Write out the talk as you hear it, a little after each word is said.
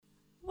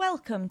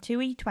Welcome to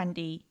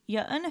E20,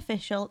 your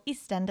unofficial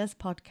EastEnders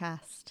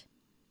podcast.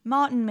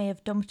 Martin may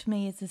have dumped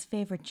me as his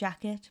favourite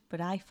jacket,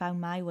 but I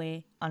found my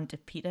way onto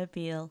Peter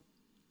Beale.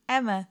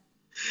 Emma.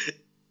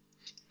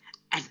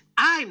 And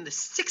I'm the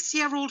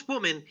 6-year-old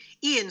woman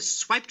Ian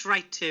swiped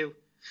right to.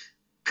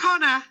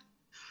 Connor,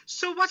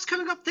 so what's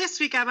coming up this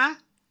week, Emma?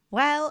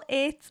 Well,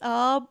 it's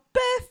our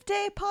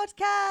birthday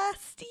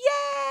podcast! Yay!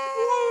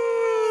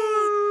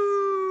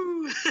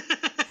 Woo!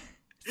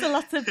 So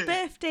lots of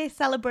birthday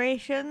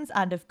celebrations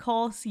and, of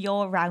course,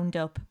 your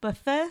roundup. But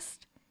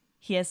first,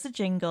 here's the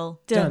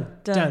jingle. Dun,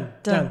 dun,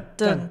 dun,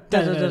 dun,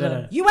 dun, dun,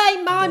 dun. You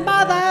ain't my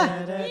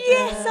mother!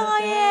 Yes, I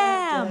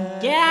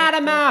am! Get out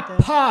of my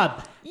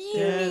pub!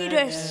 You need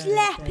a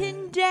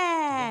slapping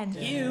down!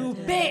 You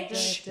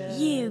bitch!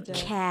 You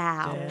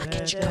cow!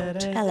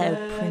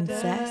 Hello,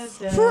 princess.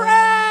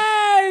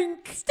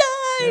 Frank!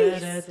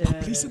 Stace!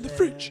 Puppy's in the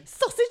fridge.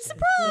 Sausage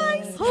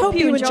surprise! Hope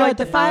you enjoyed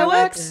the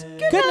fireworks.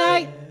 Good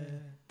night.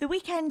 The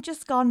weekend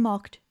just gone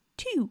marked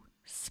 2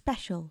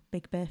 special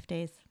big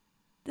birthdays.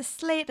 The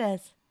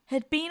Slaters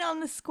had been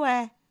on the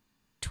square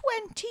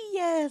 20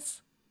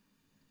 years.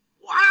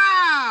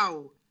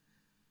 Wow!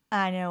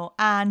 I know,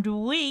 and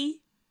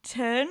we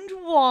turned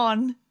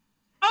 1.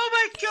 Oh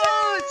my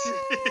God!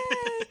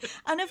 Yay!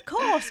 And of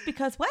course,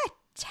 because we're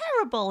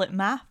terrible at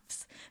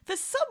maths, for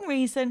some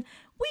reason,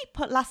 we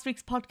put last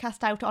week's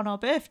podcast out on our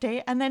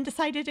birthday and then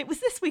decided it was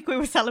this week we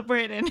were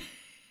celebrating.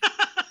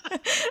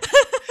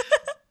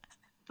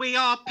 We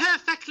are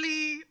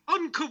perfectly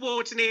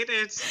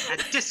uncoordinated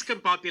and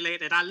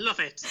discombobulated. I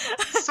love it.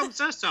 Sums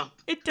us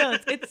up. It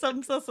does. It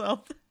sums us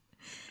up.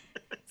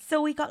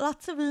 So we got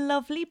lots of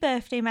lovely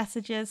birthday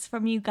messages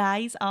from you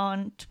guys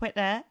on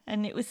Twitter,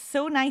 and it was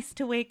so nice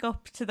to wake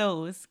up to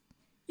those.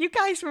 You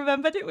guys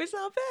remembered it was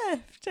our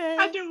birthday.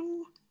 I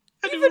know.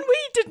 Even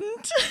we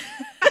didn't.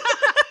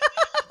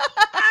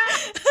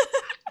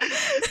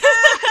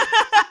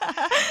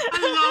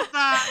 I love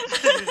that.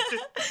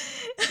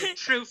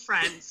 True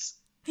friends.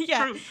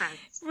 Yeah, True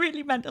friends.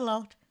 really meant a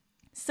lot.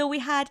 So we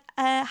had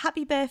a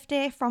happy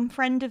birthday from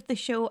friend of the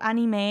show,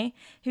 Annie May,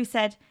 who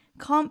said,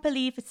 "Can't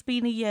believe it's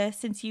been a year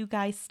since you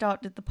guys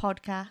started the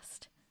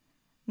podcast."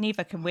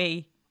 Neither can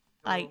we.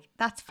 Like,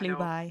 that's flew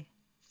by.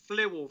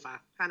 Flew over,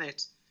 hasn't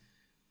it?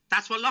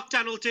 That's what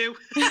lockdown will do.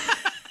 Yeah,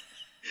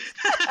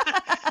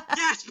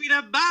 it's been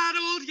a bad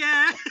old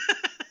year.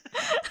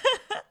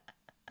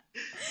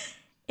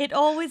 It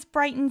always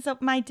brightens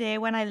up my day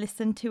when I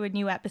listen to a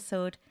new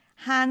episode.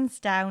 Hands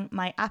down,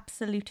 my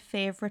absolute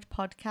favourite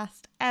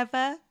podcast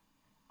ever.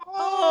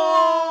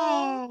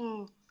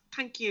 Oh,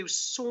 thank you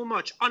so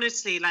much.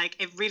 Honestly,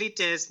 like, it really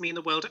does mean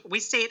the world. We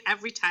say it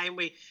every time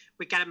we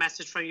get a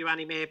message from you,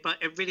 Annie Mae, but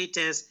it really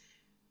does.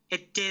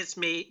 It does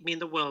mean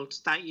the world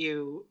that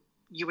you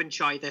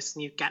enjoy this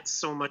and you get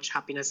so much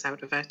happiness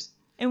out of it.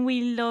 And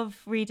we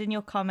love reading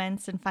your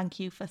comments and thank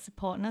you for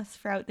supporting us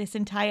throughout this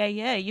entire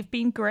year. You've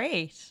been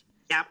great.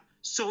 Yeah.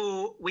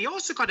 So we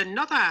also got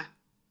another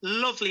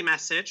lovely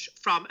message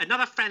from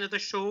another friend of the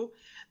show,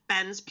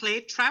 Ben's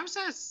Plaid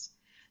Trousers.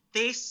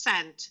 They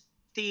sent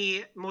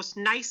the most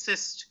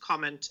nicest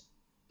comment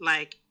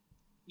like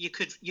you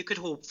could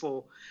hope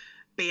for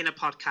being a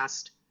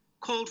podcast,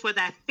 called with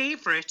their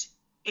favourite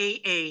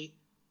AA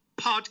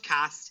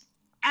podcast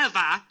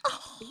ever.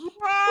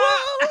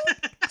 Whoa.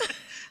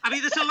 I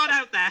mean, there's a lot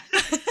out there.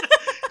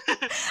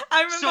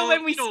 I remember So,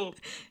 when we you know,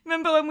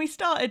 remember when we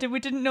started and we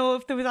didn't know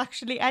if there was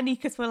actually any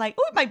because we're like,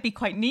 oh, it might be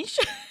quite niche.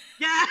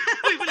 yeah,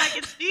 we were like,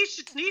 it's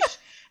niche,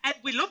 and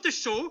we love the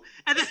show,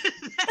 and then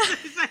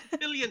there's like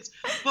millions,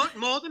 but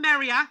more the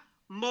merrier.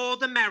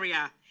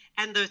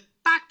 And the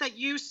fact that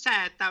you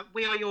said that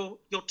we are your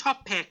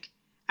top pick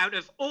out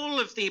of all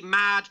of the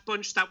mad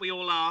bunch that we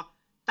all are,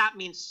 that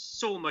means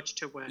so much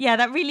to us. Yeah,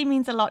 that really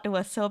means a lot to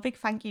us. So a big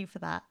thank you for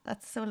that.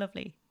 That's so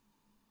lovely.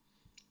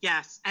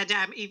 Yes, and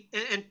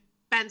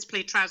Ben's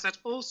Plaid Trousers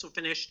also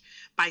finished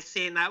by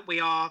saying that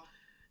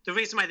the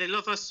reason why they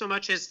love us so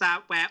much is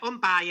that we're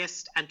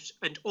unbiased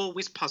and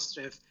always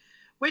positive,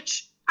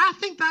 which I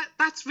think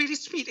that's really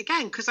sweet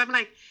again, because I'm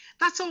like,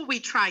 that's all we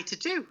try to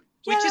do.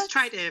 Yeah, we just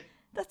try to...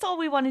 That's all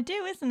we want to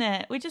do, isn't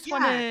it? We just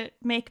want to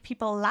make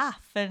people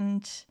laugh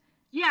and...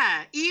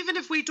 Yeah, even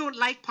if we don't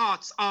like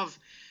parts of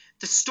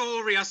the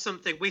story or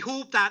something, we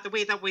hope that the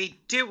way that we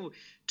do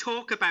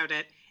talk about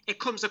it, it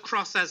comes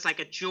across as like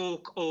a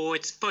joke or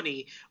it's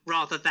funny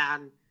rather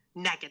than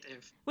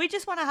negative. We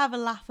just want to have a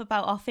laugh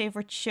about our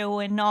favourite show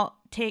and not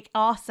take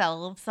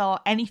ourselves or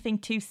anything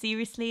too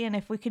seriously. And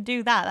if we could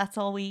do that, that's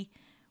all we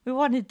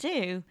want to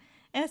do.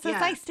 And it's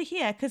nice to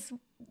hear, because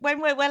when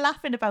we're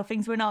laughing about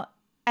things, we're not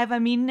ever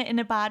meaning it in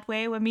a bad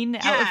way. We're meaning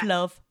it out of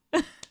love.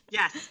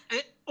 Yes,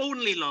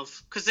 only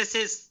love, because this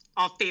is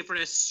our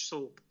favourite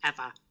soap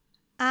ever.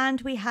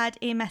 And we had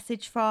a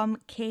message from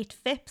Kate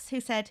Phipps who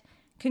said,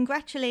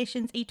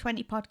 "Congratulations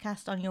E20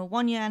 podcast on your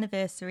 1-year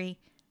anniversary.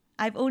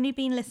 I've only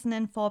been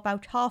listening for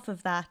about half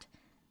of that,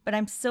 but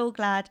I'm so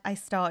glad I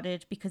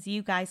started because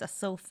you guys are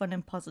so fun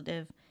and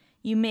positive.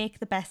 You make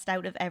the best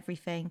out of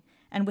everything.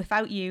 And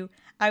without you,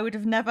 I would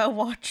have never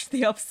watched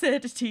the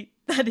absurdity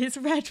that is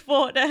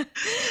Redwater.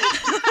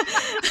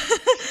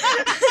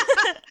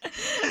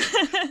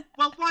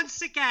 Well,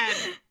 once again,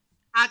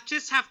 I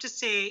just have to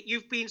say,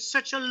 you've been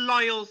such a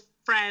loyal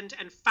friend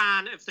and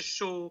fan of the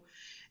show.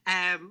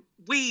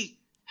 We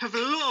have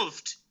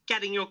loved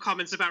getting your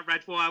comments about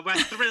Redwater. We're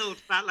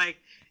thrilled that, like,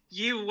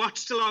 you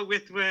watched along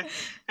with me.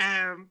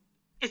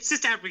 It's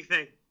just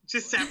everything.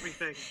 Just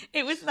everything.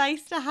 It was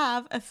nice to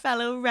have a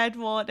fellow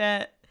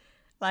Redwater,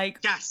 like,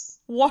 yes,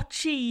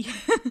 watchy.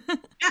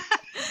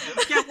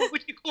 Yeah, what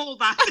would you call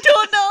that? I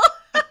don't know.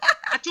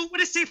 I don't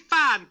want to say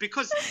fan,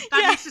 because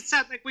that makes it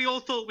sound like we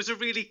all thought it was a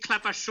really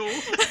clever show.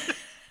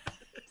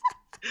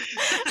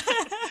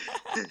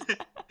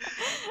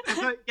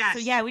 Yes. So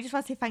yeah, we just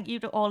want to say thank you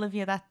to all of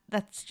you.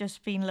 That's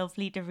just been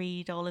lovely to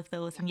read all of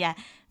those. And yeah,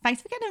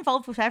 thanks for getting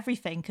involved with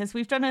everything, because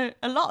we've done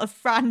a lot of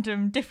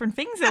random different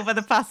things over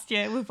the past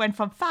year. We've went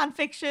from fan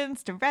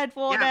fictions to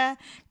Redwater,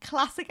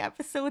 classic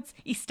episodes,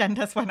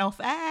 EastEnders went off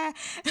air,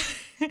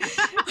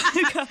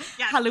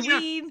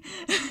 Halloween.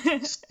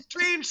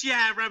 Strange,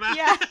 Emma.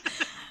 Yeah,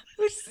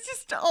 which is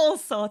just all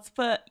sorts.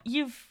 But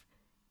you've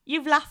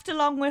laughed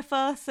along with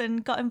us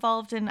and got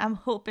involved, and I'm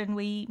hoping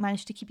we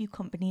managed to keep you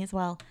company as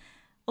well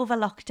over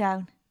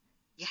lockdown.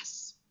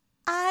 Yes.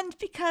 And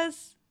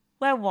because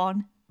we're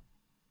one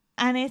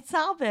and it's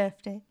our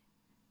birthday,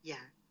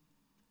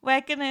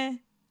 we're gonna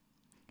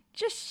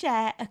just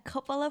share a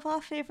couple of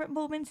our favourite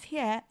moments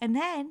here, and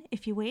then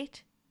if you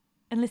wait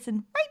and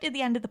listen right at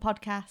the end of the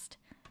podcast,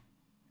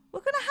 we're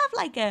gonna have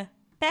like a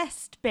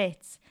best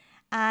bits,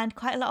 and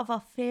quite a lot of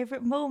our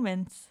favourite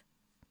moments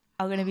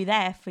are going to be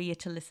there for you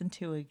to listen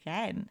to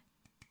again.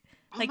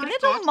 Like a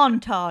little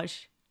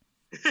montage.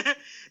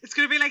 It's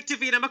going to be like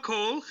Davina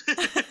McCall.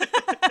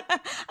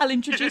 I'll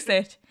introduce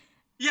it.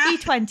 Yeah.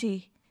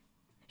 E20.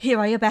 Here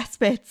are your best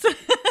bits. Well,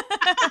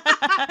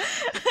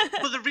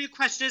 the real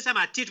question is,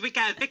 Emma, did we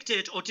get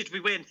evicted or did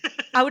we win?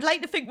 I would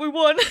like to think we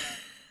won.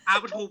 I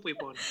would hope we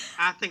won.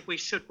 I think we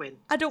should win.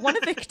 I don't want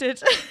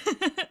evicted.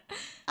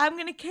 I'm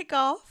going to kick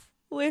off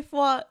with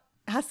what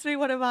has to be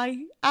one of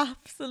my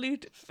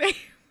absolute favourite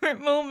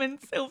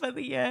moments over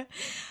the year.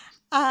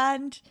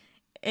 And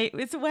it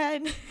was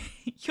when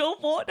your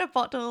water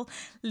bottle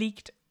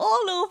leaked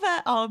all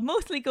over our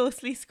Mostly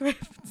Ghostly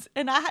scripts,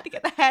 and I had to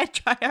get the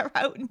hairdryer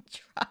out and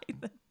dry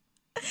them.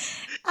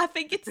 I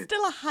think it's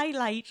still a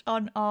highlight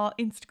on our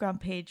Instagram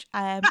page,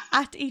 at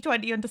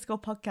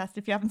E20_podcast,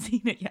 if you haven't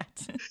seen it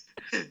yet.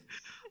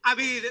 I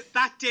mean,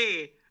 that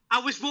day, I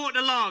was walking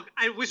along.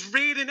 It was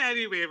raining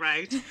anyway,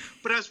 right?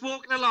 But I was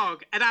walking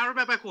along, and I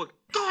remember going,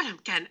 God, I'm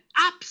getting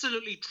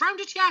absolutely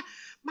drowned here.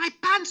 My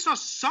pants are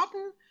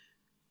sodden.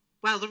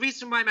 Well, the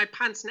reason why my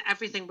pants and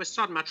everything was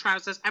sodden, my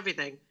trousers,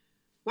 everything,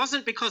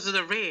 wasn't because of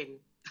the rain.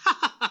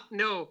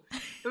 No,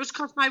 it was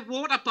because my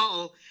water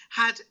bottle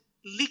had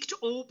leaked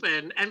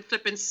open and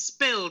flipping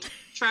spilled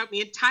throughout my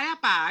entire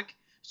bag.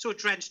 So it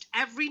drenched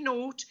every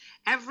note,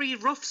 every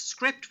rough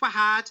script we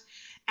had,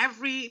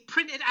 every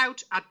printed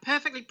out, I'd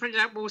perfectly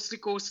printed out Mostly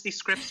Ghostly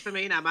scripts for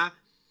me and Emma,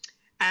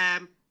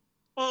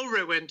 all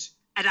ruined,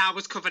 and I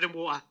was covered in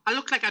water. I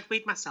looked like I'd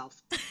weed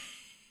myself. And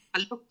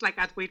You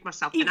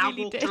I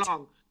really walked did.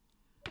 along.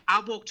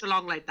 I walked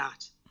along like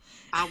that.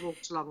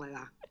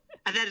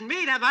 And then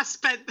me and Emma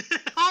spent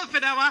half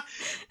an hour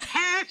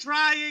hair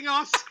drying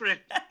our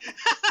script.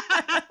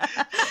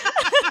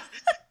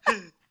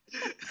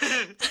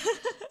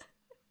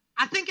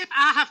 I think if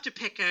I have to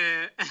pick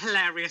a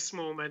hilarious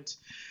moment,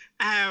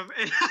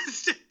 it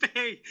has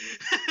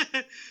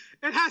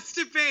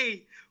to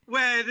be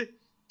when,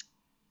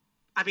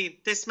 I mean,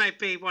 this might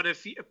be one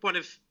of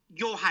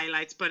your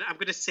highlights, but I'm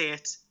going to say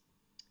it.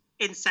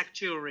 Insect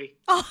jewelry.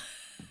 Oh,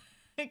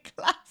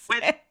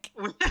 classic.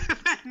 When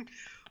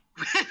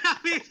I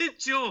made a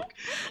joke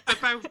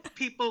about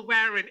people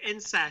wearing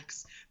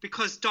insects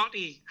because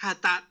Dottie had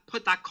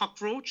put that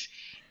cockroach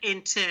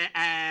into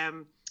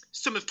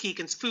some of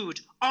Keegan's food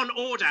on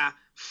order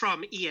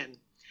from Ian.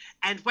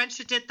 And when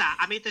she did that,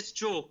 I made this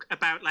joke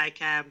about like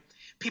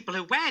people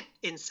who wear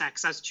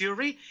insects as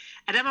jewelry.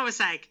 And Emma was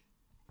like,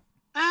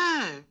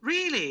 oh,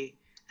 really?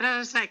 And I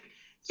was like,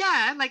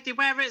 yeah, like they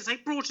wear it as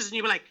like brooches. And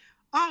you were like,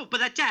 oh, but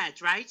they're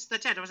dead, right? They're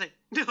dead. I was like,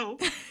 no,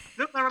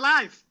 they're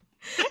alive.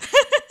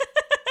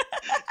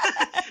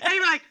 And you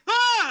were like,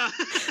 oh!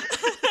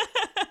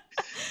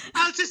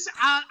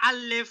 I'll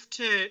live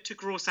to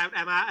gross out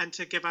Emma and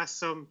to give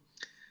us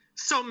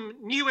some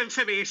new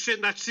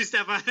information that she's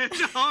never heard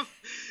of.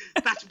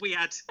 That's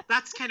weird.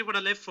 That's kind of what I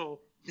live for.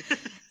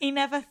 He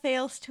never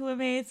fails to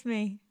amaze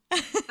me.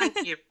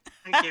 Thank you.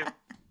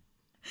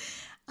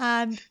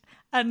 And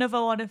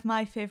another one of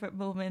my favourite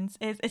moments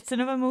is, it's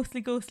another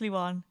Mostly Ghostly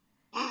one.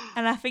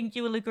 And I think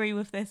you will agree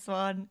with this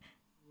one.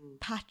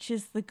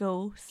 Patches the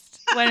ghost.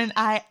 When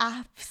I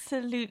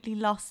absolutely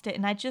lost it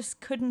and I just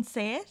couldn't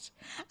say it.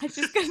 I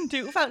just couldn't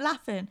do it without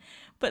laughing.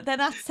 But then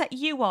I set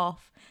you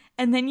off.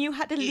 And then you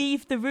had to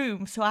leave the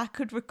room so I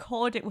could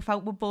record it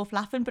without we both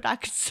laughing, but I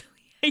could still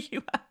hear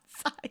you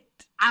outside.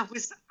 I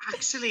was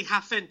actually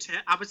I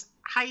was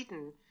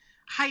hiding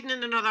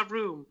in another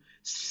room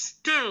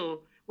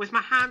still with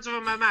my hands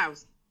over my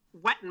mouth,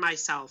 wetting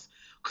myself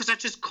because I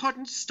just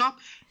couldn't stop.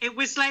 It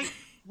was like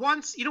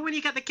once, you know, when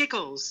you get the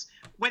giggles,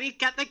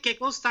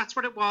 that's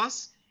what it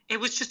was. It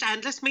was just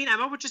endless. Me and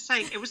Emma were just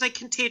like, it was like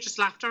contagious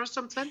laughter or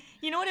something.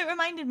 You know what it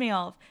reminded me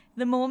of?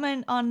 The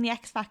moment on the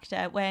X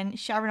Factor when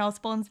Sharon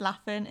Osbourne's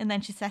laughing and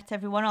then she sets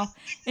everyone off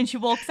and she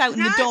walks out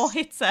and the door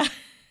hits her.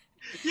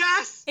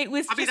 Yes. It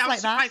was I mean, just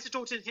like that. I was surprised the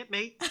door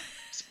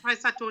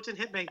didn't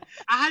hit me.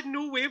 I had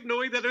no way of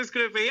knowing that it was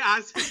going to be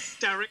as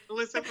hysterical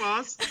as it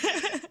was.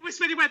 It was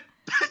when he went,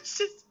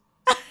 just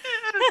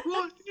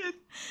walking.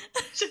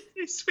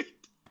 Really sweet.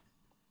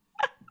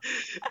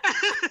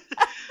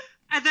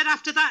 And then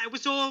after that, it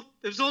was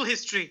all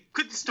history.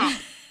 Couldn't stop.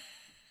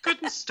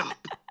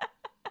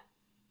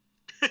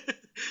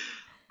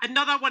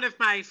 Another one of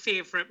my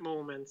favourite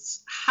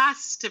moments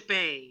has to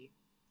be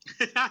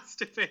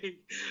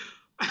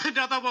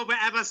another one where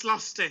Emma's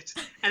lost it.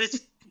 And it's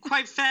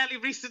quite fairly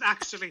recent,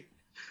 actually.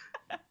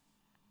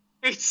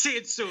 It's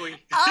St. Zoe.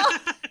 Oh,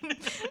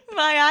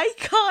 my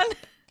icon.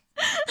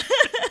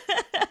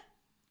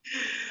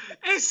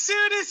 As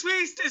soon as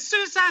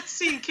that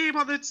scene came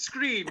on the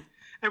screen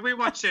and we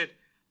watched it,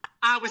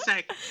 I was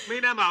like, me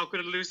and Emma are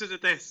going to lose it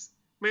at this.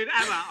 Me and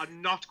Emma are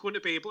not going to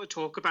be able to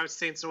talk about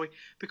St. Zoe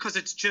because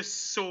it's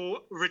just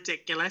so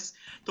ridiculous.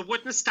 The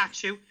wooden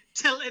statue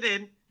tilted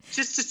in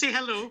just to say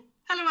hello.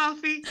 Hello,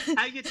 Alfie.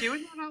 How you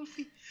doing,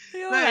 Alfie?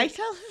 You're all right,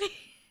 Alfie.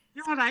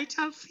 You're all right,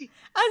 Alfie.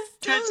 I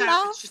Turns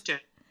out it's just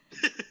it.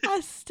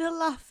 I still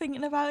laugh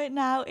thinking about it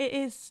now. It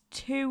is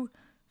too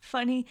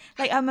funny.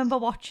 Like, I remember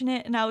watching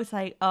it and I was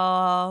like,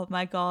 oh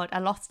my God, I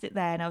lost it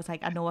there. And I was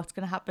like, I know what's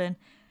going to happen.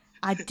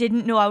 I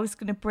didn't know I was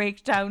going to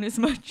break down as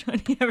much on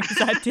here as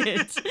I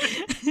did.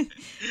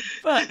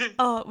 But,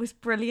 it was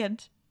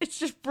brilliant. It's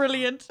just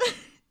brilliant.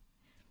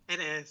 It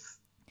is.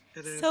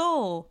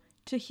 So,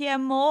 to hear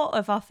more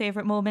of our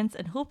favourite moments,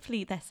 and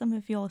hopefully there's some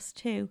of yours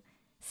too,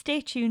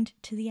 stay tuned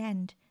to the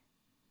end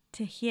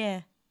to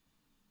hear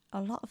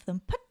a lot of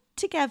them put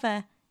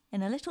together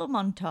in a little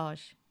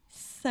montage.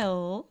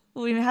 So,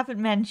 we haven't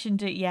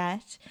mentioned it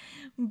yet,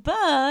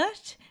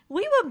 but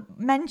we were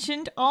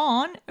mentioned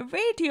on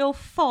Radio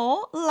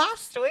 4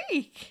 last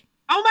week.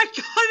 Oh my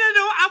God, I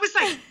know. I was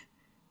like,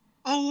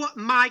 oh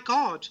my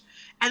God.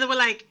 And they were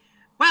like,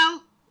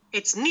 well,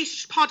 it's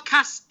Niche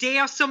Podcast Day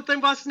or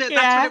something, wasn't it?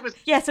 Yeah. That's what it was.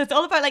 Yeah, so it's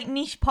all about like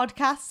niche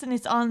podcasts and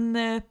it's on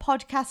the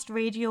Podcast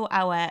Radio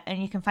Hour and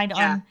you can find it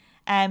on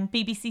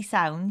BBC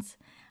Sounds.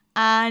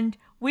 And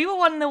we were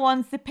one of the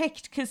ones they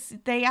picked because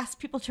they asked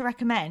people to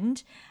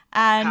recommend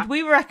and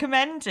we were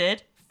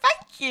recommended.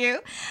 Thank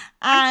you.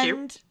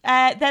 And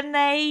then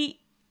they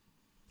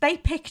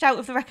picked out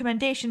of the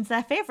recommendations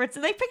their favourites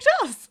and they picked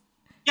us.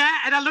 Yeah,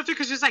 and I loved it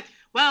because she was like,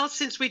 well,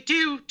 since we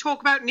do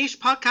talk about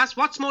niche podcasts,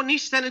 what's more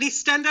niche than an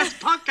EastEnders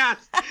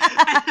podcast? And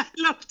I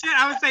loved it.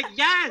 I was like,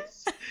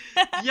 yes.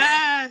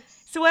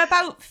 So we're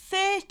about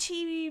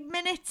 30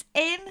 minutes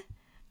in.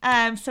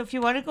 So if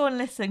you want to go and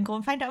listen, go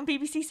and find it on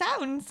BBC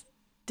Sounds.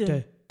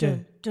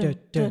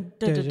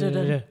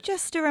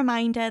 Just a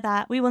reminder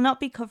that we will not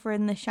be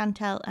covering the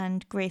Chantel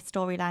and Grace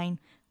storyline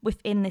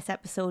within this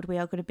episode. We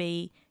are going to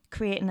be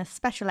creating a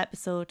special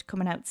episode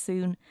coming out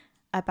soon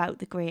about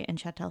the Grace and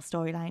Chantel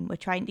storyline. We're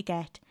trying to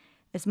get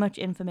as much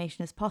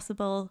information as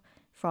possible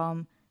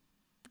from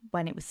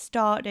when it was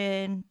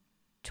starting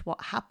to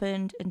what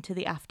happened and to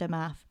the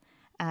aftermath.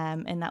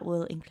 And that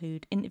will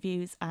include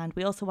interviews. And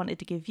we also wanted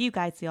to give you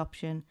guys the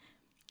option,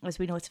 as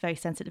we know it's a very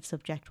sensitive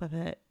subject,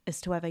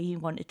 as to whether you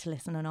wanted to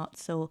listen or not.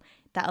 So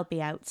that'll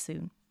be out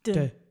soon.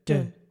 So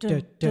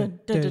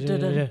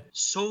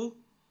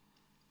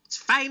it's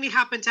finally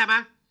happened,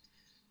 Emma.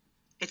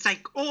 It's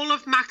like all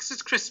of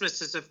Max's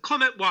Christmases have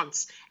come at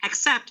once,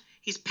 except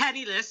he's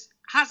penniless,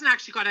 hasn't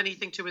actually got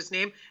anything to his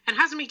name, and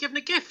hasn't been given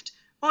a gift.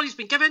 All he's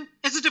been given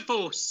is a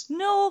divorce.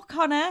 No,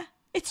 Connor.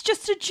 It's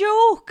just a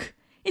joke.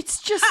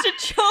 It's just a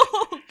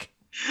joke.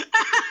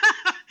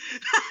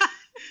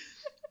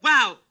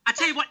 Wow, I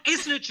tell you what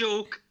isn't a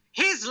joke.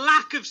 His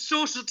lack of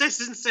social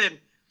distancing.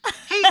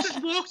 He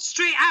just walked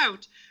straight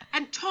out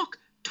and took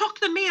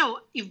the mail.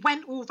 He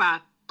went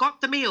over,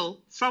 got the mail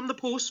from the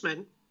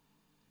postman,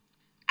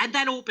 and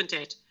then opened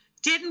it.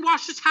 Didn't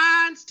wash his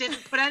hands,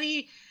 didn't put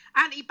any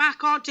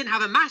anti-bac on, didn't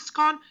have a mask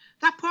on.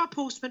 That poor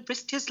postman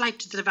risked his life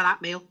to deliver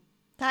that mail.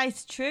 That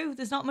is true.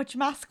 There's not much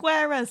mask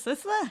wearers,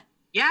 is there?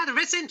 Yeah, there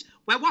isn't.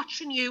 We're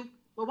watching you.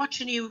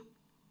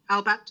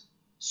 Albert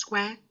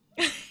Square.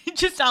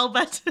 Just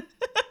Albert.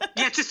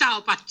 Yeah, just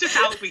Albert. Just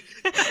Albie.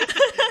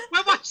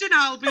 We're watching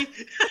Albie.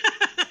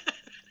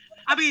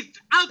 I mean,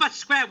 Albert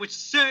Square would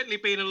certainly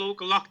be in a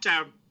local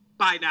lockdown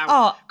by now.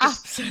 Oh,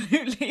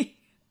 absolutely.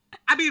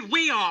 I mean,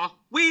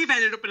 we've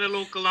ended up in a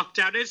local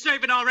lockdown. It's not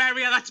even our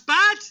area. That's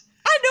bad.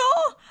 I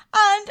know.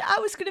 And I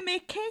was going to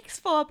make cakes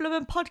for a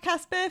blooming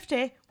podcast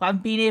birthday. We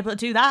haven't been able to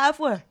do that, have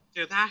we?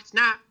 Do that,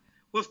 nah.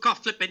 We've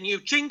got flipping new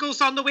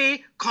jingles on the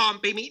way.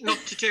 Can't be meeting up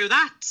to do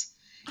that.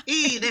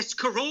 This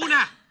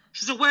Corona.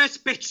 She's a worse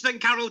bitch than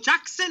Carol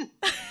Jackson.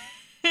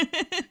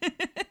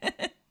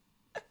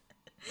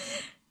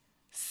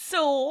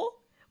 So,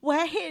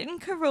 we're hating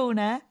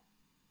Corona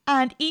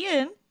and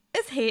Ian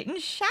is hating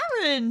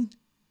Sharon.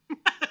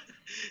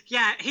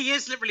 Yeah, he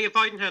is literally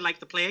avoiding her like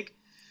the plague.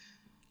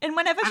 And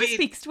whenever she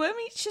speaks to him,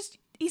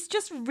 he's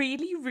just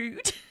really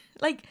rude.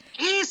 Like,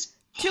 he's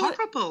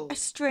horrible. To a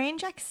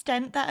strange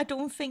extent that I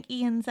don't think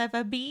Ian's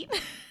ever been.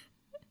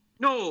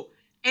 No,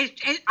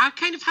 I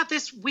kind of had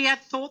this weird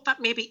thought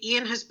that maybe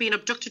Ian has been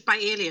abducted by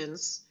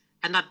aliens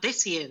and that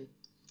this Ian,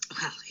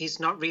 well, he's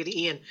not really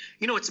Ian.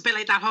 You know, it's a bit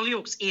like that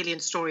Hollyoaks alien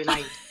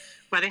storyline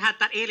where they had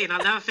that alien.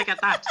 I'll never forget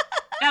that.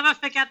 Never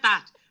forget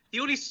that. The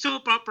only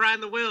soap opera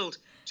in the world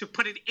to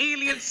put an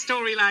alien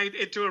storyline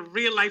into a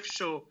real life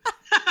show.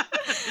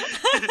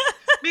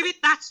 Maybe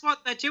that's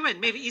what they're doing.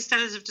 Maybe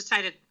EastEnders have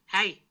decided,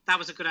 hey, that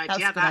was a good idea. That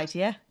was a good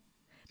idea.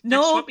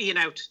 No, swap Ian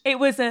out. It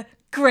was a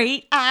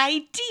great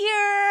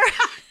idea.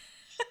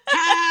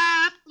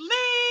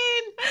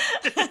 Kathleen!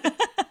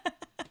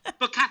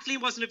 But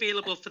Kathleen wasn't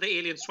available for the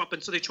alien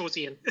swapping, so they chose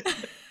Ian.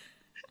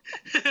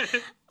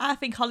 I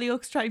think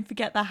Hollyoaks try and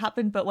forget that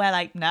happened, but we're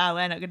like, no,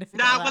 we're not going to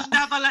forget that. No, we'll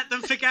never let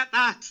them forget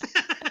that.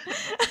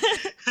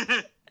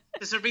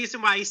 There's a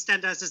reason why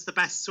EastEnders is the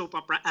best soap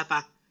opera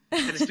ever,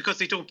 and it's because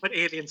they don't put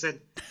aliens in.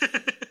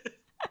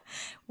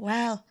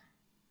 Well,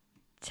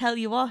 tell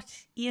you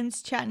what,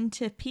 Ian's chatting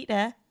to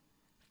Peter.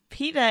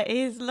 Peter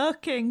is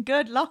looking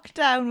good.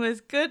 Lockdown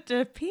was good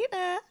to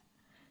Peter.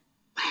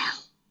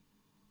 Well,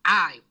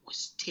 I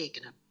was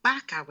taken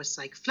aback. I was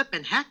like,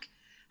 flipping heck.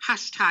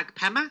 Hashtag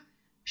Pema.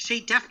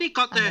 She definitely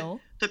got the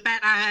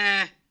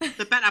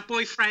better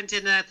boyfriend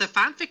in the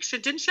fan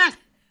fiction, didn't she?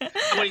 I'm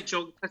only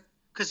joking,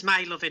 because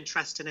my love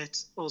interest in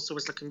it also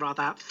was looking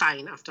rather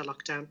fine after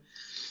lockdown.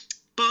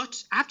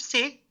 But I have to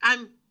say,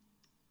 I'm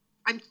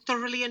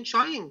thoroughly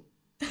enjoying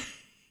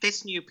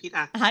this new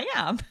Peter. I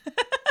am.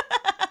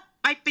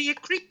 Might be a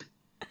creep.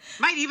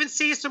 Might even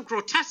say some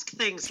grotesque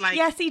things like...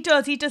 Yes, he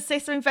does. He does say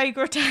something very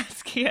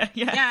grotesque here.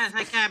 Yes. Yeah,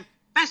 like,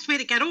 best way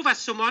to get over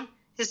someone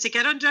is to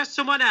get under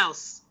someone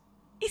else.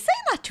 He's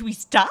saying that to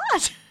his dad.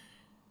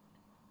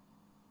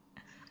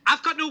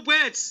 I've got no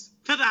words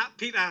for that,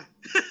 Peter.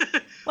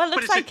 Well, it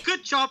looks but it's a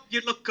good job.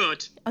 You look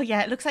good. Oh,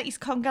 yeah, it looks like his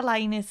conga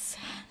line is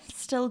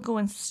still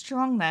going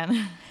strong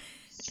then.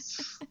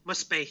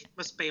 Must be.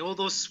 All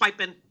those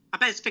swiping... I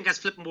bet his fingers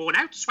flipping worn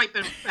out,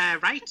 swiping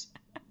right.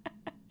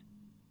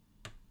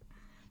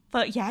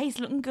 But yeah, he's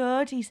looking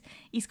good.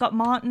 He's got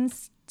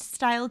Martin's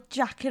style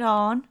jacket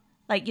on,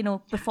 like, you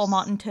know, before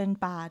Martin turned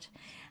bad.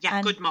 Yeah,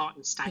 and good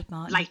Martin style. Good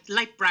Martin.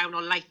 Light brown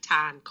or light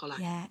tan colour.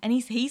 Yeah, and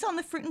he's on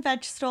the fruit and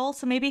veg stall,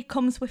 so maybe it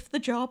comes with the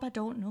job. I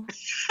don't know.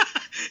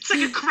 It's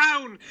like a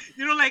crown.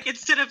 You know, like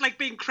instead of like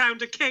being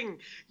crowned a king,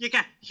 you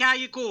get, here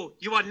you go.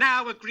 You are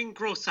now a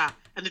greengrocer.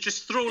 And they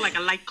just throw like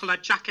a light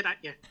coloured jacket at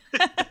you.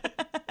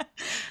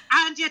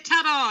 And you're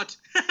tattered.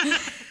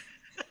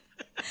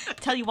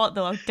 Tell you what,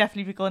 though, I'll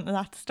definitely be going to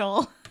that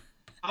stall.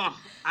 Oh,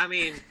 I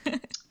mean,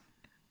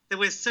 there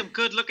was some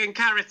good-looking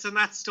carrots in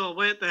that stall,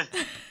 weren't there?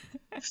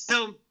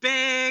 Some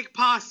big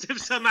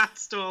parsnips on that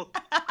stall.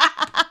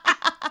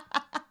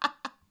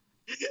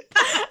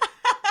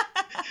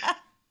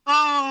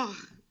 Oh,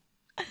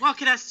 what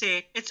can I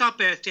say? It's our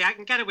birthday. I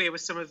can get away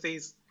with some of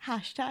these.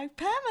 Hashtag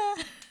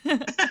Pema.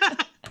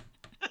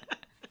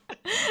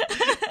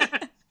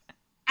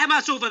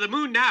 Emma's over the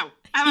moon now.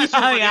 Emma's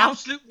over the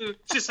absolute moon.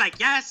 Just like,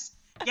 yes,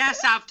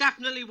 I've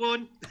definitely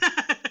won.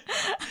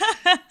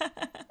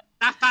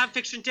 That fan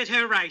fiction did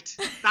her right.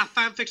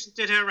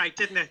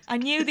 Didn't it? I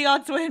knew the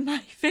odds were in my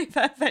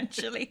favour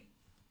eventually.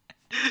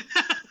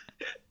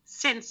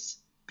 Since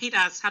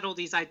Peter's had all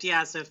these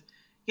ideas of,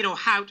 you know,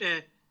 how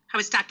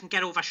his dad can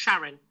get over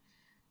Sharon,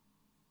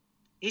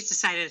 he's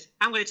decided,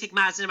 I'm going to take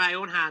matters into my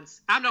own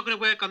hands. I'm not going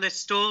to work on this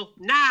stall.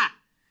 Nah.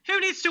 Who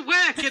needs to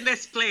work in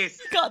this place?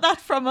 Got that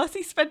from us.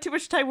 He spent too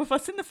much time with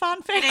us in the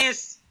fanfic. It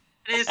is.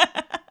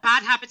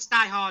 Bad habits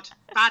die hard.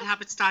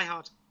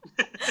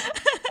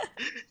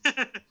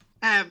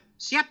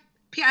 So yeah,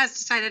 Peter has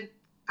decided,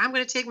 I'm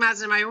going to take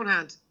matters in my own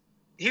hand.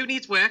 Who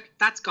needs work?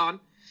 That's gone.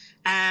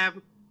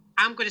 I'm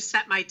going to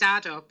set my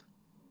dad up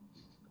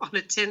on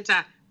a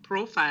Tinder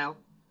profile.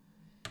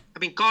 I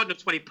mean, God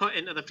knows what he put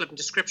into the flipping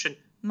description.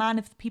 Man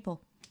of the people.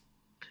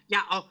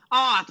 Yeah. Oh,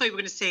 I thought you were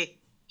going to say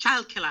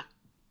child killer.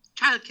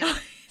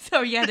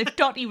 So yeah, if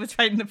Dottie was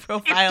writing the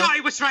profile. If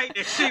Dottie was writing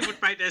it, she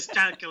would write it as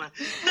child killer.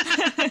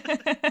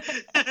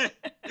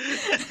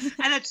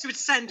 And then she would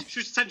send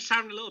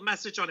Sharon a little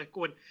message on it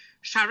going,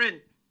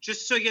 Sharon,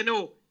 just so you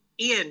know,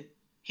 Ian,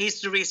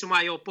 he's the reason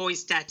why your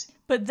boy's dead.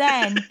 But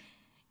then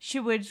she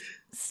would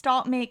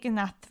start making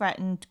that threat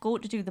and go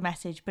to do the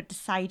message, but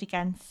decide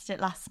against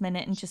it last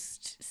minute and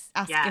just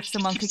ask if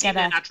someone could get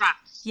her.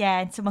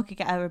 Yeah, and someone could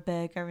get her a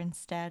burger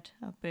instead.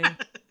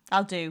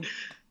 I'll do.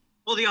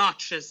 Or the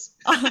Archers.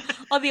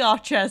 Or the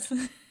Archers.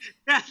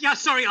 Yeah,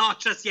 sorry,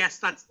 Archers. Yes,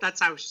 that's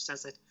how she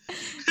says it.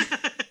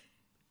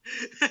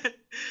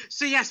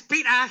 So yes,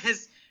 Peter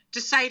has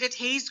decided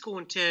he's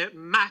going to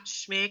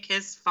matchmake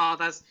his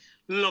father's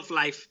love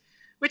life,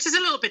 which is a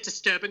little bit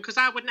disturbing because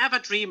I would never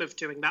dream of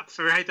doing that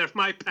for either of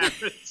my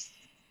parents.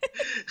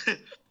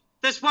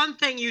 There's one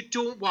thing you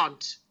don't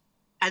want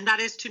and that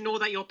is to know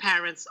that your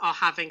parents are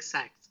having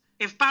sex.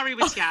 If Barry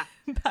was here,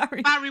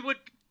 Barry would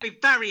be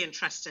very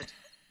interested.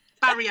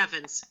 Barry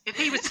Evans, if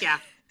he was here,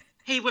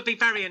 he would be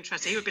very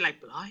interested. He would be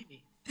like,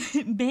 blimey.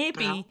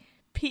 Maybe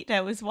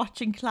Peter was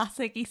watching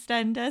classic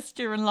EastEnders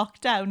during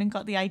lockdown and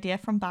got the idea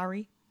from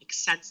Barry. Makes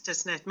sense,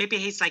 doesn't it? Maybe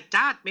he's like,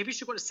 Dad, maybe you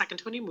should go to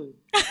second honeymoon.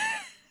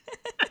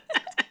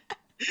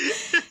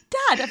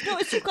 Dad, I've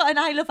noticed you've got an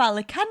I Love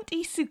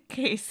Alicante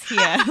suitcase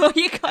here. What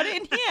you got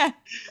in here?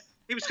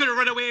 He was going to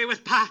run away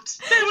with Pat.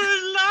 They were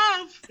in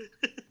love.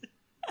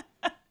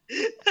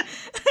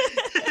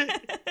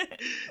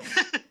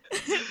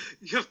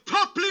 You've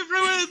properly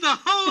ruined the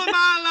whole of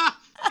my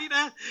life,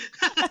 Peter.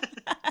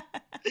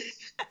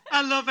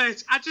 I love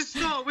it. I just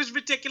thought it was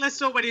ridiculous.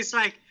 So when he's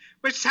like,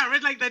 when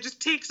Sharon like that just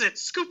takes it,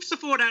 scoops the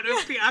phone out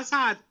of Peter's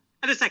hand,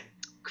 and it's like,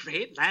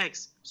 great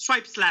legs.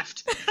 Swipes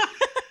left.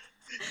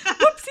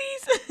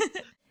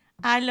 Whoopsies.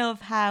 I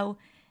love how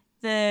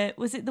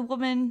was it the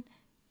woman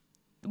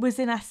was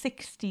in her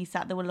 60s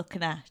that they were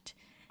looking at?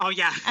 Oh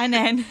yeah. And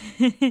then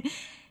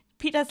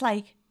Peter's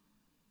like,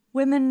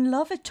 women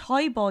love a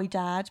toy boy,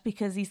 Dad,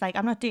 because he's like,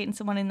 I'm not dating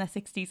someone in their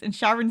 60s. And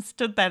Sharon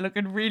stood there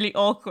looking really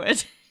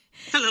awkward.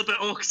 A little bit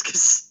awkward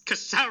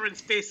because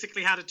Sharon's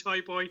basically had a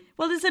toy boy.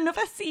 Well, there's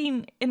another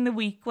scene in the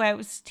week where it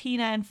was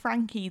Tina and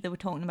Frankie they were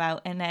talking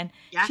about, and then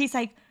she's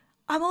like,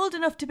 I'm old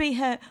enough to be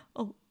her.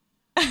 Oh.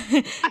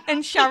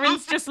 And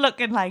Sharon's just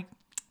looking like,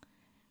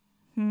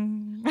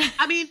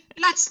 I mean,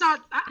 let's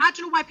not. I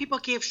don't know why people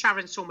gave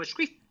Sharon so much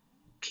grief.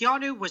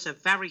 Keanu was a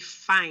very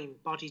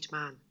fine-bodied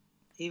man.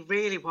 He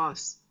really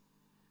was.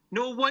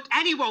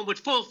 Anyone would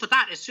fall for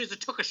that as soon as they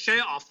took a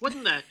shirt off,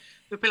 wouldn't they?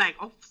 They'd be like,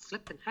 oh,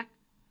 flipping heck.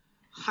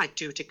 I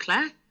do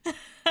declare.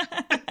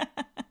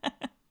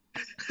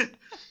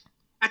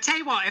 I tell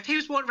you what, if he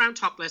was walking around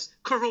topless,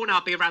 Corona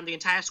would be around the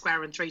entire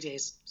square in 3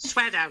 days.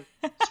 Swear down.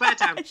 Swear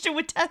down. Should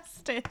we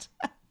test it?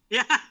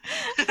 Yeah.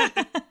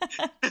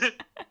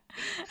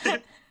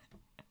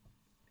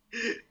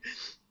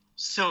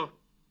 So,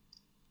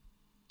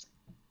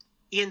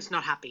 Ian's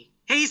not happy.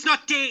 He's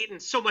not dating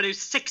someone who's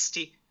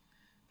 60.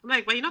 I'm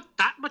like, well, you're not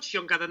that much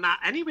younger than that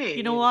anyway.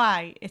 You know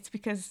why? It's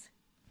because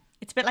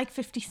it's a bit like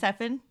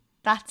 57.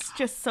 That's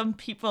just some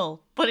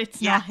people, but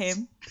it's not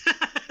him.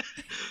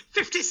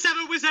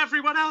 57 was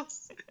everyone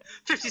else.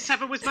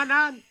 57 was my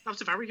nan. That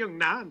was a very young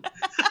nan.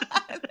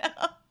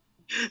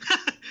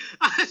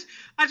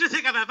 I don't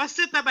think I've ever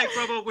said that my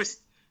brother was,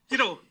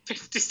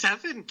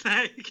 57.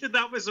 And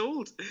that was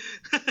old.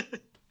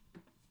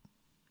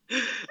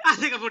 I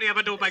think I've only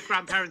ever known my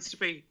grandparents to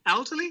be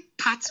elderly.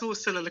 Pat's whole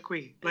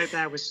soliloquy right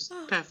there was just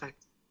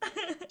perfect.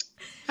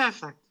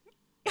 Perfect.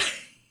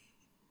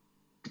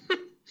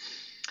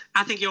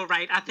 I think you're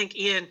right. I think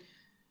Ian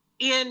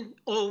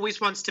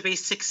always wants to be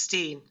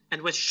 16.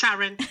 And with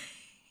Sharon,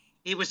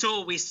 he was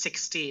always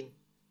 16.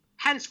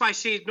 Hence why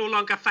she no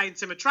longer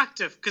finds him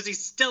attractive, because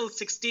he's still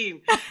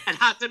 16 and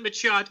hasn't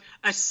matured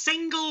a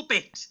single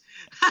bit.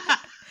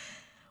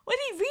 Well,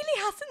 he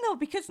really hasn't, though,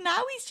 because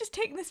now he's just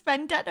taking this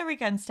vendetta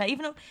against her.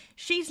 Even though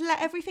she's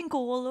let everything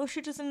go, although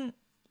she doesn't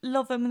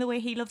love him the way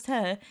he loves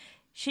her,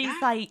 she's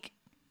like,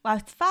 well,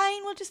 it's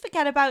fine, we'll just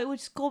forget about it, we'll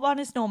just go on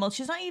as normal.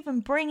 She's not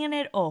even bringing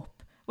it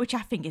up, which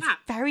I think is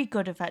very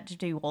good of her to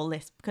do all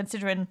this,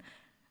 considering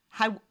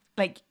how,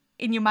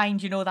 in your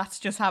mind, that's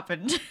just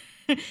happened.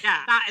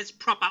 Yeah, that is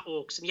proper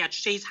orcs, and yet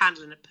she's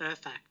handling it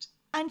perfect.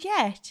 And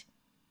yet,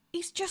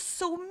 he's just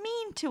so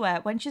mean to her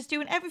when she's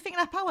doing everything in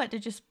her power to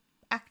just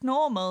act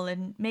normal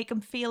and make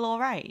him feel all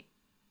right.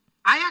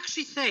 I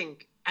actually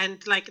think,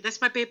 and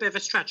this might be a bit of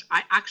a stretch,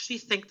 I actually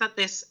think that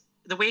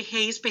the way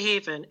he's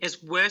behaving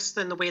is worse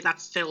than the way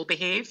that Phil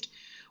behaved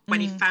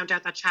when he found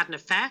out that she had an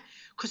affair.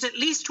 Because at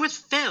least with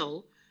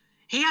Phil,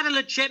 he had a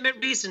legitimate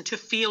reason to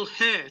feel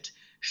hurt.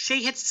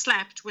 She had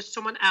slept with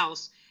someone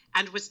else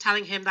and was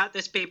telling him that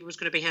this baby was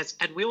going to be his.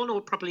 And we all know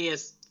it probably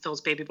is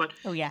Phil's baby, but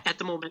at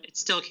the moment it's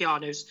still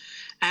Keanu's.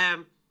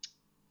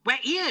 Where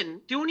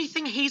Ian, the only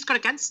thing he's got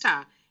against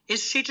her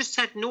is she just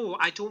said, no,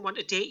 I don't want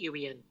to date you,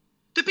 Ian.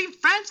 They've been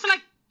friends for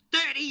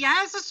 30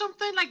 years or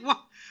something.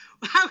 What?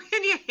 How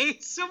can you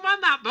hate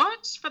someone that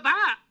much for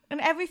that?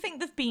 And everything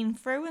they've been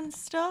through and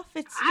stuff,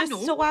 it's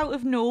just so out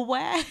of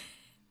nowhere.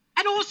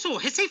 And also,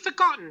 has he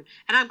forgotten,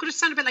 and I'm going to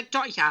sound a bit like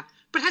Dottie here,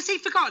 but has he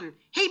forgotten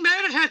he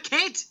murdered her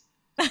kid?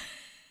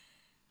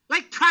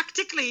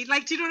 Practically,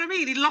 do you know what I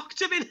mean? He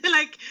locked him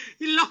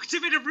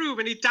in a room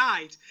and he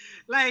died.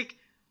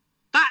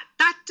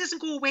 That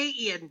doesn't go away,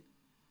 Ian.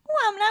 Well,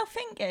 I'm now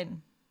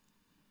thinking,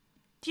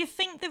 do you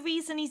think the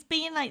reason he's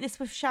being like this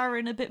with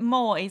Sharon a bit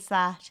more is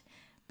that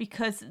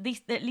because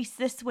at least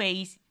this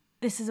way,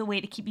 this is a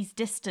way to keep his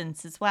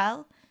distance as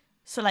well?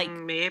 So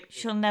maybe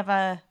she'll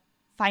never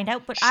find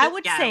out. But I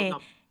would say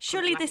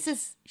surely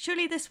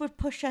this would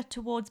push her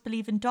towards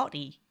believing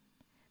Dottie,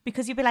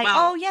 because you'd be like,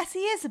 oh yes, he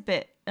is a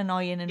bit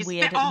annoying and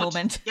weird at the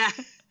moment. Yeah,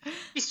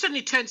 he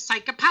suddenly turned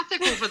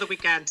psychopathic over the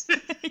weekend. He's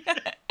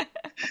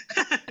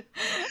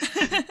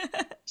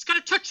got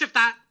a touch of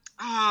that.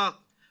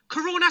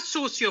 Corona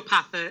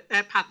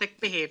sociopathic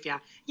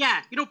behaviour.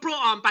 Yeah,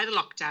 brought on by the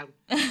lockdown.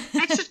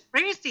 It's just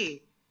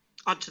crazy.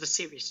 onto the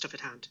serious stuff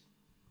at hand.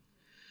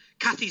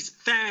 Kathy's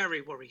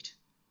very worried.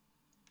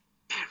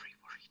 Very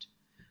worried.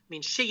 I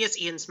mean, she is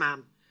Ian's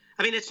mum.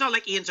 I mean, it's not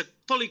like Ian's a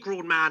fully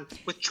grown man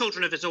with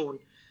children of his own.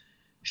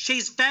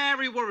 She's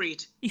very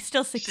worried. He's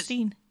still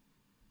 16.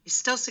 He's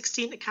still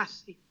 16 to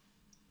Kathy.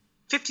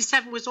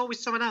 57 was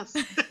always someone else.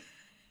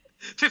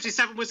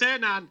 57 was her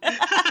nan.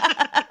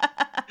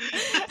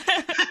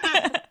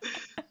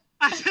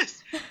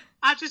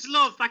 I just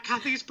love that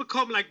Kathy's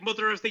become like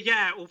Mother of the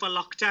Year over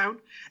lockdown.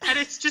 And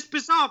it's just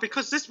bizarre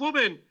because this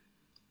woman,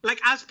 like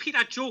as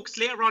Peter jokes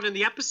later on in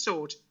the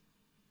episode,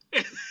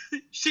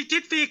 she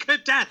did fake her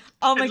death.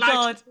 Oh my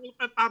God.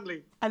 Her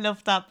family. I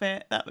loved that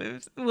bit.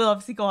 We'll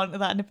obviously go on to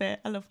that in a bit.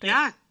 I loved it.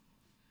 Yeah.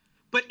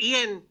 But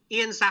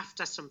Ian's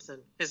after something,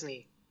 isn't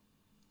he?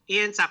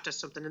 Ian's after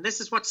something. And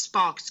this is what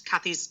sparks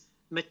Kathy's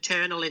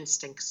maternal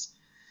instincts.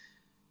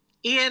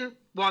 Ian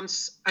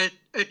wants a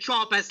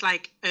job as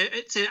like,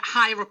 it's a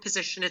higher up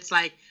position. It's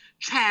like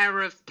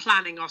chair of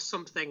planning or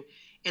something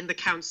in the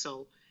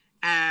council.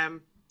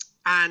 And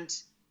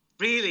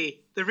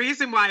really, the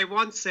reason why he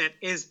wants it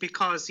is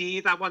because he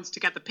either wants to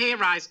get the pay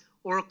rise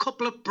or a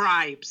couple of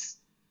bribes.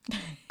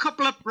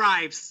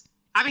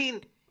 I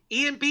mean,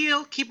 Ian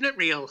Beale, keeping it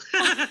real.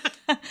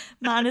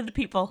 Man of the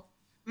people.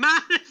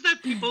 Man of the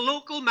people,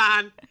 local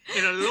man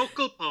in a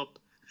local pub.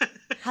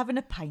 Having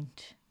a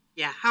pint.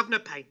 Yeah, having a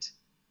pint.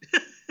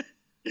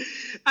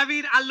 I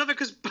mean, I love it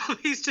because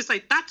Bobby's just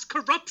like, that's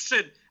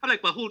corruption. I'm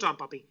like, well, hold on,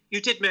 Bobby.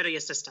 You did murder your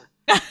sister.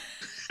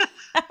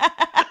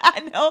 I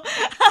know.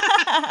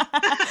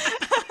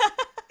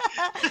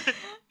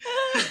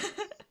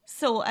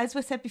 So, as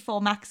we said before,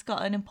 Max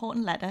got an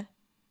important letter.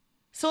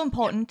 So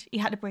important, he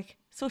had to break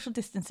social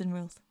distancing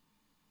rules.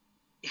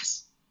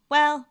 Yes.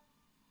 Well,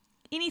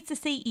 he needs to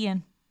see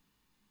Ian.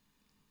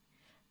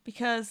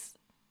 Because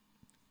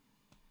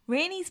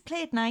Rainie's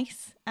played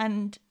nice,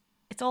 and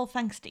it's all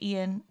thanks to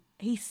Ian.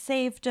 He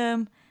saved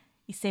him.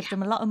 He saved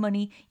him a lot of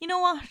money. You know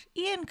what?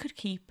 Ian could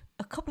keep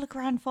a couple of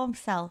grand for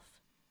himself.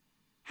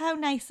 How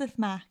nice of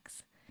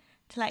Max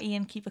to let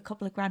Ian keep a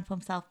couple of grand for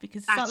himself,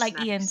 because it's not like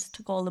nice. Ian's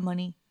took all the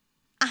money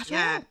at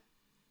all.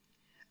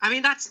 I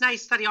mean, that's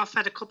nice that he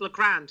offered a couple of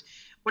grand.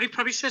 What he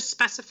probably should have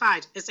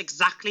specified is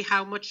exactly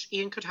how much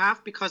Ian could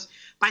have, because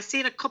by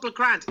saying a couple of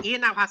grand,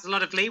 Ian now has a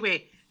lot of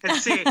leeway and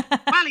say,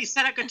 well, he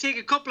said I could take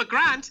a couple of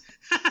grand,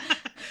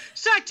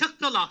 so I took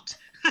the lot.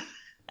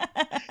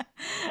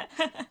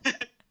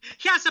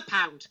 Here's a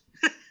pound.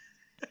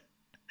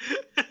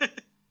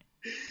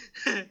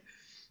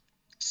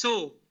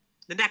 So,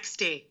 the next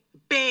day,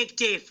 big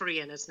day for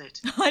Ian, isn't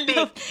it? I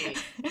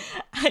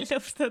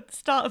love the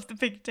start of the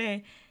big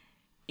day.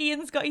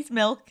 Ian's got his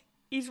milk.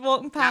 He's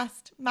walking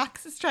past. Yeah.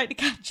 Max is trying to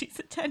catch his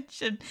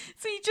attention,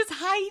 so he just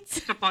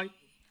hides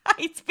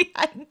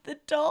behind the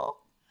door.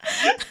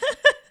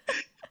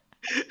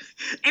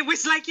 It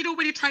was like, you know,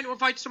 when you're trying to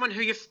avoid someone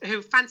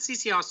who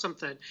fancies you or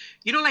something.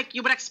 You know, like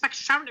you would expect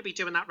Sharon to be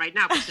doing that right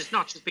now, but she's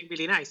not. She's being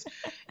really nice.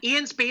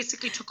 Ian's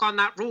basically took on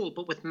that role,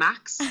 but with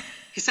Max.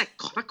 He's like,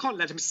 God, I can't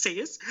let him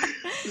see us.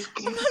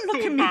 I'm not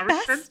looking my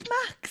best,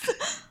 Max.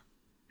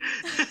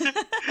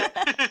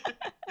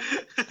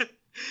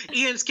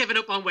 Ian's given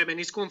up on women.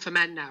 He's going for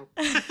men now.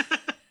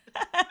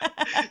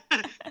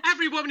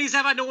 Every woman he's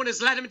ever known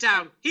has let him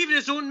down. Even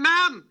his own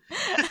mum.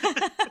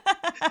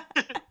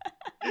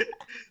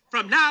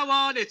 From now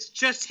on, it's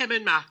just him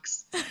and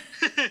Max.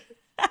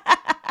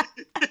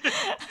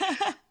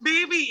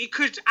 Maybe he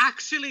could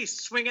actually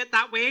swing it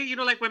that way. You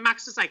know, like when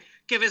Max is like,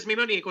 give us me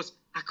money. He goes,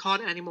 I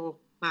can't anymore,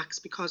 Max,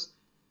 because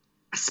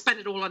I spent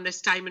it all on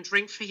this diamond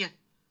ring for you.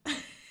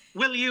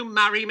 Will you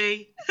marry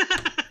me?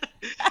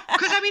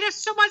 Because, I mean, if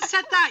someone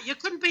said that, you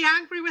couldn't be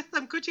angry with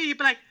them, could you? You'd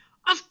be like,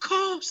 of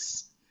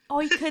course.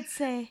 Or you could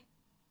say,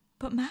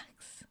 but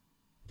Max,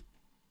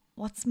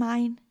 what's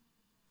mine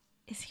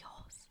is yours.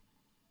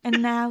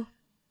 And now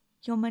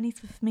your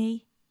money's with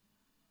me.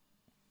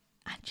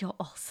 And you're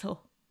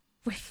also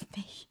with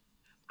me.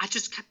 I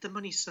just kept the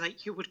money so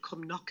that you would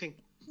come knocking.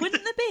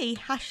 Wouldn't there be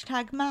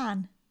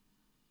 #man?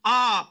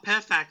 Oh,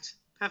 perfect.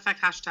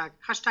 Perfect hashtag.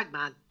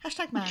 #man.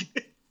 #man.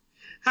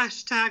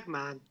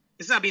 #man.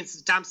 I mean, it's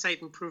a damn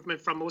sight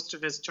improvement from most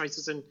of his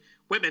choices in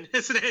women,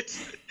 isn't it?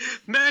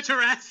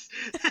 Murderess.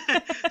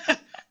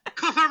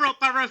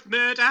 Cover-upper of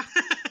murder.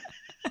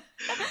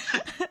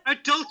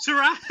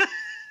 Adulterer.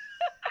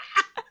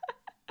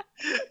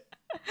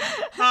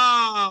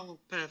 Oh,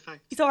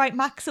 perfect. He's all right,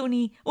 Max.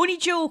 Only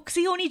jokes.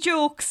 He only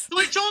jokes.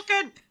 Only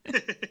joking.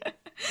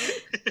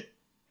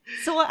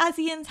 So as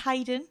Ian's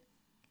hiding,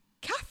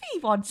 Kathy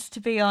wants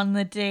to be on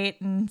the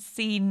dating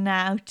scene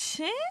now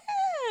too.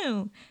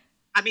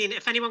 I mean,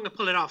 if anyone can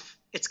pull it off,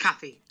 it's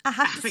Kathy. I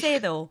have to say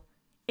though,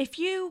 if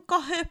you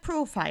got her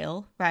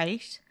profile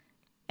right,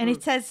 and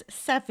it says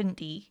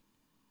 70,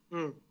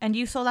 and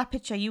you saw that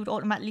picture, you would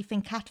automatically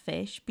think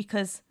catfish,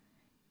 because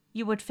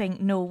you would think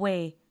no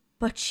way.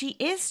 But she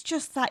is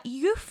just that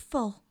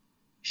youthful.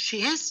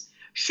 She is.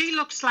 She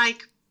looks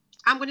like,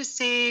 I'm going to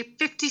say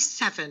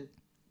 57.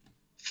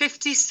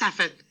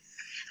 57.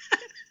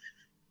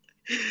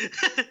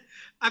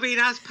 I mean,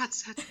 as Pat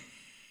said,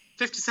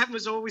 57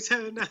 was always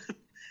her, Nan.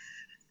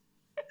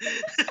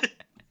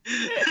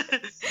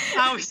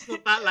 I always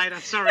thought that line.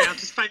 I'm sorry, I'll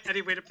just find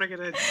any way to bring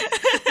it in.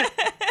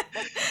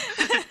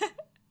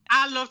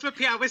 I loved when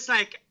Pierre was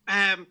like,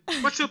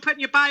 what you put in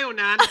your bio,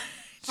 Nan?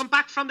 Come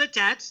back from the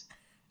dead.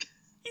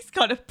 He's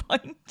got a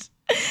point.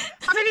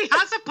 I mean, he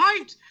has a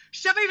point.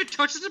 She never even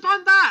touches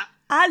upon that.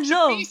 She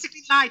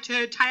basically lied to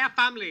her entire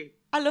family.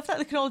 I love that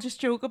they can all just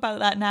joke about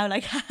that now.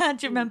 Like, do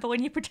you remember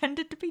when you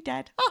pretended to be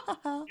dead?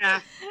 Yeah.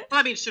 Well,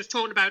 I mean, she was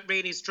talking about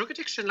Rainie's drug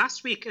addiction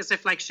last week as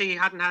if, like, she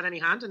hadn't had any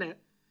hand in it.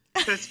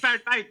 But it's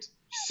fair right.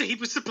 She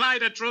was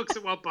supplying her drugs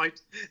at one point.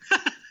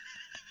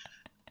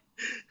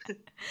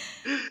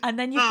 And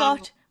then you've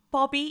got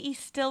Bobby. He's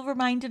still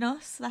reminding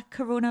us that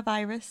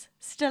coronavirus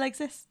still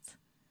exists.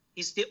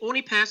 He's the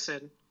only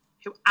person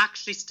who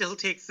actually still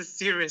takes this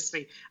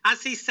seriously.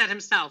 As he said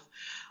himself,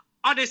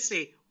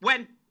 honestly,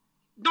 when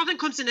nothing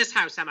comes in this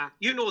house, Emma,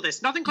 you know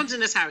this, nothing comes in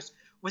this house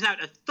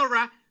without a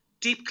thorough,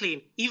 deep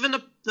clean. Even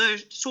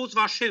the soles of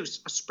our shoes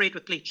are sprayed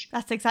with bleach.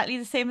 That's exactly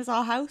the same as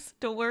our house.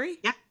 Don't worry.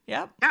 Yeah.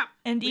 Yeah. Yeah.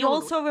 And he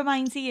also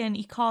reminds Ian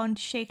he can't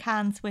shake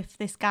hands with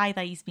this guy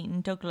that he's meeting,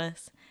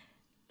 Douglas.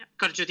 Yeah.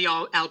 Got to do the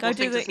elbow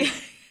thing.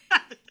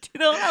 Do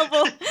the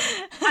elbow.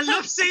 I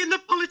love seeing the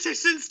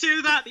politicians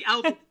do that. The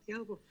elbow. The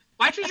elbow.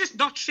 Why do you just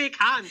not shake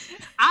hands?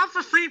 I've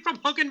refrained from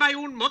hugging my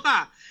own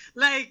mother.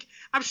 Like,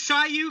 I'm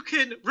sure you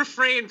can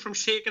refrain from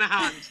shaking a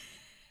hand.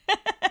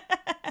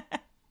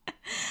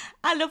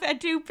 I love it. I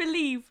do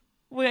believe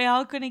we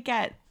are going to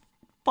get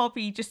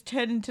Bobby just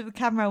turning to the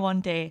camera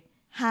one day.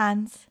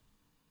 Hands.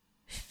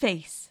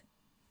 Face.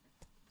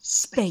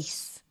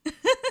 Space.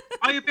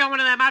 Or you'll be on one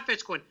of them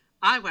adverts going,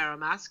 I wear a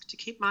mask to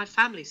keep my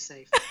family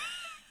safe.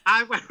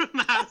 I wear a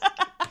mask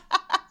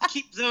to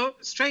keep the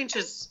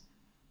strangers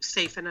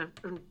safe and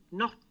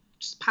not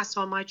just pass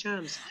on my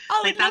germs.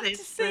 I like, would love to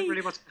see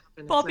really what's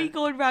happening. Bobby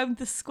going round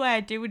the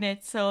square doing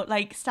it. So,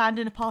 like,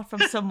 standing apart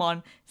from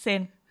someone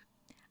saying,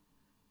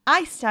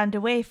 I stand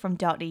away from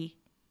Dottie.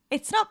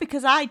 It's not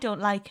because I don't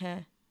like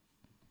her.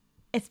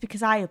 It's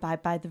because I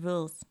abide by the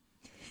rules.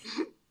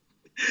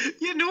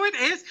 You know it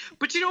is.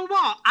 But you know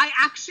what? I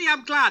actually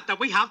am glad that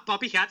we have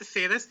Bobby here to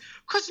say this,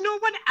 because no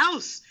one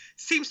else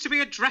seems to be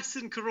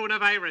addressing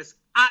coronavirus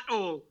at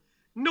all.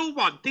 No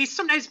one. They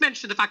sometimes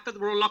mention the fact that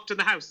we're all locked in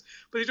the house,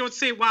 but they don't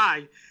say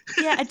why.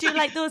 Yeah, I do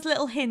like those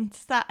little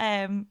hints that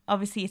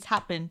obviously it's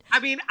happened. I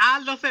mean,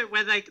 I love it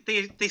when like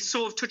they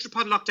sort of touch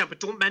upon lockdown, but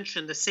don't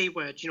mention the C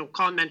word,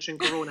 can't mention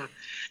corona.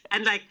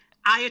 And like,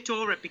 I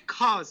adore it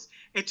because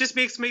it just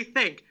makes me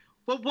think,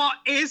 well, what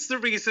is the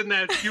reason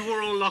that you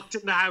were all locked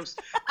in the house?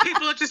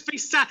 People are just being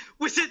sad.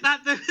 Was it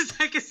that there was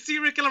like a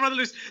serial killer on the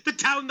loose? The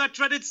town that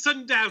dreaded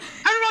sundown.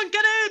 Everyone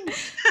get in!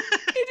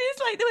 It is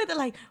like the way they're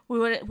like, we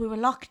were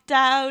locked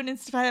down and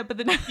stuff like that, but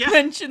then I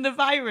mentioned the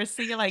virus,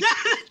 so you're like...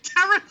 Yeah,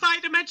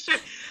 terrified to mention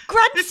it.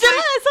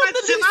 Grantzilla's on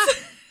the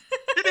loose!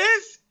 It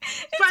is!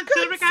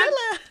 Grantzilla again.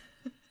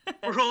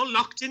 We're all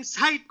locked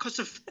inside because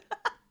of...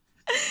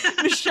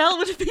 Michelle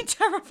would have been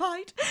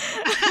terrified.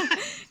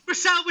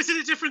 Michelle was in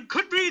a different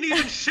country and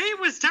even she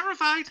was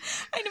terrified.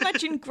 I can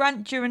imagine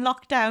Grant during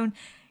lockdown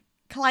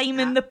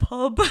climbing the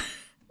pub.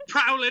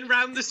 Prowling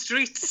round the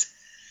streets.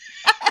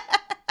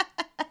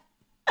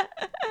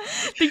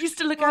 They used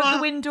to look out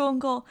the window and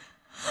go,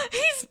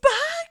 he's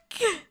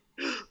back!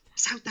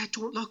 He's out there,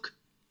 don't look.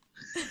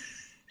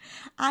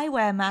 I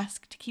wear a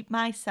mask to keep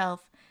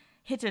myself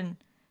hidden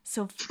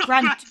so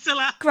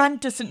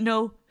Grant doesn't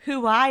know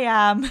who I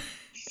am.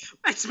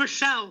 It's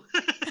Michelle.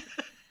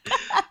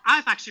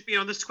 I've actually been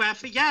on the square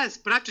for years,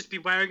 but I've just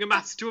been wearing a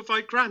mask to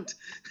avoid Grant.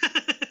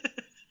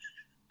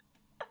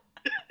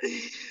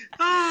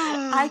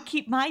 I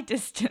keep my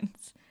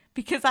distance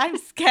because I'm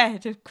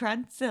scared of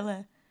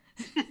Grantzilla.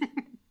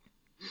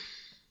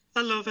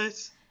 I love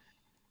it.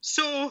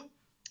 So,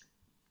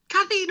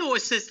 Kathy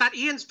notices that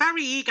Ian's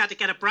very eager to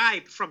get a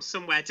bribe from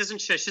somewhere,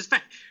 doesn't she?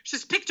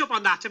 She's picked up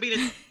on that. I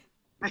mean,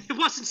 it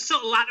wasn't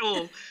subtle at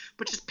all,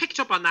 but she's picked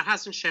up on that,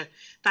 hasn't she?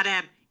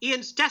 That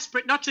Ian's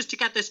desperate not just to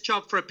get this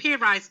job for a pay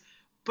rise,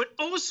 but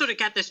also to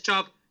get this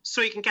job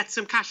so he can get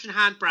some cash in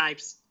hand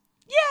bribes.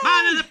 Yay!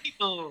 Man of the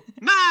people!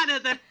 Man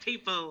of the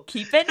people!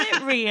 Keeping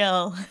it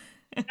real.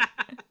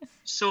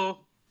 So,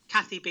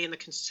 Kathy being the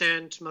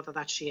concerned mother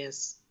that she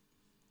is,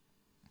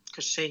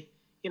 because she,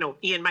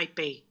 Ian might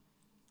be,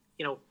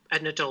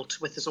 an adult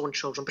with his own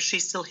children, but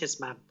she's still his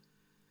mum.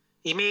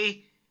 He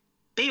may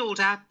be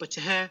older, but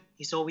to her,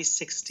 he's always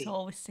 16. He's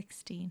always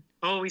 16.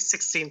 Always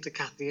 16 to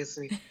Kathy,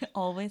 isn't he?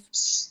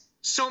 Always.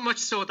 So much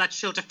so that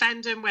she'll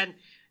defend him when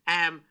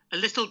a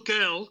little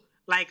girl,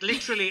 like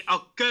literally a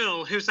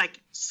girl who's like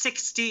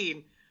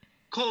 16,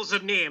 calls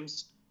him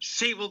names.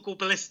 She will go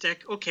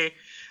ballistic. Okay.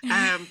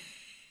 And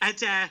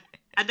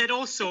then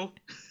also,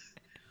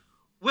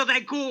 will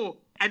they go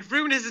and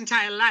ruin his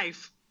entire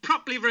life,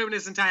 properly ruin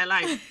his entire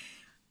life,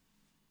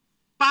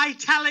 by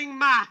telling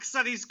Max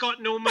that he's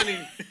got no money.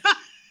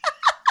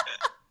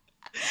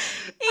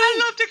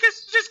 I loved it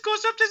because she just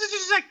goes up to us and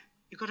she's like,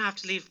 you're going to have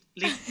to leave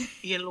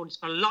Ian alone. He's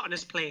got a lot on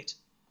his plate.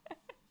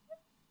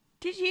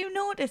 Did you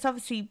notice,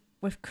 obviously,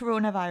 with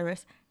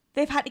coronavirus,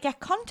 they've had to get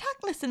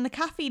contactless in the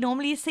cafe.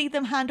 Normally you see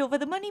them hand over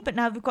the money, but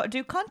now they've got to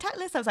do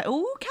contactless. I was like,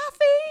 oh,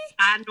 Kathy.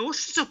 I know,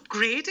 she's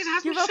upgraded,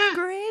 hasn't You've she?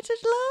 upgraded,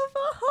 love.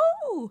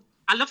 Oh.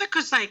 I love it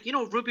because, like, you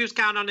know, Rubio's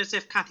going on as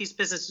if Kathy's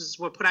businesses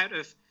were put out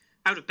of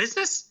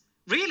business.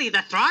 Really,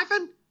 they're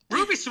thriving.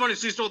 Ruby's the one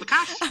who's used all the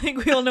cash. I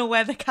think we all know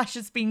where the cash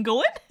has been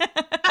going.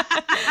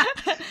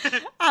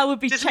 I would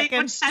be Doesn't checking.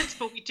 make much sense,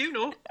 but we do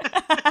know.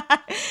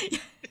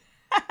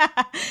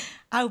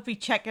 I would be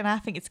checking. I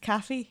think it's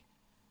Kathy.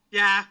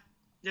 Yeah.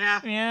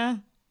 Yeah.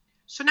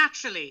 So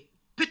naturally,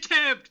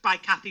 perturbed by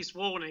Kathy's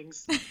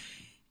warnings,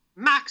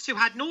 Max, who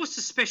had no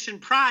suspicion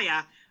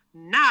prior,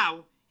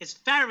 now is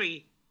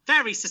very,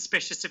 very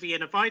suspicious of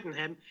Ian avoiding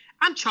him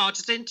and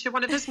charges into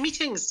one of his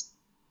meetings.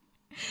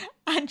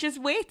 And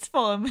just waits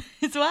for him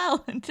as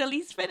well until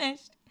he's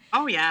finished.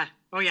 Oh, yeah.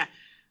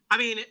 I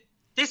mean,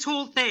 this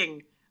whole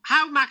thing,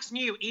 how Max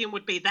knew Ian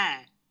would be there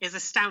is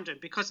astounding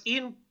because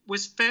Ian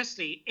was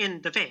firstly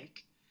in the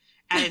Vic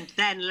and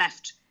then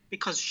left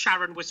because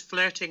Sharon was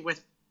flirting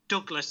with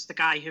Douglas, the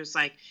guy who's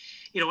like,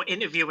 you know,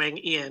 interviewing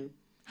Ian.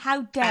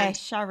 How dare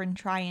Sharon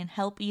try and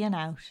help Ian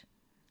out?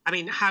 I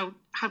mean, how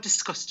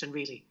disgusting,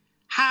 really.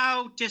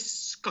 How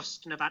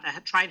disgusting of her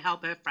to try and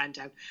help her friend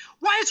out.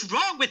 What is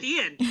wrong with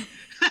Ian?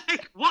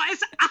 Like, what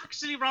is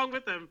actually wrong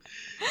with him?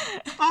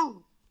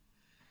 Oh,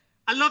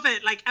 I love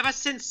it. Like, ever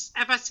since,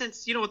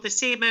 you know, the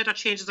same murder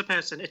changes a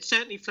person. It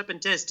certainly flipping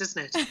does,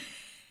 doesn't it?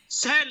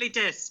 Certainly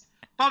does.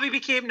 Bobby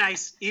became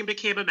nice. Ian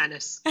became a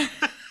menace.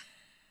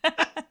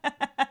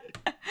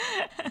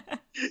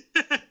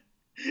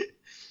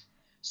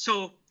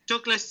 So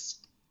Douglas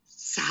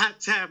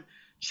sat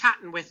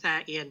chatting with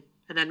Ian.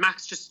 And then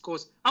Max just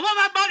goes, I want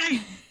that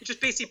money. He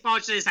just basically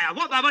barges in. He's like, I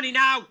want that money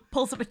now.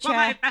 Pulls up a chair. I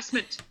want my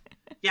investment.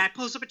 Yeah,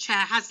 pulls up a chair,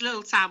 has a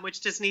little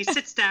sandwich, doesn't he?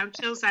 Sits down,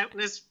 chills out in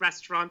his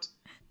restaurant.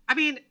 I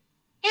mean,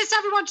 is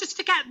everyone just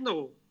forgetting,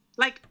 though,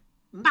 like,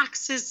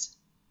 Max's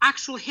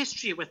actual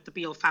history with the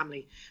Beale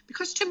family?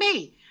 Because to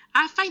me,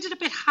 I find it a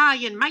bit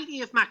high and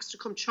mighty of Max to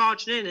come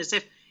charging in as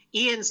if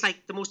Ian's,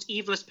 like, the most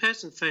evilest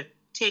person for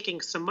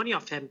taking some money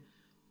off him.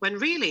 When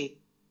really,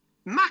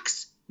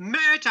 Max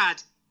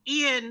murdered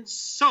Ian's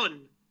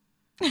son.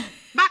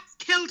 Max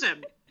killed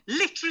him.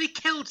 Literally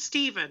killed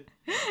Stephen.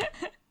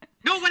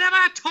 No one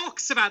ever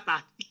talks about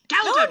that. He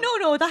killed him.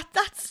 No.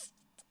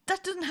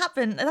 That doesn't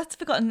happen. That's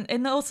forgotten.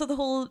 And also the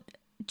whole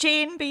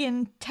Jane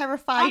being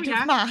terrified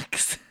of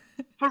Max.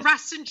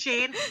 Harassing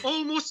Jane,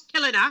 almost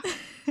killing her.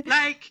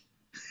 Like,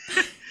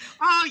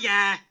 oh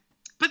yeah.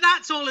 But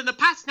that's all in the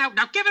past now.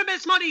 Now give him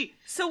his money.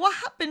 So what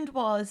happened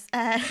was,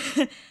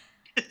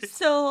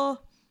 so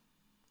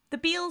the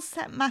Beales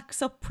set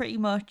Max up pretty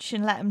much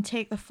and let him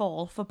take the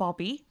fall for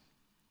Bobby.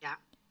 Yeah.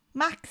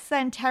 Max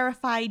then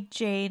terrified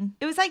Jane.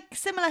 It was like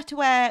similar to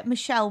where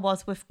Michelle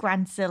was with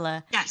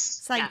Grandzilla. Yes.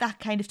 It's like that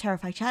kind of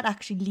terrified. She had to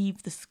actually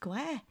leave the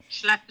square.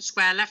 She left the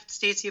square, left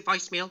Stacey a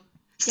voicemail.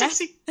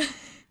 Stacey,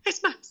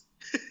 it's Max.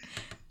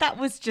 That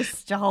was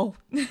just, Jane,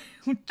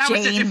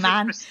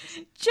 man.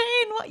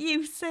 Jane, what are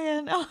you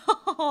saying?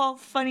 Oh,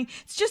 funny.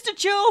 It's just a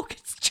joke.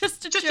 It's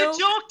just a joke. Just a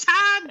joke,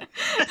 Tan.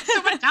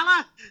 Someone tell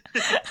her.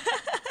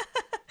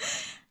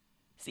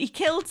 So he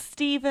killed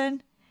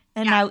Stephen,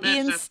 and now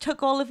Ian's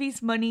took all of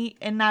his money,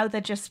 and now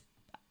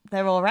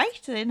they're all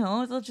right, you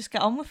know. They'll just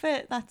get on with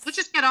it. They'll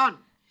just get on.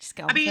 Just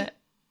get on with it.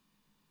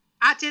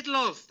 I did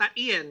love that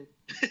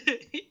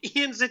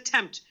Ian's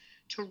attempt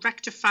to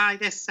rectify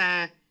this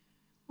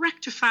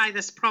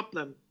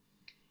problem.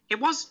 It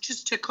wasn't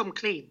just to come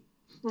clean.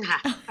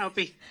 That would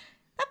be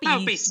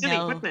silly,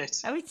 wouldn't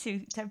it?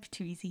 That'd be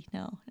too easy.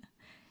 No.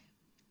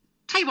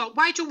 Tell you what,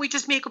 why don't we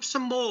just make up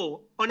some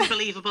more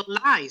unbelievable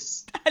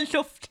lies? I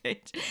loved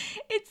it.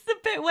 It's the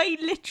bit where he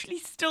literally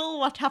stole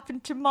what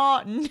happened to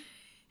Martin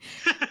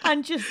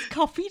and just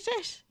copied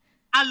it.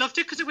 I loved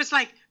it because it was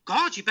like,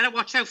 God, you better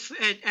watch out,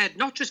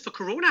 not just for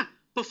corona,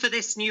 but for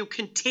this new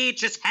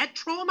contagious head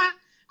trauma,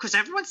 because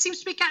everyone seems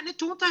to be getting it,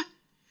 don't they?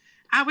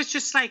 I was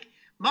just like,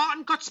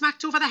 Martin got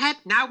smacked over the head.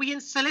 Now Ian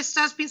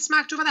Solicitor has been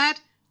smacked over the head.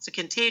 It's a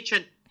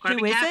contagion. Gotta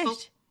be careful.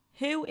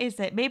 Who is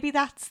it? Maybe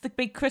that's the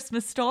big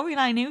Christmas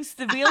storyline. Who's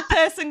the real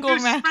person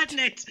going around? Who's spreading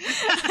it?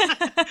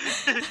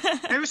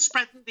 Who's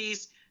spreading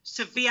these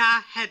severe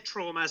head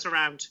traumas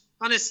around?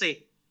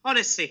 Honestly.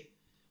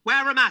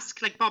 Wear a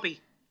mask like Bobby.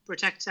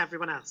 Protect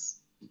everyone else.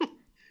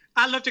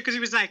 I loved it because he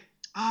was like,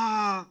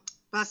 oh,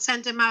 well,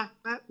 send him my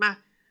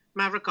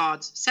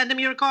regards. Send him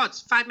your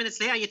regards. 5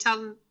 minutes later, you're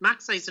telling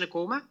Max that he's in a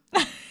coma.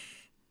 So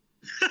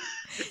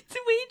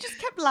he just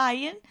kept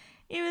lying.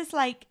 He was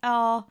like,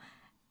 oh,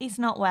 he's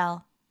not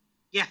well.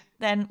 Yeah.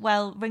 Then,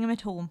 well, ring him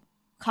at home.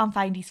 Can't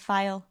find his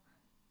file.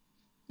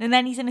 And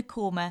then he's in a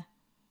coma.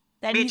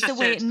 Then he's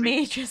awaiting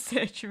major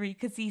surgery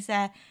because he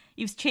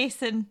was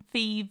chasing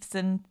thieves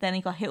and then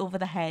he got hit over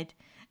the head.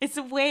 It's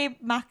the way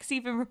Max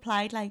even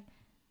replied like,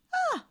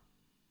 what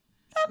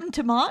happened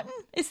to Martin?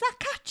 Is that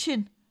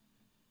catching?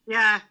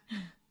 Yeah.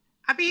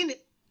 I mean,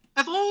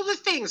 of all the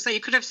things that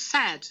you could have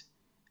said,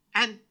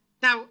 and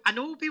now I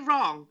know it would be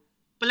wrong,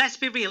 but let's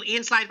be real.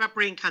 Ian's lied about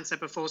brain cancer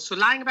before, so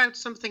lying about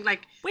something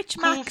like which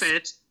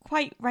COVID.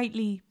 quite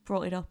rightly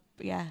brought it up,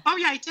 yeah. Oh,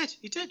 yeah,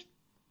 he did.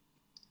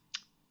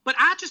 But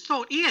I just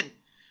thought, Ian,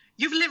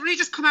 you've literally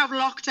just come out of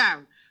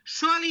lockdown.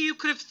 Surely you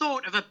could have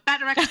thought of a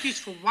better excuse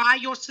for why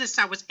your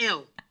sister was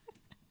ill.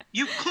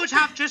 You could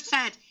have just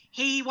said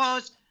he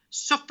was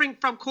suffering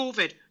from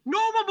COVID. No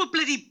one would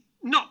bloody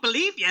not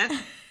believe you.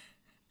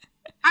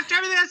 After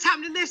everything that's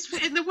happened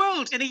in the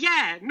world in a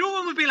year, no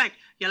one would be like,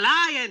 you're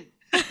lying.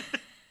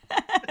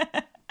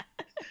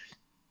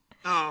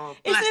 Oh,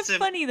 bless Isn't it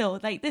funny though?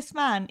 Like, this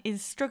man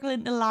is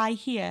struggling to lie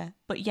here,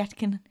 but yet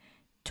can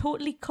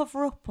totally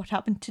cover up what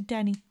happened to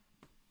Denny.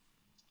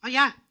 Oh,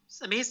 yeah.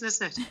 It's amazing,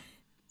 isn't it?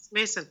 It's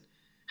amazing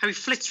how he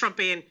flits from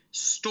being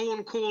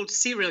stone cold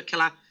serial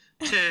killer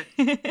to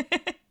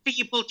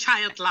feeble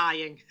child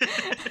lying.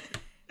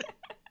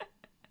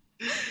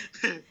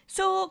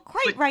 So,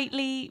 quite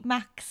rightly,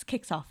 Max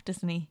kicks off,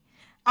 doesn't he?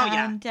 Oh,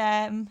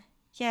 yeah. And,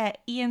 yeah,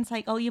 Ian's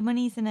like, oh, your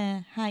money's in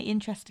a high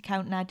interest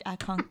account and I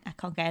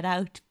can't get it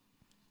out.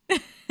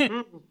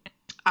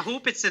 I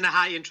hope it's in a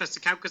high interest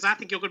account because I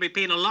think you're going to be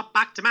paying a lot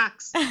back to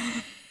Max.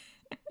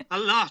 A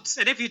lot.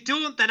 And if you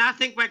don't, then I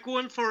think we're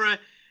going for a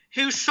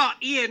Who Shot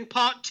Ian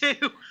Part 2.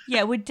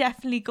 Yeah, we're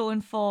definitely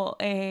going for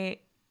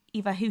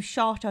either who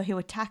shot or who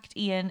attacked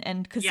Ian,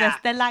 and because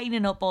they're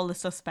lining up all the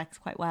suspects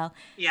quite well.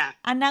 Yeah.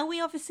 And now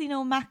we obviously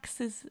know Max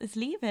is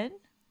leaving.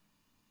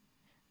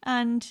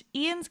 And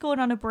Ian's going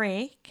on a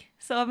break.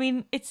 So, I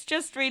mean, it's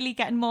just really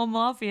getting more and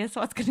more obvious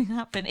what's going to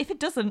happen. If it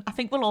doesn't, I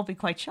think we'll all be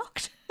quite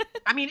shocked.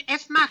 I mean,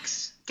 if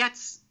Max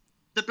gets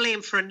the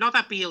blame for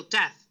another Beale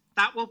death,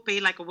 that will be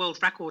like a world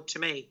record to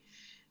me.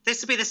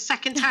 This will be the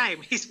second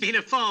time he's been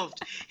involved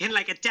in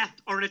like a death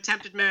or an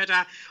attempted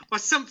murder or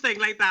something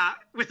like that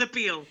with a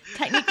Beale.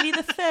 Technically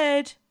the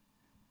third.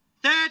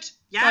 Third,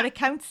 yeah. Gotta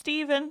count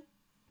Stephen.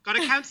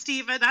 Gotta count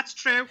Stephen, that's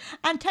true.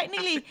 And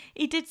technically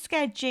he did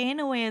scare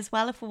Jane away as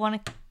well, if we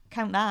want to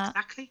count that.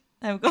 Exactly.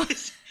 There we go. Him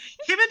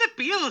and the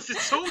Beales,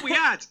 it's so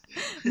weird.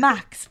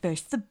 Max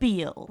versus the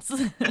Beales.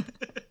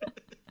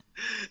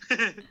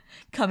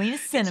 Coming to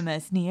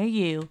cinemas near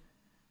you.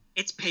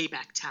 It's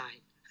payback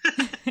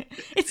time.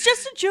 It's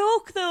just a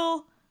joke,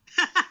 though.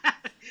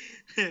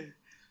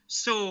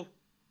 So,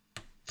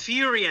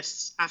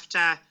 furious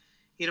after,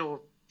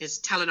 is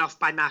telling off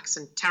by Max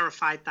and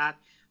terrified that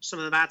some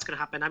of the bad's going to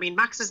happen. I mean,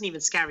 Max isn't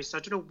even scary, so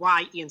I don't know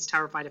why Ian's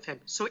terrified of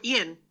him. So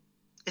Ian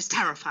is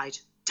terrified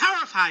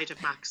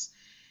of Max,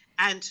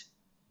 and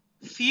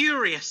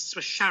furious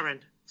with Sharon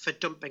for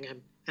dumping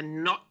him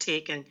and not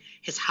taking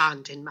his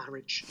hand in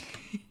marriage.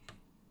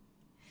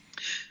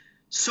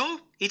 So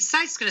he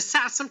decides he's going to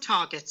set us some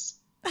targets.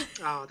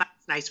 Oh,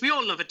 that's nice. We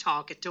all love a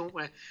target, don't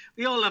we?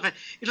 We all love it.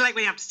 Like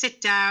when you have to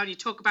sit down, you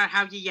talk about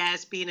how your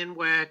year's been in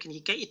work and you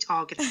get your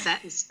target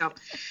set and stuff.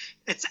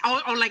 It's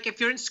or like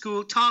if you're in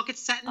school, target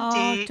setting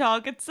day. Oh,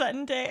 target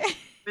setting day.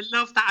 We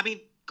love that. I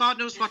mean, God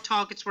knows what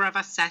targets were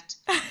ever set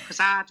because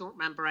I don't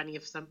remember any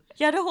of them.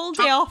 You had a whole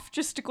day off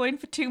just to go in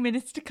for 2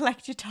 minutes to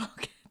collect your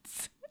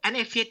targets. And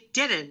if you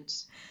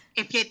didn't,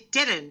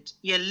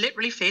 you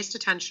literally faced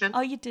detention.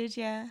 Oh, you did,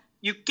 yeah.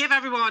 You give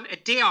everyone a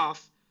day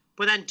off,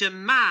 but then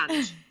demand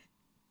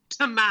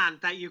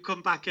that you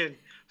come back in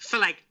for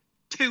like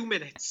 2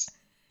 minutes.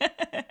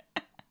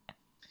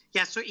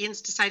 Yeah, so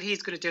Ian's decided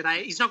he's going to do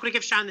that. He's not going to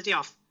give Sharon the day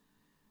off.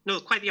 No,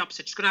 quite the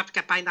opposite. She's going to have to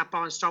get behind that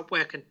bar and start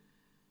working.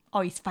 Oh,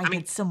 he's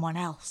finding someone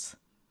else.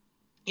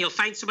 He'll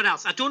find someone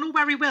else. I don't know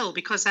where he will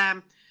because,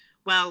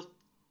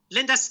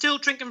 Linda's still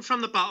drinking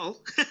from the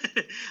bottle.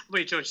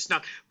 Wait, George, she's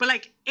not. But,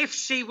 like, if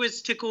she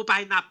was to go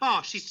behind that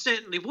bar, she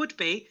certainly would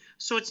be.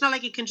 So it's not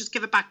like he can just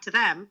give it back to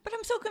them. But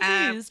I'm so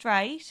confused,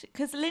 right?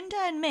 Because Linda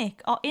and Mick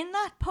are in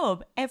that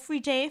pub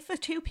every day for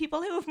two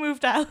people who have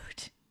moved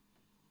out.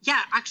 Yeah,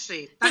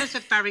 actually, that is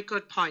a very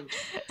good point.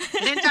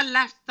 Linda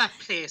left that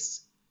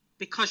place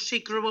because she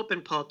grew up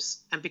in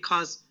pubs and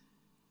because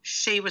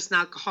she was an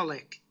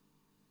alcoholic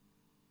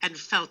and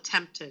felt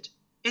tempted.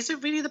 Is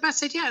it really the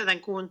best idea to then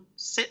go and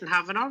sit and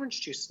have an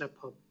orange juice in a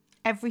pub?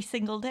 Every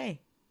single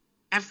day?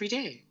 Every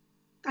day.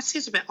 That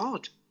seems a bit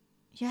odd.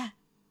 Yeah.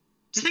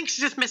 Do you think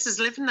she just misses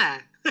living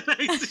there?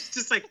 It's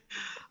just like,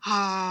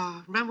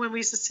 remember when we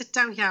used to sit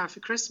down here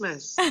for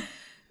Christmas?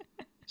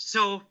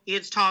 So,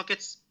 Ian's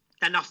targets,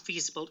 they're not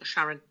feasible to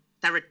Sharon.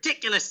 They're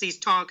ridiculous, these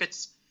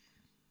targets.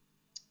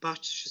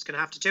 But she's going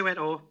to have to do it,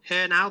 or her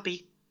and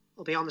Albie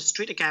will be on the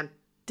street again.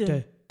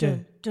 So,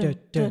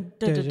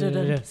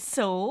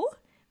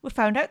 we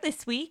found out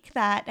this week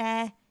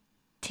that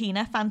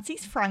Tina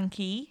fancies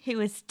Frankie, who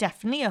is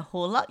definitely a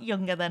whole lot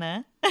younger than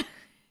her.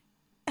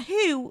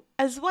 Who,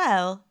 as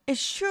well, is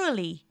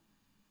surely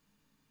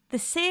the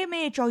same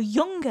age or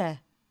younger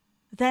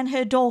than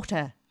her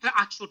daughter. Her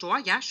actual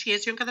daughter, yeah, she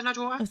is younger than her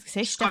daughter. I was going to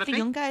say, she's definitely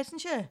younger, isn't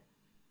she?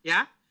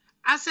 Yeah.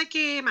 As a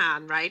gay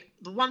man, right,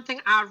 the one thing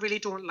I really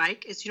don't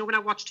like is, when I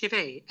watch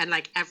TV and,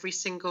 like, every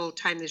single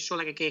time they show,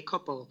 like, a gay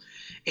couple,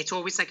 it's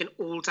always, like, an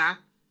older,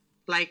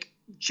 like,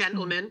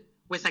 gentleman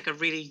with, like, a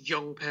really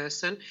young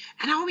person.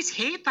 And I always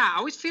hate that. I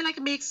always feel like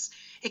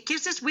it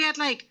gives this weird,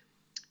 like,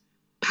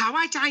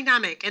 power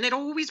dynamic. And it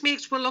always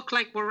makes we look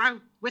like we're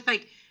out with,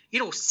 like,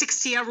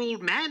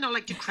 60-year-old men or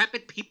like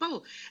decrepit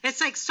people.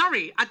 It's like,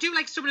 sorry, I do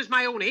like someone who's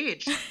my own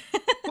age.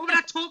 What would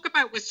I talk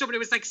about with someone who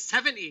was like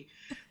 70?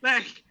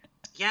 Like,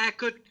 yeah,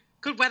 good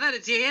weather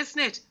today, isn't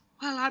it?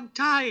 Well, I'm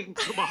dying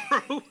tomorrow.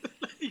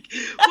 Like,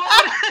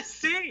 what would I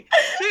say?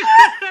 Do you know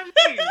what I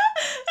mean?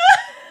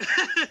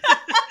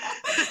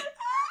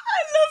 I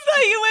love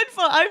that you went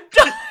for I'm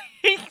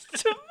dying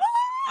tomorrow.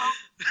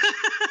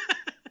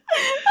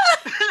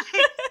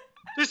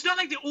 It's not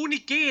like the only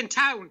gay in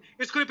town.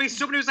 It's going to be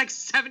someone who's like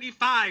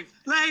 75.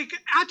 Like,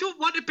 I don't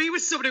want to be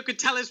with someone who could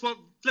tell us what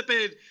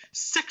flipping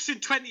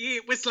Section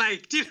 28 was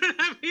like. Do you know what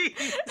I mean?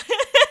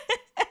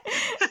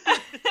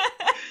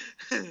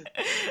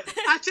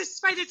 I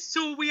just find it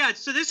so weird.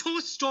 So this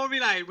whole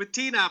storyline with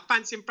Tina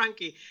fancying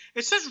Frankie,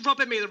 it's just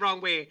rubbing me the wrong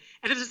way.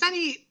 And if there's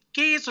any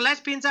gays or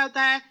lesbians out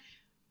there,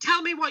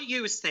 tell me what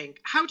you think.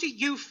 How do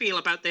you feel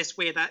about this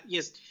way that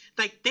you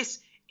like this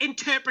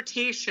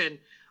interpretation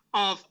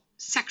of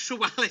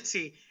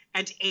sexuality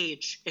and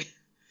age?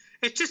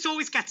 It just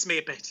always gets me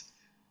a bit.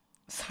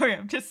 Sorry,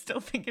 I'm just still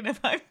thinking of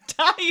I'm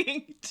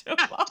dying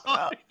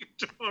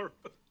tomorrow.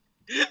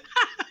 Do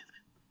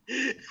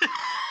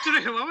you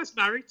know who I was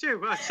married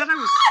to? I said I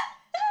was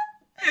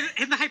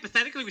in the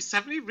hypothetical he was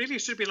 70. Really,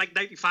 it should be like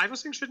 95 or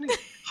something, shouldn't he?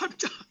 I'm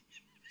dying.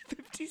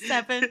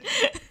 57.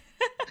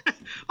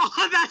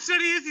 Oh, that's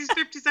what he is. He's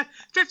 57.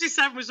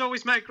 57 was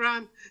always my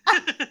gran.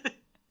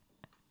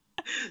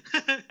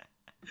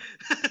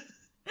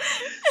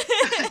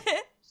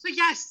 So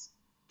yes,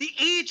 the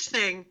age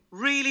thing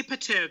really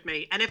perturbed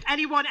me. And if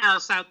anyone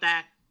else out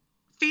there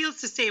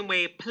feels the same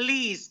way,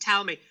 please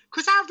tell me.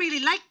 Because I really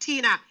like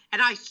Tina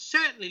and I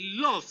certainly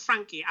love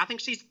Frankie. I think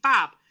she's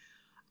fab.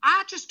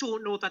 I just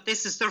don't know that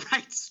this is the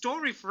right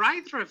story for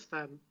either of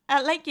them.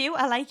 Like you,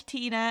 I like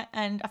Tina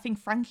and I think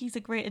Frankie's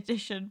a great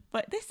addition.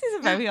 But this is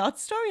a very odd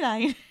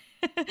storyline.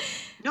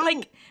 No,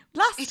 like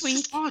last week,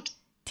 just odd.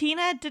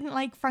 Tina didn't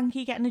like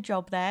Frankie getting a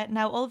job there.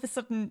 Now all of a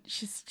sudden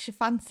she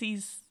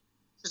fancies...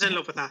 She's in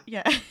love with her.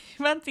 Yeah, she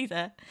fancies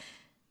her.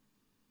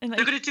 And like,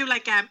 they're going to do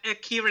like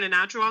Kieran and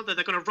Andrew, aren't they?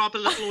 They're going to rob a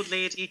little old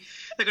lady.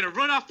 They're going to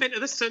run off into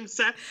the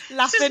sunset.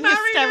 Laughing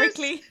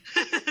hysterically.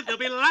 They'll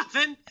be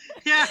laughing.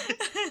 Yeah.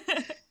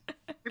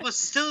 People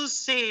still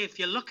say if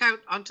you look out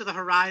onto the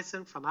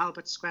horizon from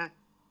Albert Square,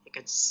 you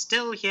can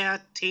still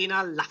hear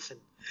Tina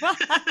laughing.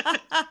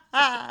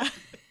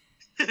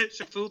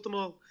 She fooled them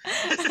all.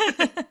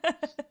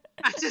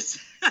 I just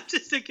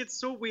think it's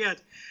so weird.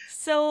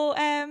 So,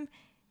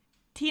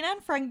 Tina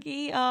and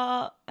Frankie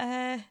are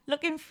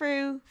looking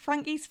through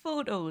Frankie's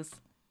photos.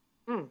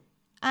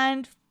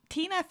 And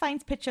Tina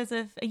finds pictures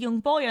of a young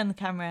boy on the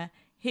camera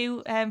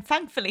who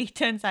thankfully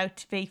turns out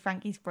to be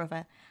Frankie's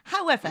brother.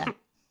 However,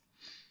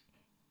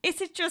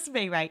 is it just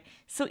me, right?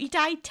 So he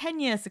died 10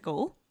 years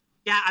ago.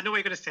 Yeah, I know what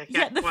you're going to say.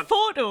 Yeah, the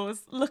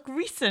photos look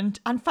recent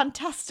and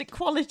fantastic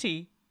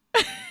quality.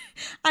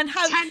 And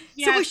how... 10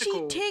 years so was she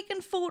ago.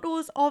 taking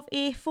photos of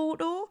a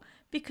photo?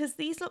 Because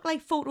these look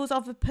like photos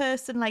of a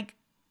person like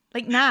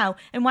now.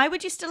 And why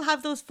would you still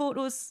have those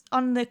photos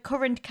on the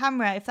current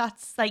camera if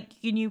that's like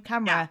your new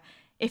camera? Yeah.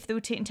 If they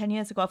were taken 10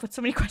 years ago? I've got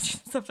so many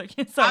questions. Stuff like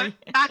sorry.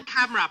 That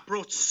camera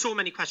brought so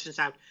many questions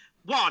out.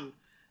 One,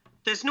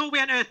 there's no way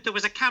on earth there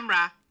was a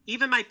camera,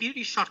 even my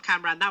Beauty Shot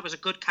camera, and that was a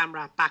good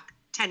camera back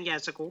 10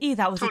 years ago. Yeah,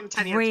 that was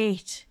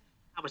great.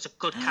 That was a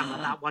good camera,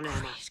 that one.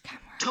 Great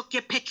camera. Took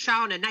your picture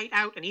on a night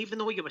out, and even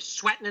though you were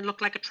sweating and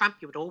looked like a tramp,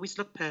 you would always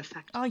look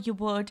perfect. Oh, you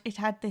would. It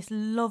had this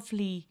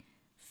lovely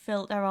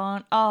filter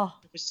on. Oh.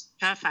 It was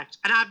perfect.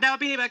 And I've never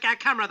been able to get a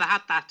camera that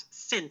had that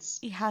since.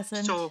 He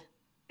hasn't. So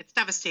it's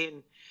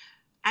devastating.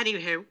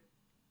 Anywho,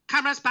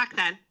 cameras back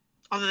then,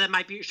 other than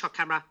my Beauty Shot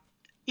camera,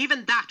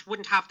 even that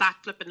wouldn't have that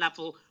flipping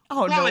level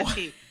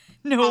quality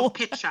of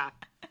picture.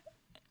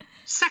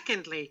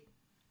 Secondly,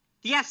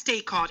 the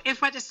SD card.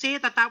 If we're to say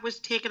that was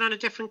taken on a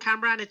different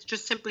camera and it's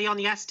just simply on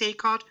the SD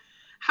card,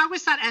 how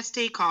is that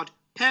SD card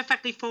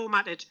perfectly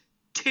formatted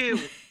to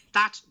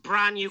that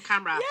brand new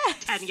camera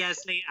 10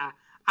 years later?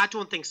 I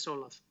don't think so,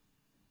 love.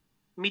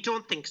 Me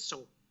don't think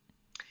so.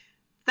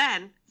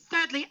 Then,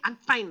 thirdly and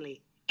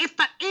finally, if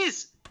that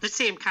is the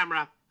same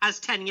camera as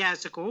 10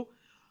 years ago,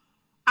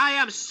 I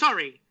am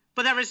sorry,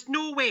 but there is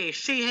no way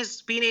she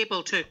has been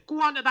able to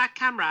go onto that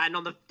camera and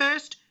on the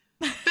first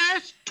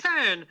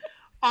turn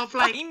of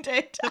like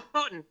the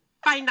button,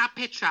 find that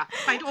picture,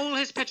 find all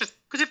his pictures.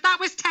 Because if that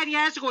was 10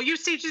 years ago, you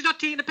see she's not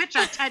taking a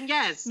picture 10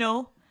 years.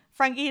 No,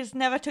 Frankie has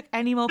never took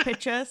any more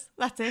pictures.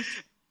 That's it.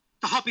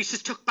 The hobby's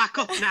just took back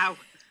up now.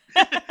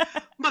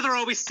 Mother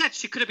always said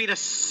she could have been a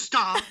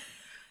star.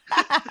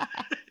 I'm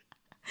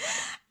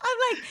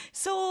like,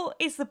 so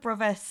is the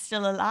brother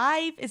still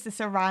alive? Is this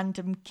a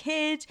random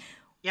kid?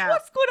 Yeah.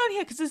 What's going on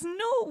here? Because there's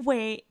no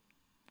way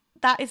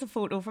that is a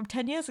photo from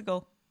 10 years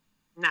ago.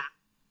 Nah.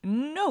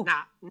 No.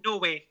 Nah, no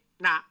way.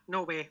 Nah,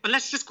 no way.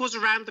 Unless she just goes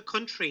around the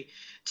country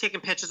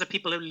taking pictures of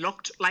people who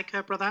looked like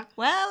her brother.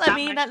 Well, I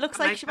mean, that looks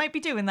like she might be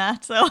doing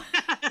that, so.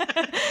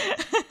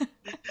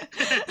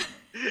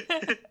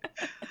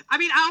 I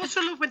mean, I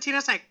also love when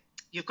Tina's like,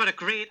 you've got a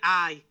great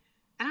eye.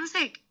 And I was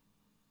like,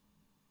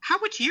 how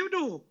would you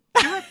know?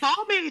 You're a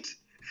barmaid.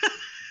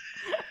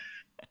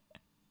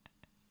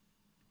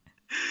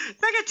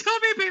 Like, I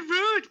told me to be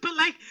rude, but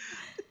like,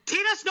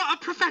 Tina's not a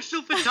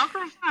professional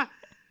photographer.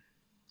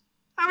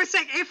 I was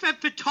like, if a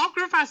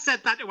photographer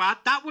said that to her,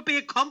 that would be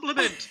a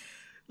compliment.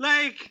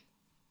 Like,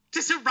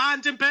 just a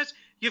random person.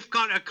 You've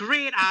got a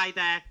great eye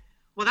there.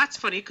 Well, that's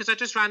funny because I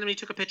just randomly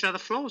took a picture of the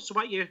floor. So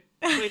what you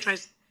trying?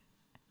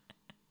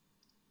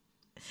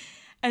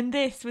 And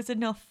this was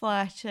enough for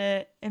her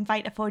to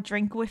invite her for a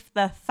drink with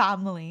the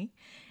family.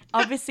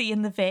 Obviously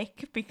in the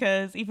Vic,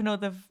 because even though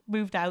they've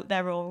moved out,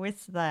 they're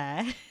always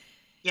there.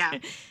 Yeah.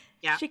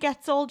 Yeah. She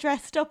gets all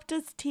dressed up,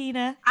 does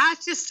Tina?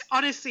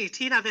 Honestly,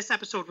 Tina, this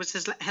episode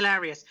was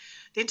hilarious.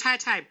 The entire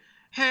time.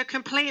 Her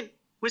complaint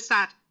was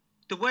that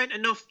there weren't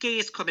enough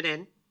gays coming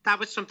in. That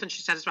was something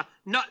she said as well.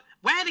 Not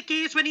where are the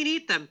gays when you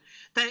need them?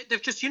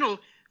 They've just,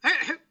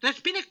 there's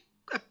been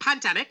a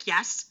pandemic,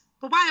 yes,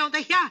 but why aren't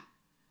they here?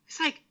 It's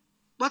like,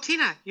 well,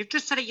 Tina, you've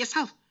just said it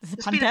yourself.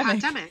 There's been a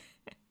pandemic.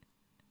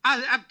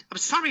 I'm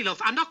sorry,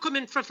 love. I'm not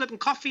coming for flipping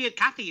coffee at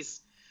Kathy's.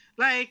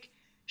 Like,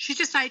 she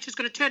decided she was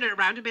going to turn it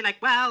around and be like,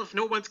 well, if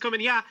no one's coming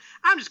here,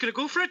 I'm just going to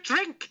go for a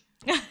drink.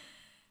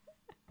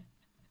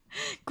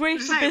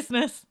 Great for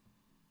business.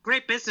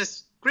 Great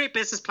business. Great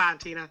business plan,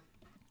 Tina.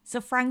 So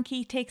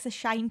Frankie takes a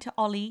shine to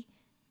Ollie,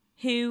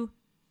 who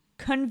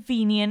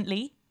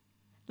conveniently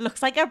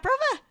looks like her brother.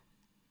 I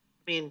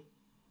mean,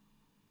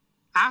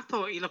 I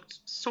thought he looked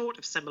sort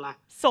of similar.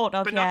 Sort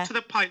of, but yeah.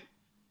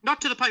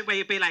 Not to the point where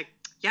you'd be like,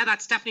 yeah,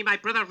 that's definitely my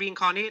brother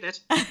reincarnated.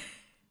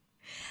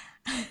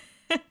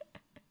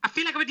 I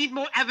feel like I would need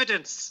more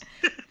evidence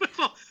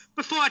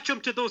before I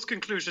jump to those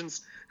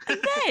conclusions.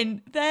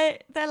 And then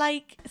they're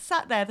like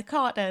sat there, the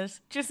Carters,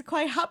 just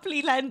quite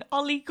happily letting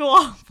Ollie go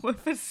off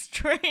with a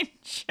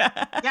stranger.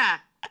 Yeah,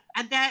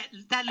 and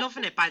they're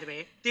loving it, by the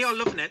way. They are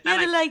loving it.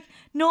 They're like,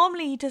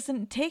 normally he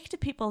doesn't take to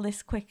people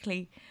this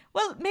quickly.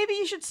 Well, maybe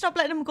you should stop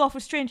letting him go off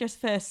with strangers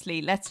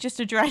firstly. Let's just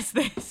address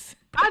this.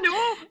 I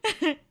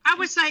know. I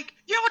was like,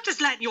 you're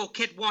just letting your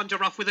kid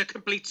wander off with a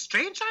complete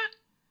stranger?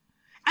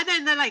 And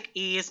then they're like,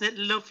 isn't it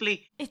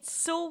lovely? It's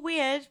so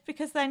weird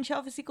because then she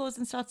obviously goes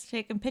and starts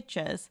taking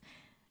pictures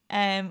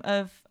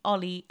of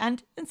Ollie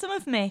and some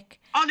of Mick.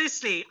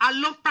 Honestly, I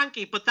love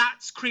Frankie, but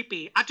that's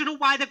creepy. I don't know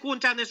why they're going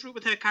down this route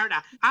with her character.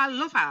 I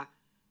love her.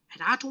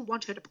 And I don't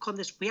want her to become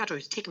this weirdo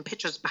who's taking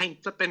pictures behind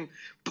flipping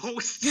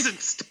posts and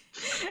stuff.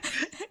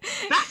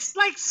 That's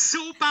like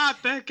so bad,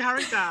 her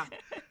character.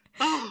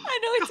 Oh, I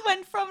know it's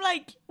went from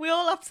like, we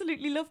all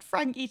absolutely loved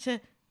Frankie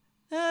to,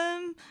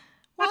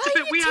 why are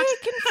you weird.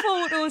 taking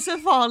photos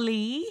of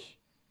Ollie?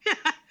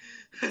 Yeah.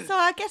 So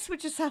I guess we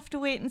just have to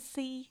wait and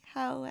see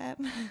how that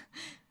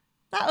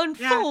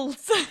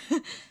unfolds.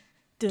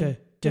 It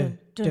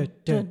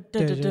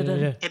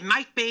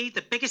might be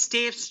the biggest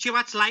day of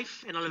Stuart's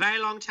life in a very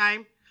long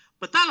time,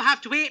 but that'll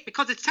have to wait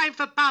because it's time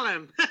for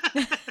Ballum.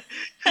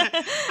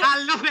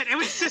 I love it. It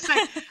was just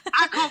like,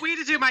 I can't wait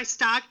to do my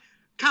stag.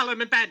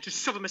 Callum and Ben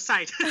just shove him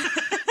aside.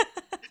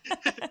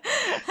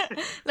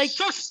 Like,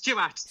 so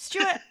Stuart,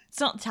 it's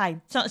not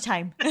time. It's not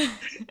time.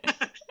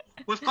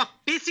 We've got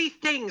busy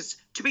things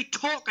to be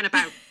talking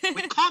about.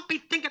 We can't be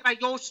thinking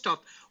about your stuff.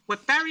 We're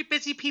very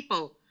busy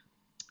people.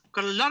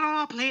 Got a lot on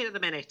our plate at the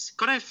minute.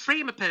 Got to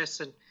frame a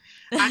person.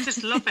 I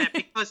just love it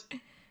because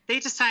they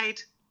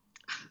decide,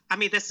 I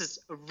mean, this is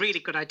a really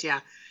good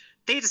idea.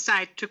 They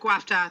decide to go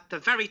after the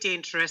very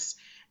dangerous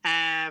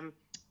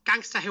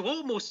gangster who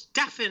almost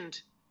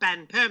deafened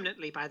Ben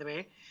permanently, by the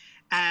way,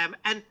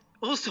 and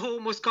also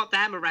almost got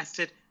them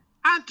arrested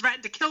and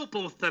threatened to kill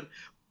both of them.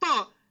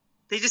 But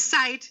they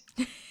decide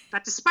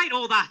that despite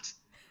all that,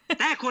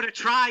 they're going to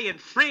try and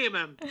frame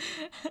him.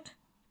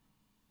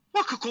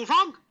 What could go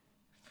wrong?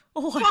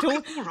 Oh,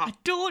 I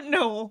don't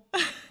know. I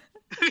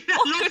mean,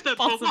 I love them,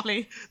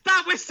 possibly.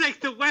 That was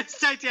like the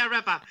worst idea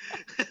ever.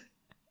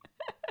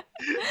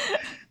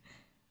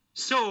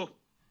 So,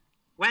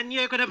 when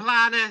you're going to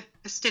plan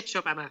a stitch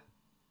up, Emma,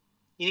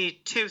 you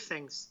need two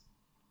things.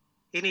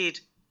 You need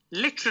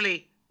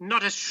literally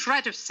not a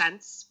shred of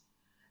sense,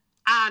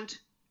 and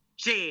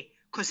Jay,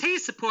 because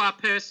he's the poor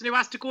person who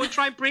has to go and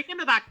try and break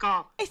into that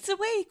car. It's the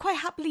way he quite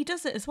happily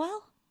does it as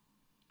well.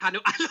 I know,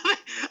 I love it.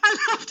 I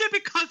loved it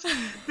because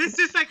this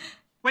is like,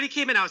 when he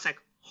came in, I was like,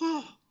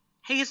 oh,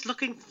 he is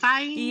looking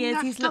fine. He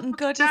is, he's looking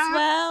good as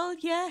well.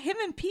 Yeah, him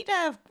and Peter,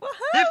 woohoo!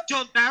 They've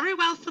done very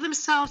well for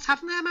themselves,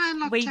 haven't they,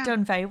 man? We've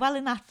done very well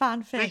in that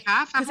fanfic. We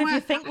have, because if you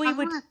think we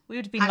would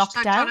have been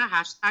locked down.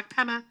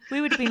 Pemma.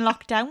 We would have been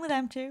locked down with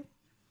them too.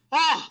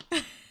 Oh,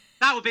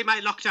 that would be my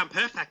lockdown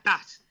perfect,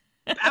 that.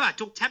 Emma,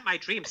 don't tempt my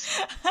dreams.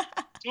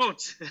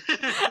 Don't.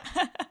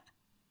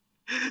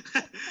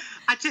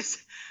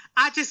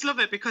 I just love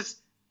it because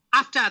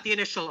after the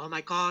initial, oh my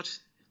God,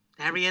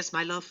 there he is,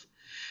 my love.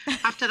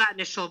 After that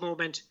initial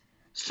moment,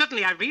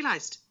 suddenly I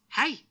realised,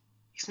 hey,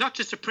 he's not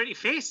just a pretty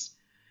face.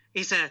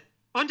 He's a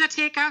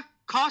undertaker,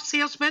 car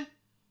salesman,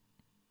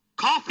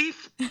 car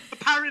thief,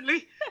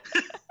 apparently.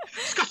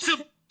 He's got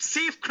some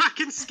safe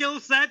cracking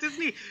skills there,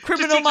 doesn't he?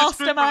 Criminal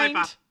mastermind.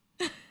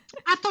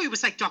 I thought he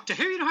was like Doctor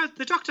Who. You know how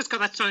the Doctor's got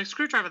that sonic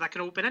screwdriver that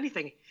can open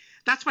anything.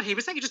 That's what he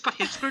was saying. He just got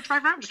his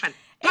screwdriver out and just went,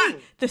 bang. Hey,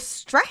 the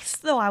stress,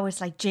 though, I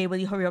was like, Jay, will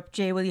you hurry up?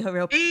 Jay, will you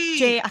hurry up? Hey.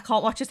 Jay, I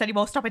can't watch this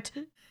anymore. Stop it.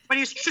 But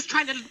he was just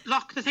trying to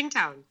lock the thing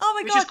down. Oh,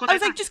 my God. I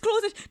was like, just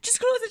close it. Just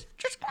close it.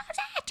 Just close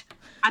it.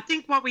 I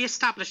think what we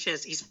establish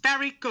is he's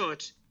very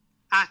good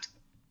at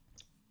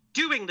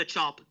doing the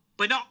job,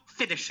 but not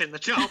finishing the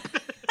job.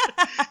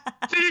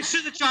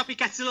 Finishing the job, he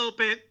gets a little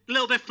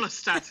bit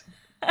flustered.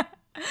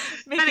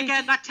 Then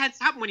again, that tends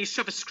to happen when you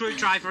shove a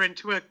screwdriver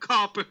into a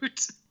car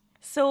boot.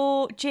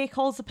 So Jay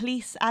calls the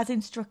police as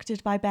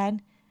instructed by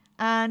Ben,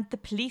 and the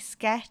police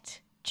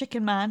get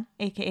Chicken Man,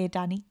 aka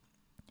Danny,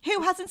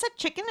 who hasn't said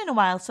chicken in a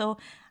while. So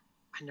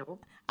I know.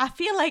 I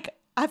feel like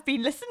I've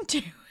been listened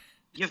to.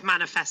 You've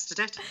manifested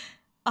it.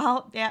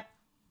 Oh, yeah.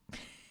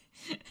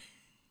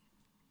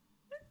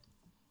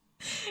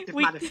 You've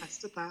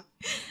manifested that.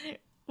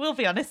 We'll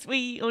be honest,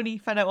 we only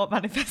found out what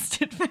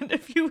manifested meant a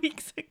few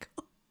weeks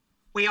ago.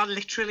 We are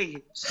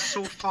literally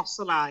so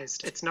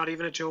fossilised. It's not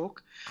even a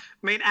joke.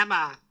 Me and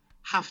Emma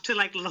have to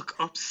look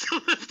up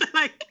some of the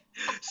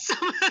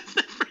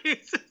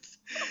phrases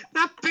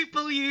that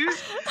people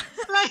use.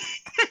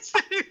 It's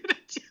not even a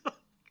joke.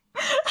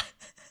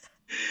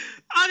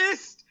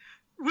 Honest.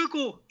 We'll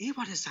go, hey,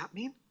 what does that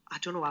mean? I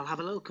don't know. I'll have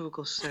a little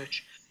Google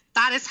search.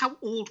 That is how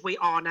old we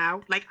are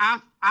now.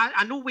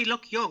 I know we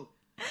look young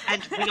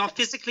and we are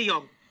physically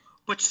young,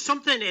 but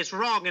something is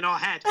wrong in our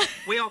head.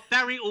 We are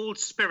very old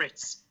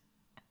spirits.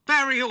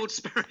 Very old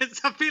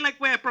spirits. I feel like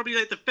we're probably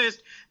the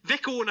first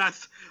Vic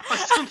owners or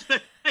something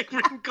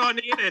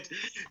reincarnated,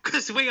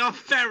 because we are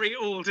very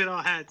old in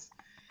our heads.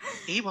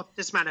 Hey, what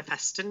does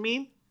manifesting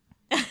mean?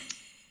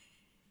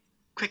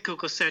 Quick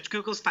Google search.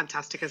 Google's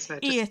fantastic,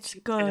 isn't it? It's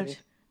good.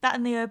 That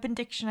in the Urban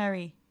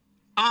Dictionary.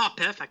 Oh,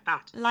 perfect,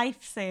 that.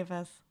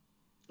 Lifesavers.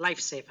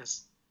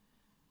 Lifesavers.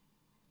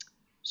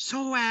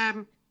 So,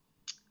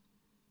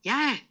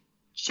 yeah,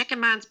 Chicken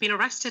Man's been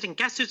arrested, and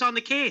guess who's on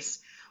the case?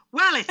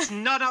 Well, it's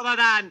none other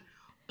than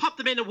pop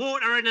them in the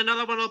water and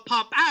another one will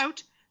pop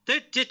out. The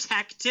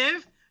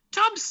Detective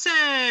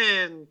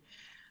Thompson.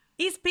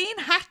 He's been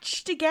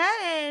hatched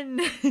again.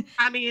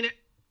 I mean,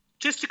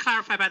 just to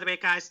clarify, by the way,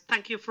 guys,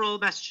 thank you for all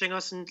messaging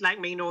us and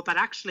letting me know that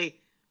actually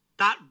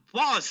that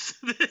was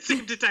the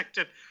same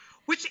detective,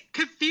 which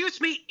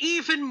confused me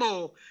even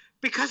more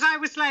because I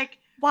was like,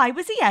 why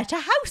was he at a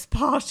house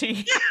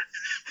party?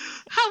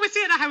 How was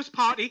he at a house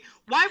party?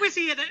 Why was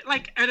he at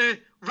a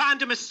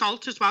random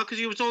assault as well? Because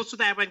he was also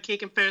there when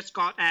Keegan first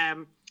got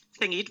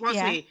thingied,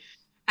 wasn't he?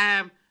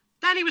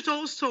 Then he was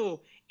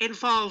also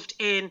involved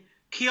in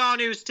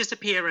Keanu's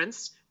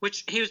disappearance,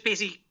 which he was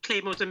basically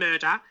claiming was a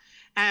murder.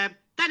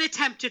 Then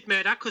attempted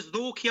murder, because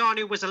though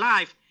Keanu was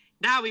alive,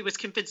 now he was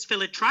convinced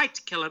Phil had tried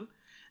to kill him.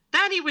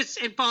 Then he was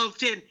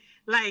involved in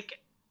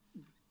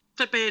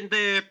flipping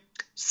the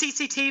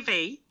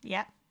CCTV.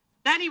 Yeah.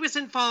 Then he was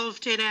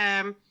involved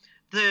in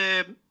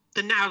the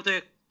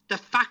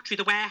factory,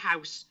 the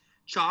warehouse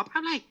job.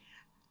 I'm like,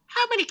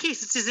 how many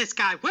cases does this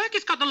guy work?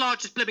 He's got the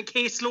largest blooming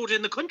caseload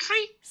in the country.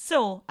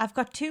 So I've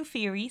got two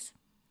theories.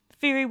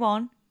 Theory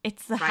one,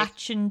 it's the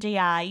hatching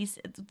DIs.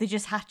 They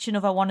just hatch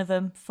another one of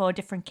them for a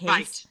different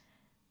case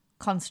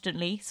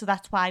constantly. So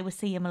that's why we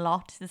see him a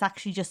lot. There's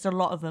actually just a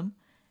lot of them.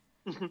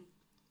 Mm-hmm.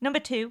 Number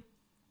two,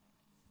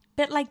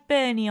 bit like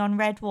Bernie on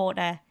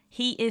Redwater,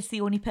 he is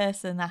the only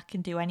person that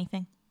can do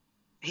anything.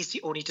 He's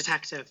the only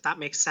detective. That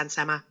makes sense,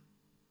 Emma.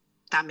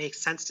 That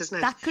makes sense, doesn't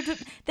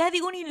it? They're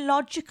the only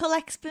logical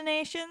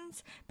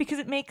explanations, because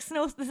it makes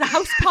no... The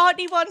house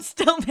party one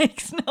still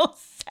makes no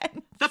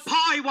sense. The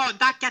pie one,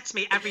 that gets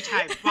me every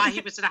time. Why he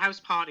was at a house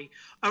party.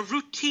 A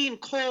routine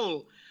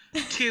call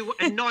to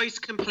a noise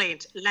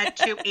complaint led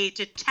to a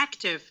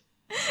detective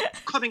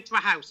coming to a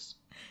house.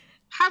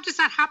 How does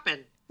that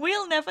happen?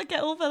 We'll never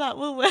get over that,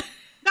 will we?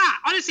 Nah,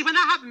 honestly, when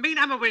that happened, me and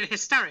Emma were in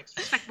hysterics.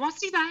 It's like,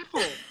 what's he there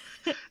for?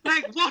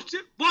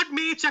 What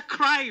major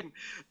crime?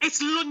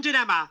 It's London,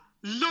 Emma.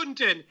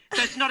 London.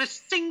 There's not a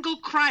single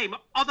crime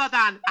other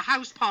than a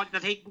house party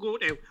that he can go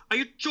to. Are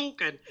you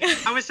joking?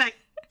 I was like,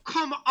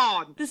 come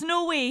on. There's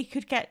no way he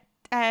could get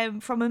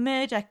from a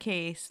murder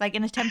case, like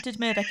an attempted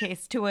murder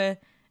case, to a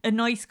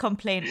noise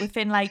complaint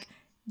within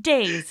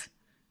days.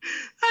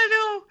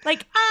 I know.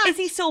 Is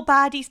he so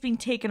bad he's been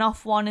taken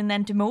off one and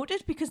then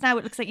demoted? Because now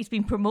it looks like he's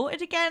been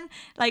promoted again.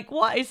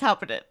 What is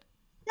happening?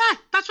 Yeah,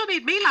 that's what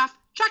made me laugh.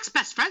 Jack's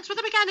best friends with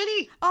him again, isn't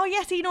he? Oh,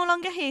 yes, he no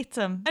longer hates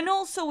him. And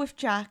also with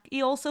Jack,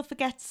 he also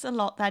forgets a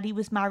lot that he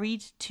was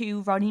married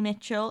to Ronnie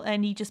Mitchell,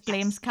 and he just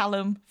blames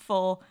Callum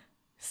for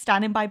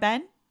standing by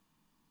Ben.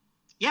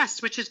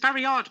 Yes, which is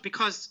very odd,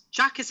 because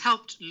Jack has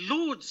helped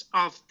loads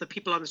of the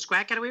people on the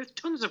square get away with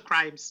tons of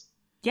crimes.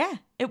 Yeah,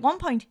 at one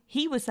point,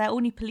 he was their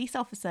only police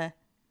officer.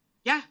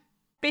 Yeah.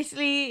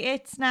 Basically,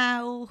 it's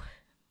now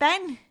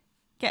Ben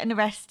getting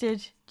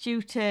arrested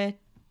due to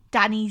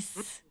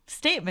Danny's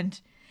statement.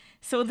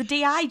 So the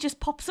DI just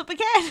pops up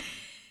again.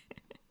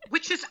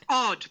 Which is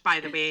odd, by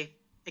the way.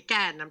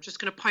 Again, I'm just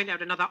going to point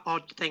out another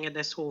odd thing in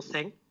this whole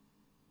thing.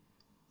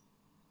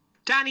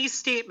 Danny's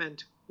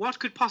statement, what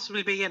could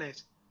possibly be in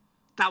it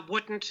that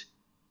wouldn't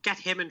get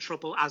him in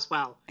trouble as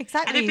well?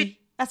 Exactly.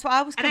 That's what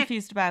I was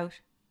confused about.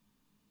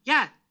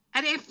 Yeah.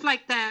 And if,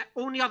 like, the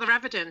only other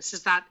evidence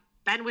is that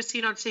Ben was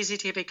seen on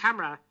CCTV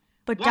camera,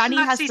 but Danny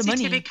has the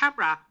money. CCTV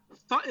camera,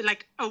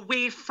 like,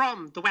 away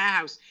from the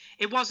warehouse.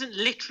 It wasn't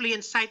literally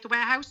inside the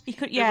warehouse. It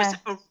was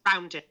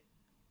around it.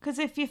 Because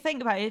if you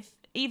think about it,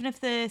 even if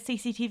the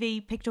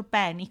CCTV picked up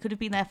Ben, he could have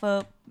been there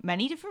for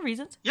many different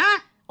reasons. Yeah.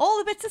 All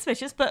a bit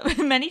suspicious, but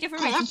many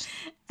different reasons.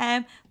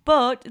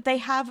 But they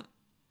have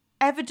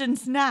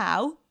evidence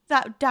now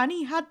that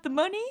Danny had the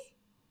money.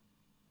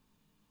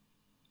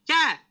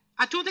 Yeah.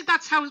 I don't think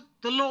that's how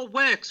the law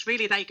works,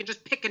 really, that you can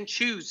just pick and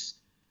choose.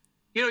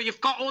 You know,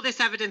 you've got all this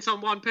evidence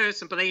on one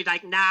person, but then you're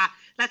like, nah,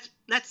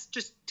 let's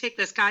just take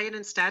this guy in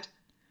instead.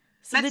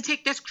 So let's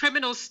take this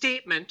criminal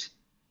statement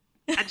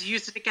and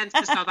use it against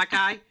this other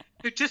guy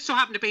who just so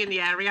happened to be in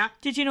the area.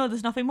 Did you know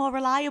there's nothing more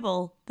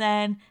reliable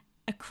than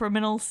a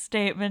criminal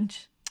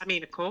statement? I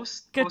mean, of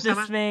course.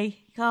 Goodness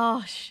me.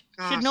 Gosh.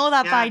 Should know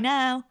that by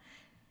now.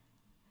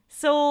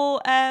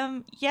 So,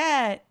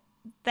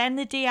 then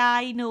the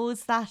DI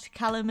knows that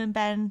Callum and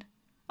Ben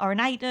are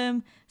an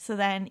item, so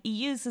then he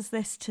uses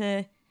this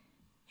to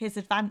his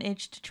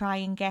advantage to try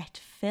and get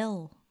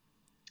Phil.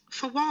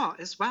 For what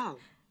as well?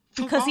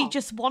 Because he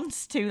just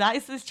wants to. That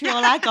is literally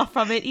all I got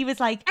from it. He was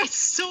like, it's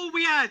so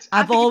weird.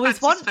 I've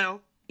always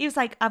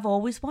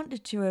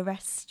wanted to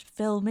arrest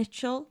Phil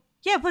Mitchell.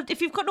 Yeah, but if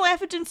you've got no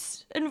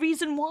evidence and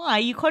reason why,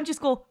 you can't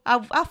just go,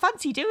 I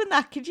fancy doing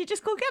that. Could you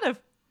just go get him?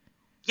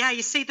 Yeah,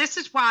 you see, this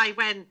is why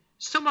when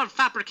someone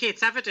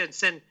fabricates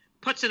evidence and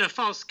puts in a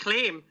false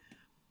claim,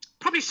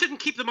 probably shouldn't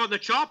keep them on the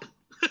job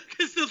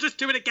because they'll just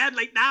do it again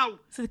like now.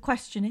 So the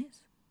question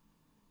is,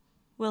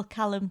 will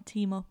Callum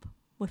team up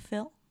with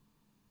Phil?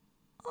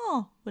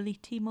 Or will he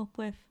team up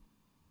with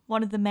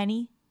one of the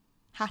many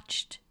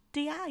hatched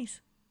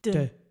DIs?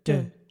 It's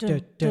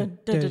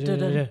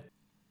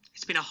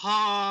been a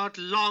hard,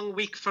 long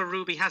week for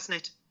Ruby, hasn't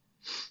it?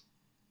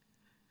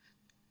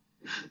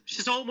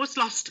 She's almost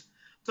lost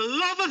the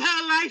love of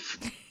her life.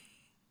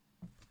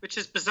 Which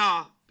is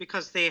bizarre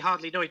because they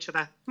hardly know each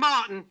other.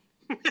 Martin.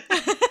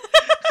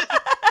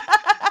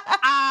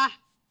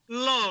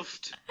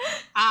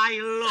 I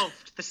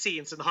loved the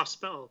scenes in the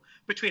hospital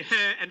between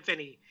her and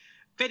Vinny.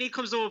 Vinny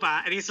comes over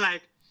and he's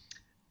like,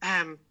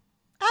 I've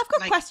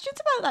got questions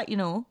about that, you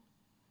know.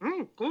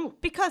 Go.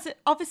 Because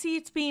obviously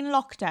it's been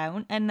locked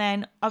down and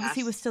then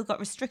obviously we've still got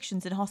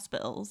restrictions in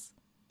hospitals.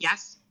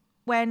 Yes.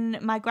 When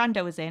my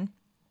granddad was in,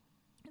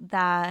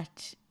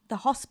 that the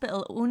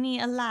hospital only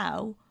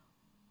allow...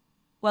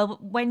 Well,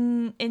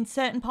 when in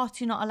certain parts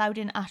you're not allowed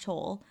in at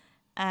all,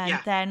 and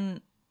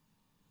then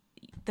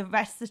the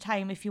rest of the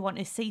time, if you want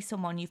to see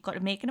someone, you've got to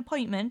make an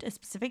appointment, a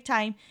specific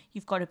time,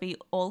 you've got to be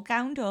all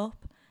gowned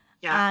up,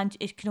 and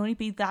it can only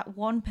be that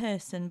one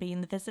person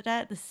being the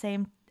visitor, the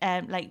same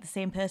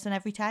person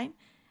every time.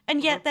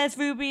 And yet there's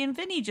Ruby and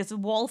Vinny just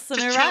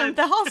waltzing around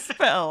the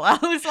hospital. I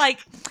was like,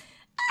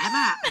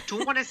 Emma, I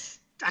don't want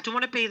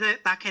to be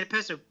that kind of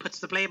person who puts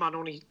the blame on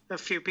only a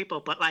few people,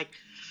 but like,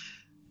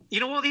 you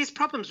know all these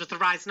problems with the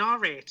rise in R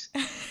rate?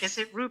 Is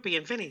it Ruby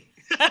and Vinny?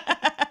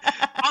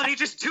 Are they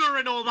just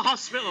touring all the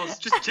hospitals,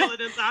 just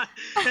chilling in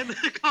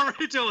the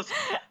corridors?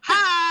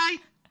 Hi!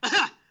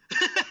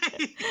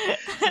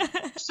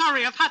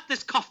 Sorry, I've had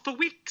this cough for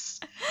weeks.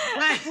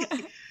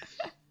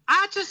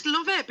 I just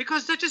love it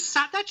because they're just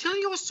sat there chilling.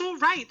 You're so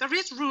right. There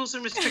is rules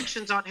and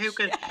restrictions on who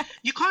can...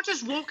 You can't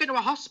just walk into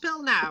a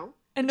hospital now.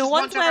 And no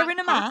one's wearing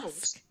a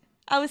mask.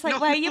 I was like,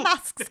 wear your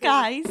masks,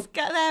 guys.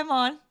 Get them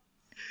on.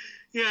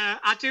 Yeah,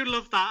 I do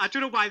love that. I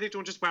don't know why they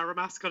don't just wear a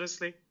mask,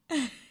 honestly.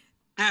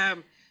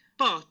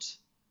 But,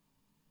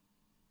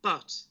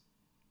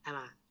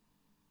 Emma,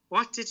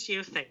 what did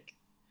you think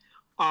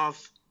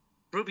of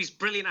Ruby's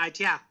brilliant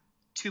idea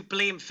to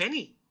blame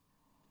Vinny?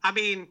 I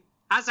mean,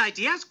 as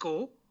ideas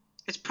go,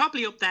 it's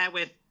probably up there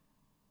with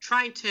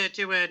trying to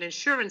do an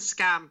insurance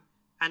scam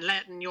and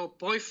letting your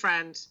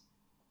boyfriend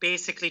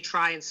basically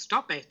try and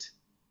stop it.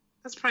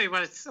 That's probably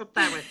what it's up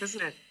there with,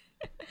 isn't it?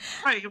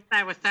 Right up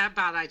there with their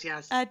bad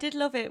ideas. I did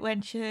love it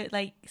when she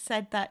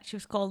said that she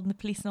was calling the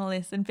police and all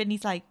this, and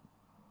Vinny's like,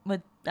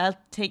 "Well, I'll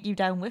take you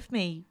down with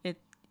me."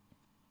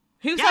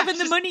 Who's having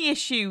the money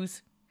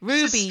issues?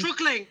 Ruby. She's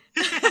struggling.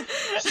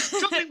 She's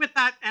struggling with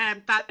that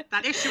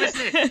issue,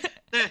 isn't it?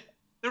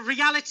 The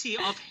reality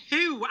of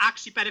who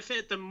actually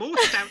benefited the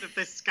most out of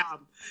this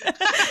scam.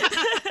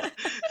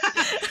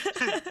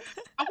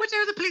 I wonder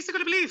who the police are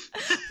going to believe.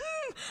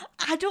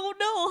 I don't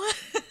know.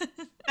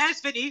 There's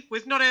Vinny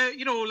with not a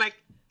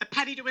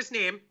penny to his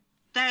name.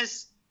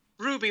 There's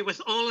Ruby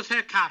with all of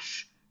her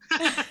cash.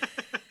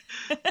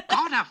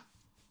 God, a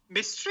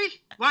mystery.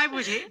 Why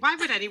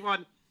would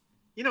anyone,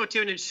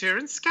 do an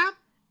insurance scam?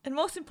 And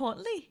most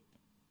importantly,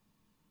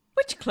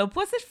 which club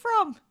was it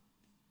from?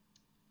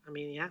 I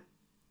mean, yeah,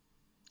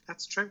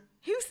 that's true.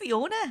 Who's the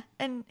owner?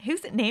 And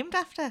who's it named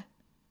after?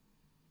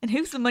 And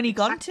who's the money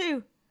gone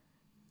to?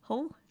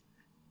 Oh.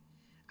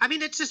 I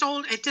mean, it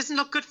doesn't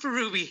look good for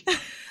Ruby.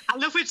 I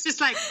love it. It's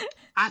just like,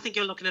 I think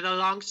you're looking at a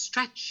long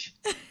stretch.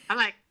 I'm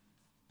like,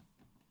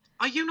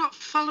 are you not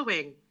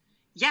following?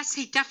 Yes,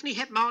 he definitely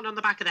hit Martin on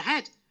the back of the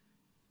head.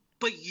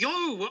 but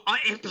you are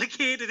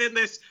implicated in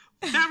this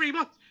very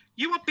much.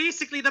 You are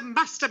basically the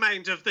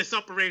mastermind of this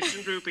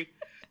Operation Ruby.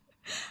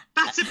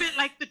 That's a bit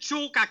like the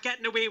Joker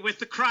getting away with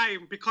the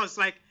crime because,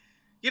 like,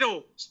 you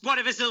know, one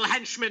of his little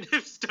henchmen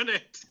has done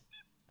it.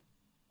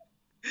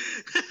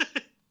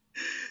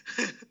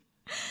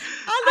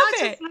 I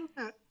love it.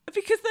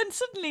 Because then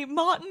suddenly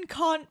Martin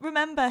can't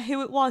remember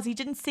who it was. He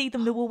didn't see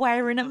them. They were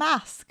wearing a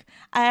mask.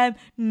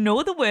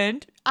 No, they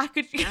weren't. I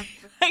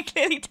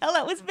clearly tell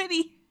that was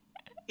Vinny.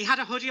 He had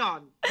a hoodie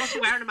on. He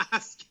wasn't wearing a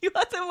mask. He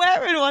wasn't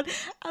wearing one.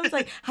 I was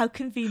like, how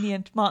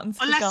convenient. Martin's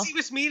Unless forgot. he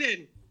was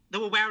meaning they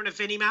were wearing a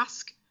Vinny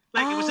mask.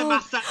 Like it was a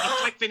mask that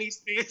looked like Vinny's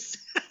face.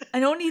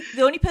 And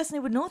the only person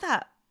who would know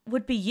that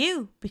would be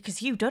you,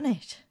 because you done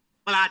it.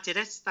 Well, I did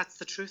it. That's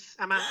the truth.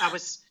 I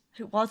was...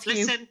 It was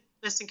you.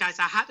 Listen, guys,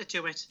 I had to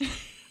do it.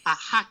 I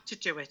had to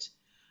do it.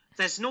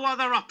 There's no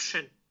other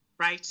option,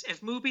 right?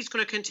 If Mooby's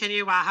going to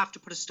continue, I have to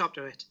put a stop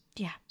to it.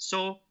 Yeah.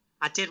 So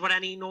I did what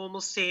any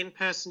normal, sane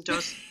person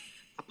does.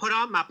 I put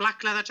on my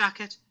black leather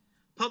jacket,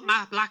 put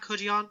my black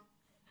hoodie on,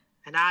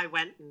 and I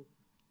went and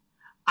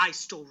I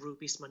stole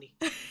Ruby's money.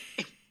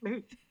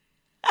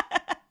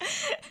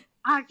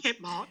 I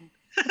hit Martin.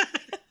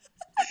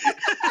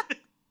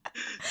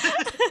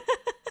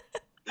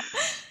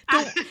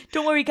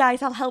 Don't worry,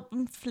 guys. I'll help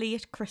him flee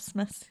at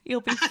Christmas.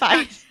 You'll be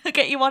fine. I'll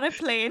get you on a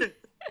plane.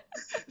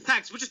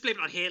 Thanks. We'll just blame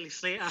it on Haley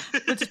Slater.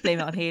 We'll just blame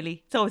it on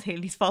Haley. It's always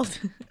Haley's fault.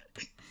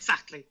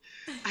 Exactly.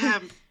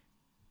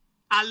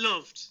 I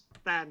loved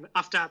then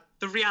after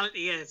the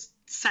reality is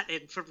set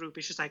in for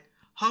Ruby. She's like,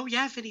 "Oh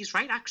yeah, Vinny's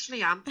right.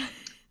 Actually, I'm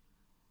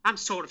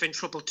sort of in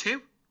trouble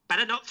too.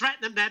 Better not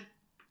threaten him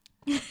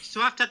then."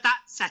 So after that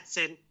sets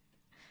in,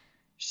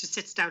 she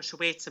sits down. She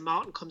waits, and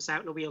Martin comes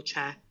out in a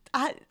wheelchair.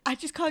 I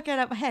just can't get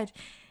out of my head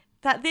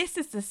that this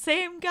is the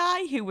same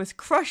guy who was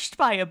crushed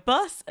by a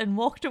bus and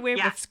walked away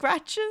with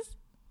scratches.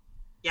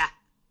 Yeah.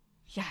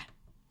 Yeah.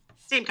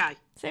 Same guy.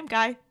 Same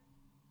guy.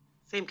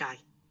 Same guy.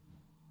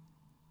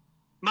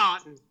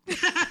 Martin.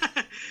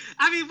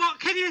 I mean, what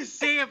can you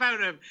say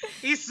about him?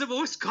 He's the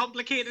most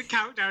complicated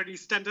character in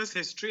EastEnders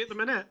history at the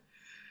minute.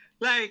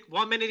 Like,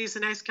 1 minute he's a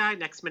nice guy,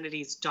 next minute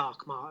he's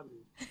Dark Martin.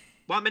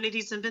 1 minute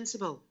he's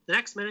invincible, the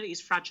next minute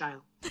he's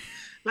fragile.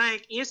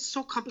 Like, he is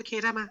so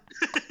complicated, Emma.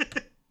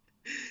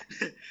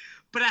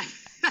 But I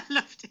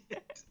loved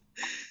it.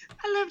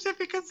 I loved it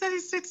because then he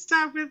sits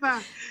down with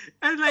her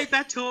and, like,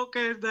 they're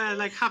talking, they're,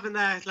 like, having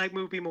their, like,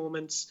 movie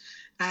moments.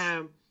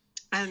 And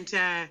then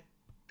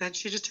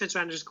she just turns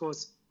around and just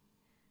goes,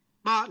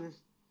 "Martin,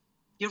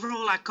 you're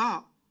all I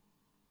got.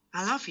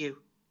 I love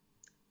you."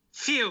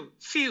 Few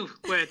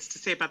words to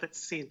say about that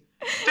scene.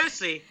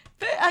 Firstly,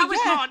 how is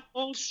Martin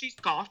all she's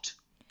got?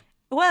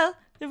 Well,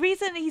 the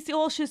reason he's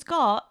all she's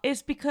got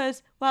is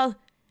because, well,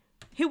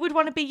 who would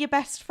want to be your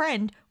best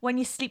friend when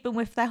you're sleeping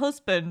with their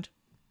husband?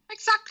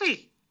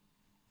 Exactly.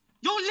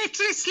 You're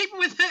literally sleeping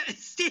with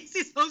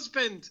Stacey's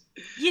husband.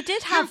 You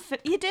did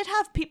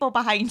have people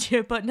behind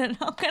you, but they're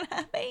not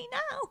gonna be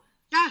now.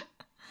 Yeah,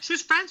 she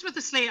was friends with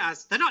the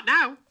Slaters. They're not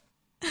now.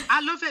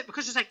 I love it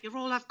because she's like, "You're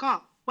all I've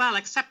got." Well,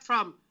 except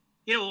from,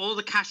 you know, all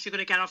the cash you're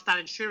going to get off that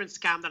insurance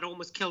scam that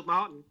almost killed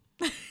Martin.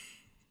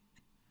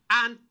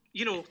 And,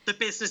 you know, the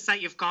business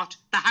that you've got,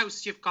 the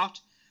house you've got,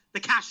 the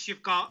cash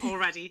you've got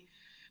already.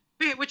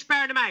 Which,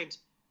 bearing in mind,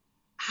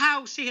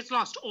 how she has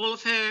lost all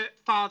of her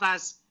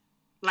father's,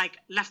 like,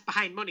 left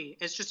behind money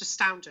is just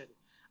astounding.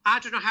 I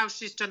don't know how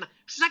she's done that.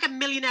 She's like a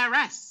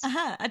millionaire-ess.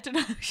 I don't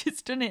know how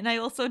she's done it. And I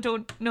also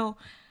don't know,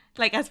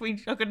 like, as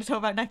we are going to talk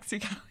about next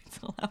week, how it's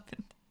all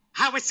happened.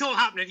 How it's all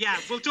happening, yeah.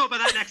 We'll talk about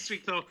that next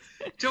week, though.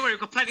 Don't worry, we've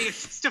got plenty of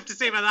stuff to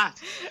say about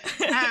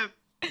that.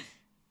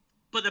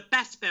 But the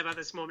best bit about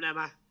this moment,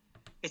 Emma,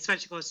 it's when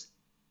she goes,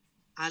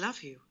 "I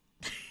love you."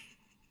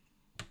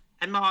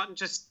 And Martin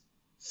just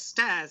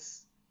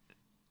stares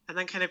and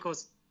then kind of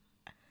goes,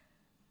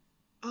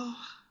 "Oh,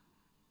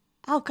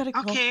 gotta go.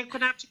 Okay, I'm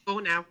going to have to go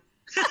now."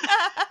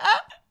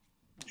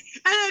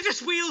 And then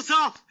just wheels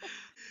off.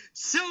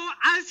 So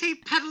as he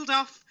pedalled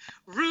off,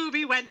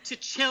 Ruby went to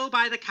chill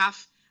by the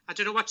cafe. I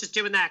don't know what she's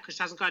doing there because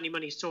she hasn't got any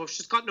money. So if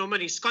she's got no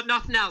money, she's got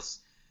nothing else.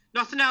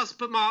 Nothing else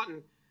but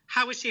Martin.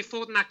 How is she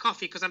affording that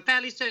coffee? Because I'm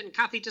fairly certain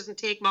Kathy doesn't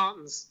take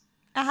Martin's.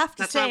 I have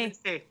to say,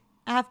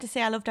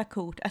 I love that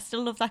coat. I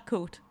still love that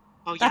coat.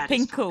 Oh, yeah, that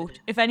pink coat.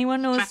 If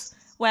anyone knows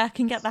where I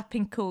can get that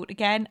pink coat,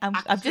 again, I'm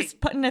just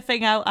putting a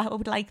thing out. I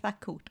would like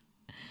that coat.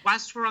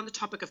 Whilst we're on the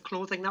topic of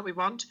clothing that we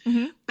want,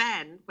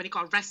 Ben, when he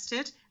got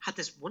arrested, had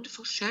this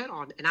wonderful shirt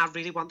on, and I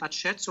really want that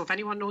shirt. So if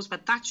anyone knows where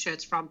that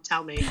shirt's from,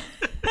 tell me.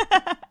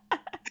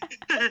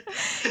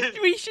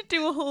 We should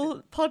do a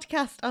whole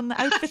podcast on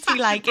the outfits we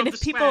like, and if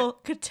people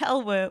could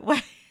tell where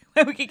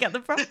we could get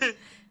them from.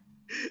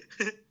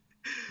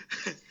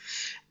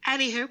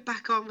 Anywho,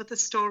 back on with the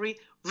story.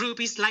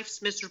 Ruby's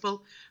life's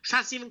miserable. She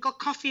hasn't even got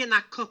coffee in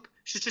that cup.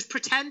 She's just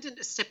pretending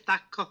to sip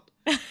that cup.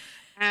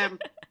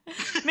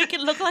 Make it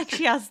look like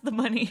she has the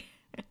money.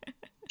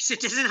 She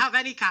doesn't have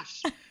any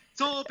cash.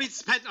 It's all been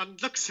spent on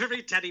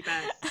luxury teddy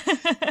bears.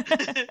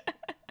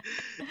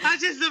 I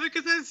just love it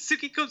because then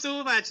Suki comes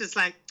over and she's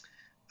like,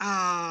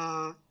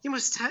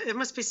 It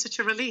must be such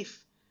a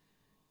relief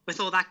with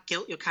all that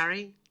guilt you're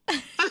carrying.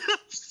 I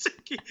love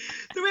Suki.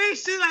 The way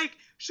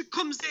she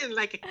comes in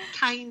like a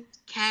kind,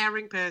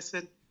 caring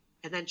person,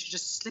 and then she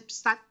just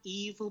slips that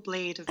evil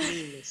blade of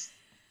meanness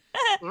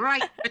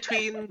right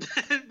between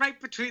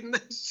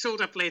the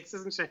shoulder blades,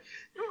 doesn't she?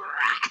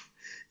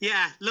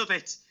 Yeah, love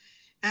it.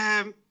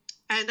 And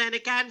then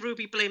again,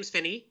 Ruby blames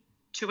Vinny,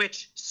 to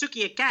which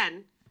Suki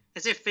again,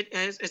 as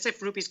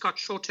if Ruby's got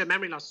short-term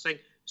memory loss, saying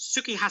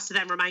Suki has to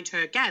then remind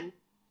her again,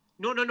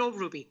 no,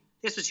 Ruby,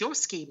 this was your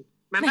scheme,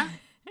 remember?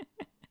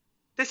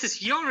 This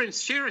is your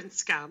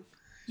insurance scam.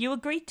 You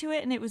agreed to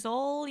it and it was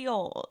all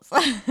yours.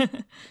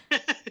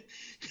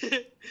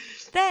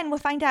 Then we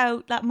find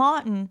out that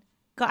Martin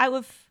got out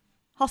of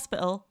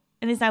hospital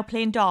and is now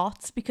playing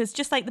darts because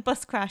just like the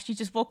bus crash, he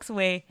just walks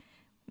away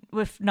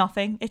with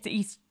nothing.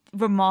 He's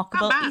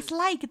remarkable. He's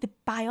like the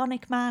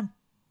Bionic Man.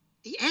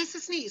 He is,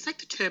 isn't he? He's like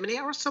the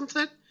Terminator or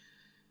something.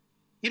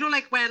 You know,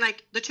 like where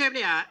like the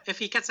Terminator, if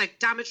he gets like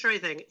damaged or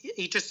anything,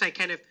 he just like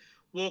kind of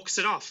walks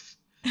it off.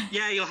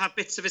 Yeah, you'll have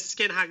bits of his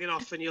skin hanging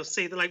off and you'll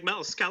see the like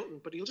metal skeleton,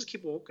 but he'll just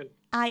keep walking.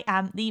 I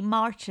am the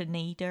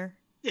Martinator.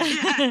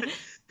 Yeah.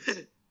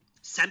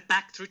 Sent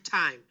back through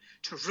time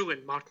to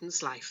ruin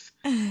Martin's life.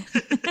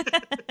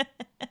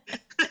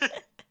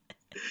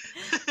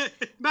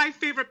 My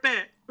favourite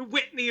bit,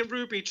 Whitney and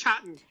Ruby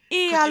chatting.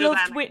 Yeah, I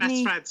loved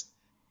Whitney. Best friends.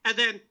 And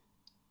then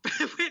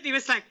Whitney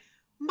was like,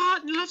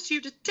 Martin loves you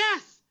to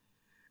death.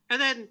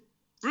 And then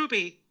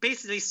Ruby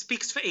basically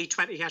speaks for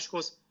E20 here. She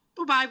goes,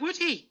 but why would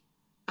he?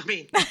 I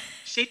mean,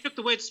 she took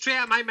the words straight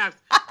out of my mouth.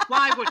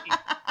 Why would he?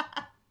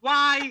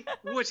 Why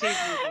would he,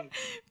 Ruby?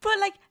 But,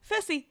 like,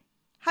 firstly,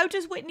 how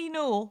does Whitney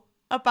know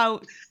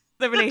about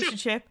the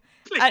relationship?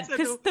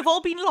 Because they've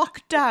all been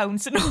locked down,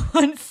 so no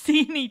one's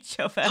seen each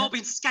other. They've all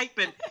been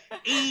Skyping.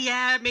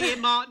 Yeah, me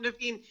and Martin have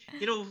been,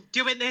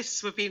 doing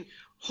this. We've been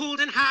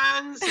holding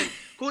hands and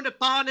going to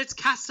Barnard's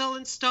Castle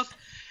and stuff.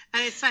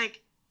 And it's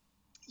like,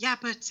 yeah,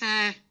 but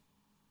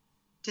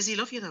does he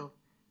love you, though?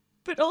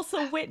 But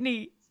also,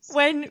 Whitney,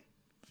 when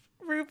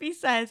Ruby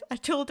says, I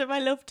told him I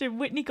loved him,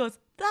 Whitney goes,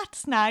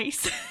 that's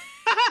nice.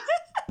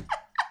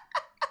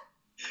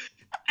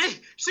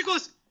 She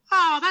goes,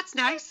 oh, that's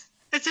nice.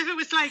 As if it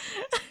was like,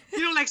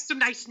 like some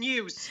nice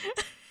news.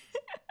 It's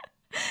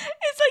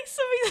like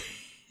something,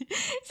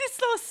 it's just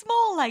so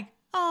small, like,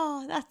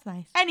 oh, that's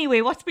nice.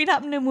 Anyway, what's been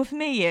happening with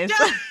me is...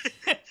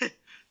 Yeah.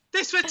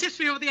 This one tips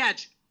me over the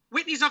edge.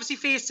 Whitney's obviously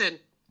facing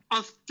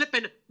a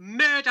flipping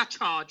murder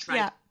charge, right?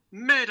 Yeah.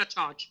 Murder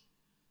charge.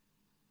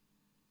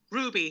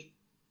 Ruby,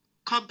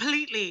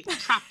 completely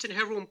trapped in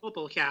her own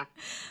bubble here.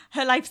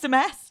 Her life's a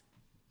mess.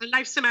 Her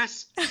life's a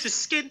mess. She's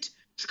skint.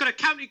 She's got a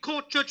county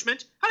court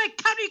judgment. And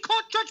a county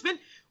court judgment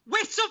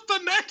whistle for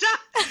murder.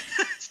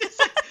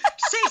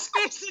 She's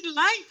facing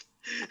life.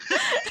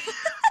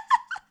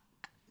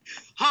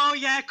 Oh,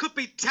 yeah, it could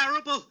be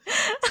terrible.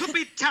 Could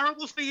be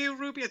terrible for you,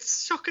 Ruby.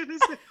 It's shocking,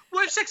 isn't it?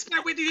 What's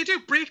expect Whitney to do?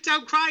 Break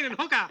down crying and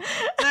hug her.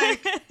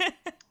 Like,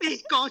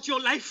 God, your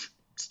life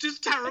is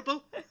just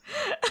terrible.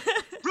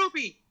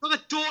 Ruby, you're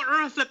the daughter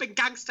of a flipping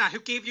gangster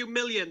who gave you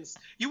millions.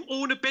 You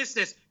own a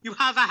business. You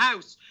have a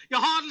house.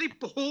 You're hardly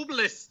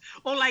homeless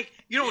or, like,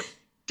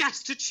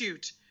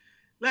 destitute.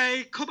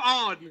 Like, come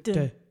on.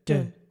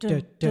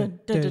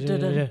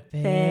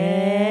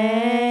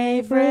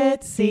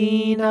 Favorite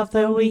scene of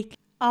the week.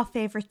 Our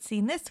favourite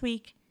scene this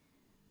week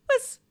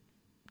was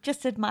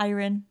just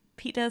admiring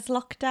Peter's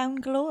lockdown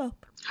glow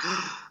up.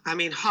 I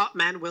mean, hot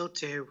men will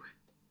do.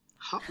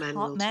 Hot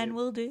men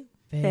will do.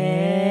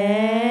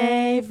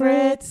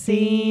 Favorite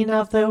scene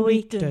of the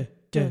week.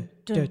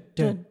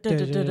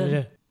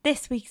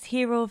 This week's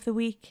hero of the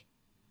week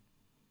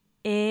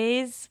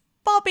is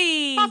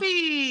Bobby.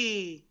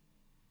 Bobby!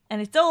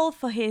 And it's all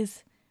for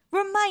his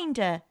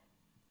reminder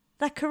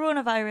that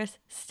coronavirus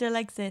still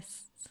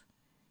exists.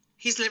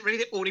 He's literally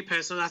the only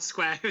person on that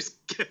square who's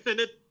given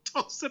a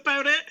toss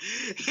about it.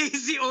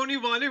 He's the only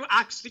one who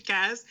actually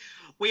cares.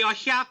 We are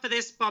here for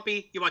this,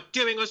 Bobby. You are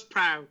doing us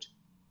proud.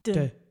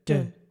 And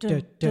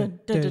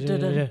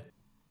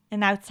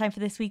now it's time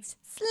for this week's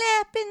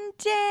Slapping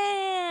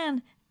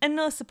Dan. And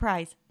no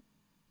surprise,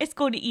 it's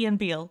going to Ian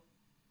Beale.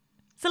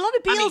 It's a lot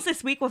of Beales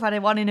this week. We've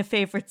had one in a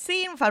favourite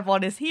scene. We've had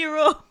one as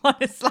hero, one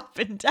as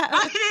slapping down.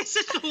 It's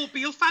just the whole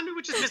Beale family,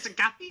 which is missing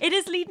Gappy. It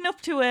is leading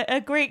up to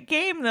a great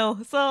game, though.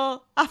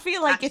 So I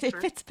feel like it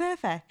fits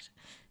perfect.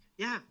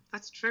 Yeah,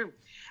 that's true.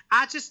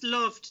 I just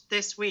loved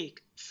this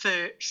week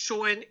for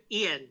showing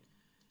Ian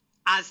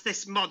as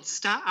this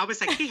monster. I was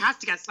like, he has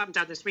to get slapped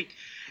down this week.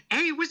 And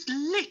it was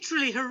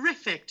literally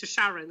horrific to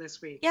Sharon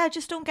this week. Yeah, I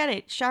just don't get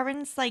it.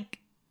 Sharon's like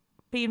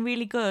being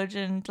really good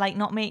and like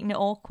not making it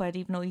awkward,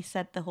 even though he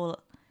said the whole...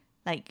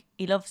 Like,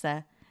 he loves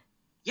her.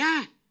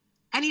 Yeah.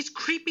 And he's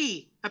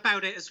creepy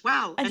about it as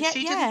well. And yet,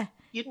 she didn't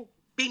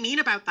be mean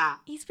about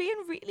that. He's being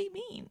really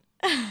mean.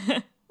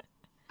 I'm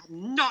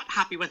not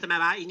happy with him,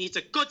 Emma. He needs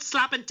a good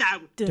slapping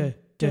down.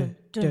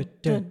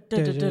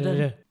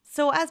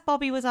 So as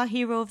Bobby was our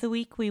hero of the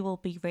week, we will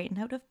be rating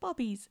out of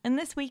Bobby's. And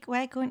this week,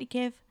 we're going to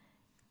give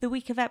the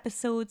week of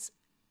episodes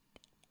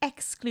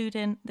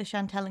excluding the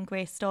Chantal and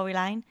Grace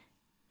storyline,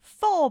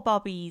 4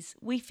 bobbies.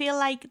 We feel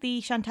like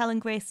the Chantal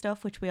and Grace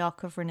stuff, which we are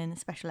covering in a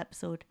special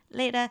episode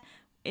later,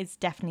 is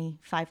definitely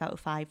 5 out of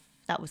 5.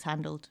 That was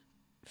handled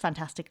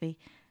fantastically.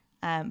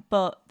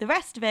 But the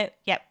rest of it,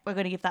 yep, we're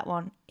going to give that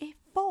one a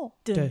 4.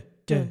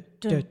 Now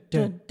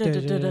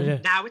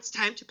it's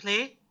time to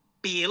play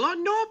Beal or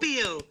No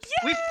Beal.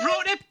 Yay! We've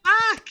brought it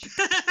back.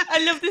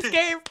 I love this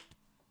game.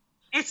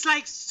 It's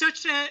like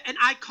such an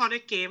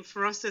iconic game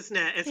for us, isn't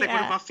it? It's like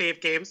one of our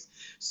fave games.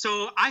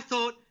 So I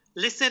thought,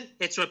 listen,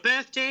 it's her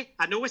birthday.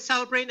 I know we're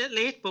celebrating it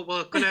late, but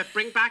we're going to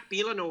bring back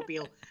Beal or No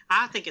Beal.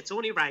 I think it's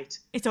only right.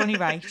 It's only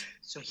right.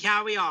 So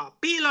here we are.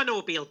 Beal or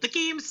No Beal. The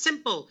game's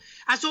simple.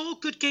 As all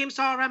good games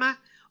are, Emma,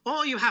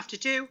 all you have to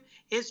do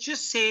is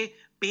just say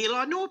Beal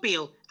or No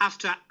Beal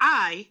after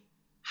I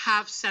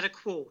have said a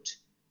quote.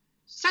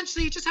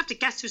 Essentially, you just have to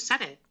guess who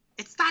said it.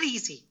 It's that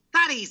easy.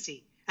 That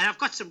easy. And I've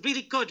got some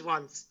really good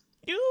ones.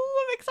 Ooh,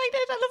 I'm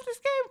excited. I love this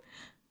game.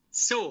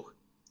 So,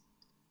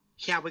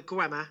 here we go,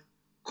 Emma.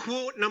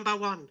 Quote number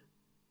 1.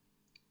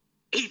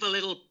 Evil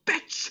little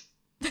bitch.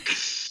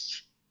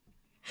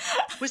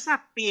 Was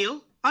that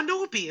Beal or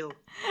No Beal?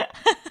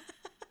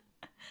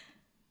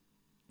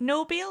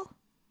 No Beal?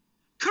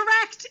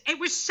 Correct. It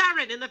was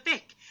Sharon in the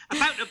Vic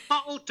about a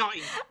bottled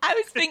Dotty. I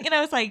was thinking,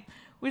 I was like,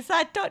 was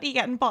that Dotty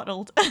getting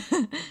bottled?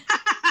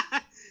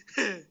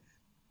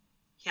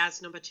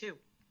 Here's number 2.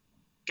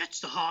 Gets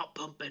the heart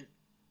pumping.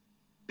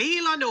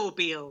 Beal or No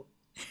Beal?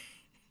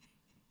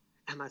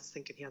 Emma's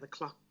thinking here, the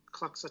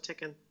clocks are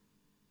ticking.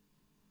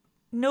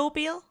 No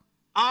Beal?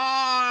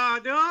 Oh,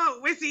 no.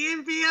 Was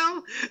Ian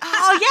Beal?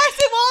 Oh, yes,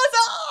 it was.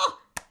 Oh!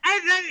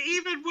 And then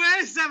even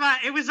worse, Emma,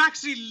 it was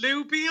actually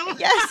Lou Beal.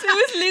 Yes, it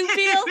was Lou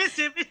Beal. It was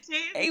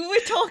imitated. We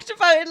talked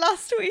about it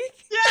last week.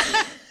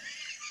 Yeah.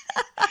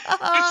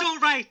 It's all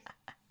right.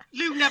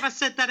 Lou never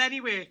said that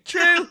anyway.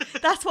 True.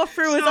 That's what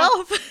threw us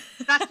off.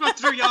 That's what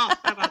threw you off,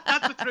 Emma.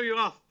 That's what threw you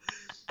off.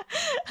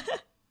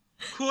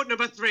 Quote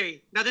number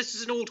 3. Now, this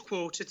is an old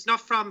quote. It's not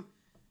from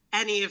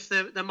any of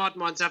the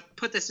modern ones. I've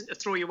put this in to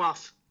throw you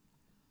off.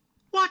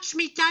 Watch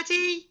me,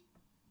 Daddy.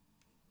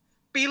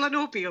 Beal or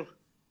No Beal?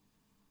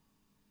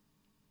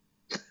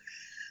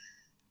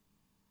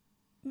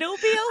 No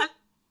Beal?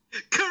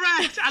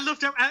 Correct. I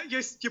loved how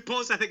you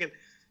paused there thinking,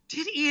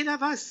 did Ian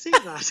ever say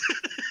that?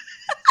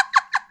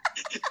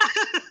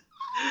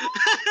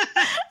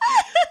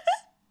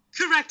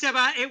 Correct,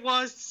 Emma. It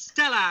was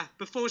Stella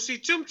before she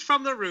jumped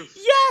from the roof.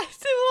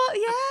 Yes, it was.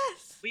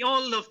 Yes. We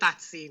all love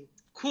that scene.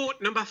 Quote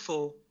number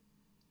 4.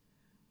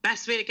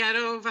 Best way to get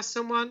over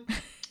someone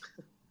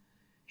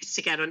is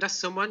to get under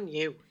someone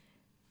new.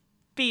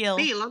 Beal.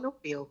 Beal or No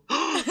Beal?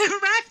 Oh,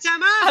 correct,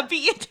 Emma. I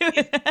beat you to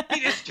it.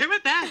 You just do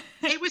it there.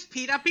 It was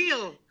Peter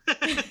Beal.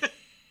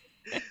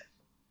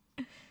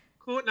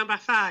 Quote number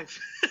 5.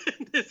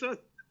 This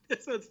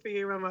one's for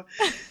you, Emma.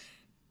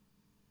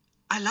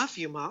 I love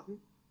you, Martin.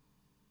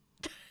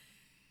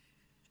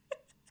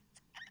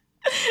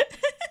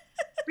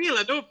 Beal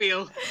or No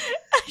Beal?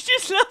 I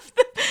just love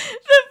the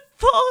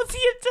pause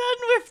you've done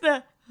with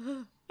the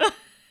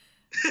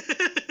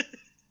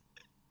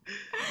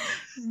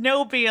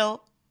No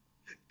Beal.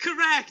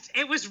 Correct.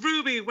 It was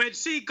Ruby when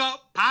she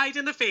got pied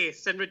in the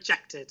face and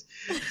rejected.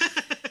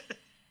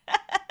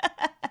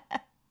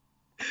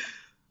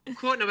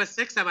 Quote number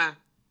 6, Emma.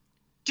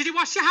 Did you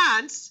wash your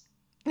hands?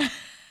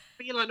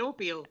 Beal or No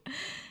Beal?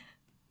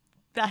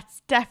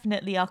 That's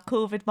definitely our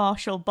COVID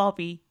Marshal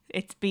Bobby.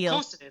 It's Beal.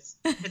 Of course it is.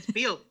 It's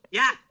Beal.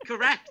 Yeah,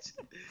 correct.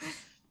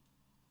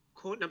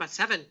 Quote number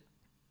 7.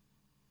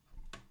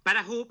 Better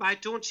hope I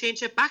don't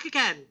change it back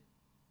again.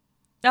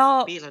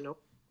 Oh, Beal or No?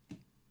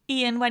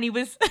 Ian, when he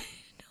was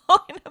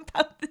talking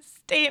about the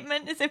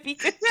statement as if he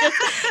could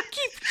just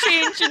keep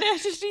changing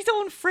it at his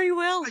own free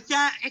will.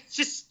 Yeah, it's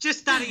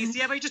just that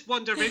easy. Ever you just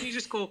wander in, you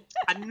just go,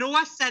 I know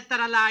I said that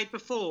I lied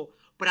before,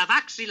 but I've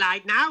actually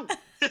lied now.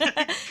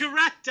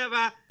 Correct,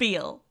 Emma.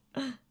 Beal.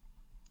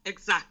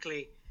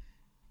 Exactly.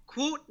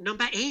 Quote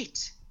number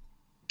 8.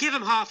 Give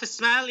him half a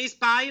smell, he's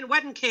buying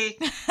wedding cake.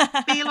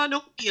 Beal or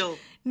No Beal?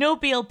 No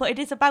Beal, but it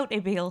is about a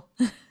Beal.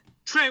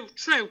 True.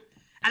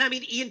 And I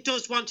mean, Ian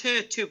does want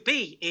her to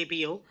be a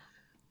Beal.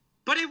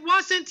 But it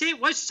wasn't, it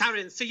was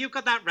Sharon, so you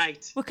got that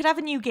right. We could have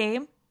a new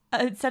game.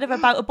 Instead of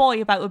about a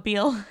boy, about a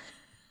Beal.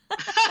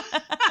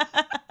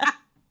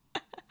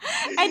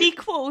 Any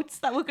quotes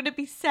that were going to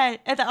be said,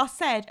 that are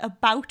said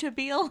about a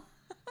Beal.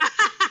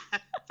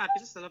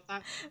 Fabulous, I love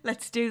that.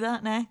 Let's do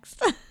that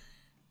next.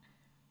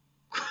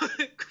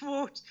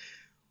 Quote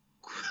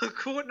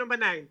number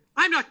 9.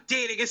 I'm not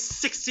dating a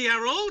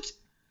 60-year-old.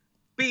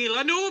 Beal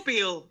or No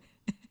Beal?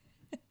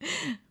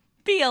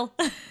 Beal.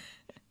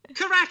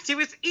 Correct, it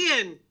was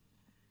Ian.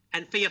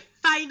 And for your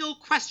final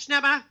question,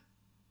 Emma,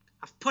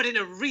 I've put in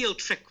a real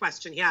trick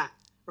question here.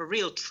 A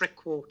real trick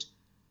quote.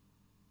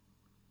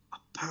 A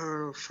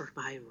pearl for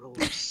my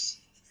rose.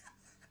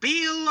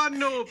 Beal or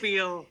No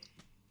Beal?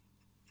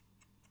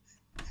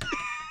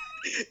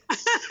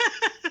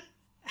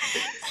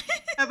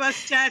 Emma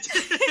said.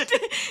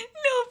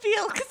 No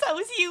Beal, because that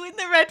was you in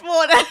the red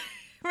water.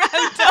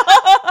 Round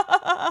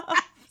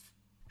off.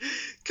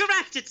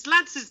 fact, it's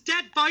Lance's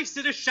dead voice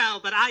in a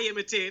shell that I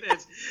imitated.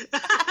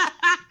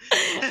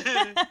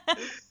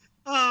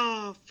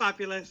 Oh,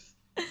 fabulous.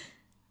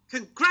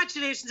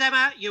 Congratulations,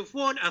 Emma. You've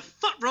won a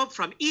foot rub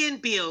from Ian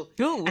Beale.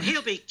 Ooh. And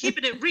he'll be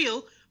keeping it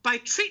real by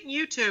treating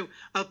you to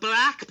a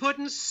black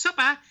pudding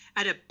supper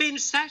and a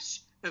binge set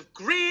of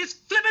Grey's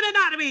Flippin'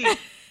 Anatomy.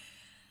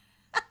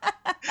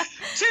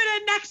 Tune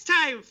in next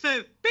time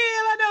for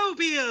Beale and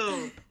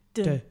O'Beale.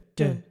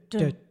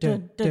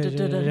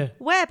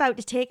 We're about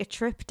to take a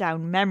trip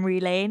down memory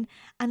lane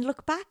and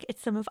look back at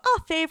some of our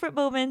favourite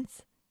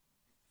moments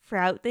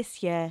throughout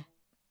this year.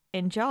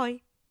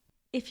 Enjoy.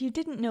 If you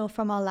didn't know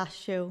from our last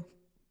show,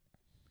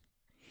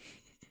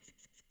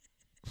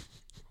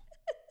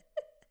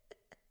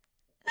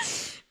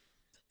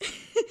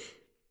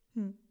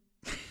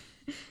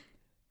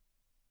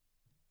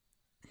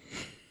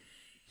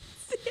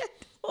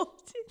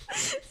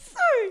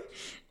 sorry,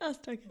 I'll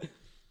start again.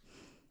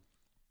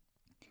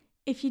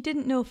 If you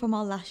didn't know from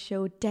our last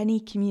show, Denny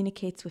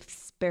communicates with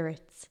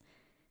spirits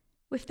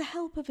with the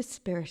help of a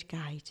spirit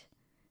guide.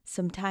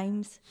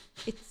 Sometimes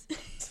it's...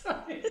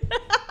 Sorry.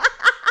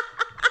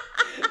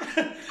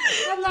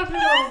 I'm laughing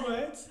at all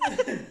words.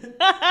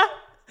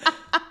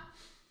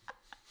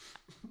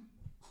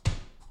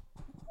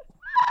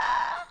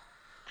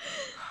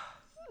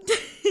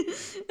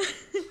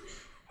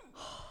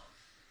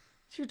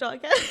 Should we start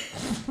again?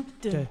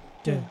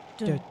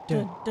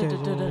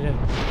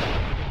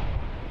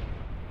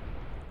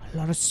 A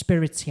lot of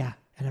spirits here,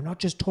 and I'm not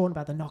just talking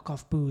about the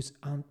knockoff booze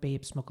Aunt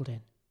Babe smuggled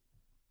in.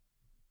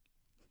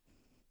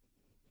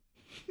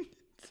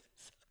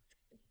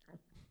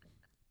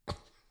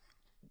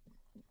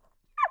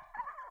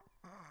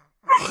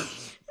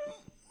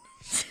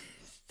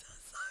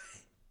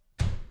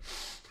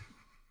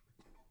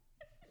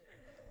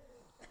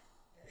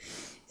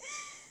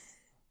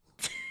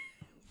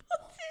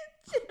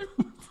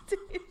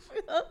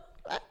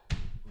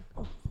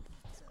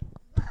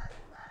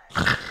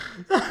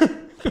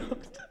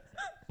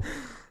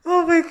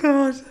 Oh my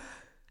god.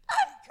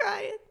 I'm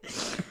crying.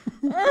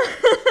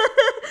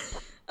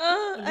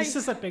 This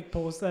is a big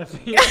pause there for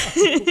you.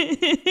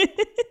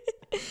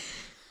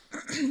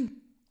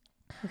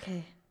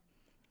 Okay.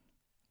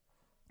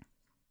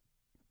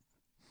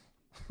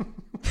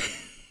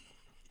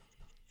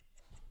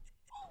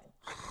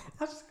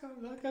 I just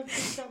can't look. I'm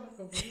just can't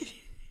look.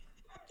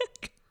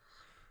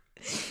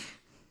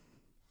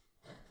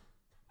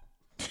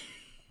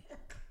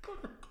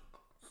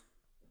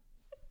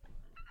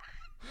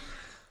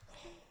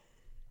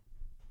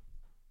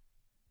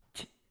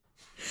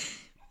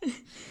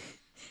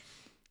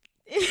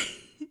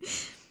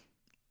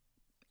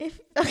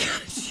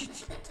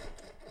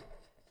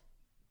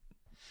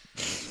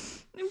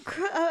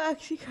 I'm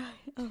actually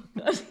crying. Oh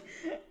god.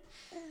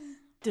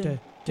 And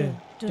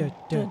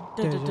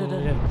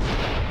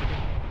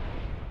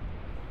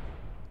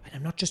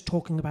I'm not just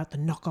talking about the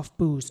knockoff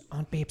booze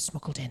Aunt Babe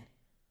smuggled in.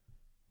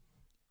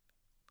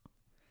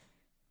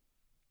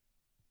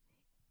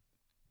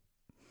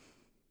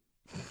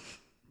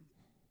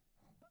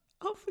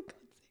 Oh, for God's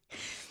sake.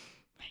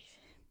 Right.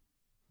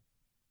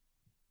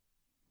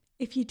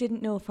 If you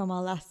didn't know from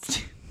our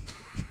last...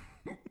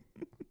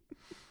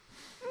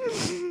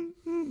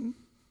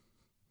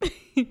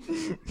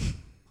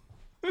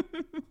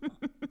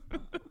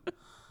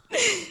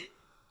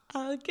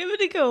 I'll give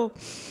it a go.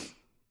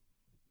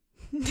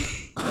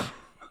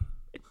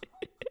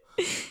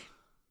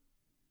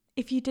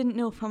 If you didn't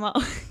know from our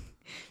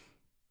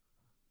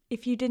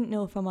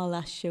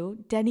last show,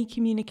 Denny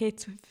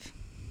communicates with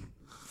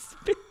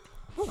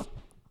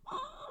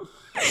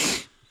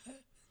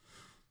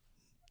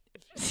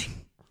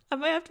I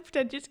might have to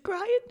pretend just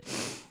crying.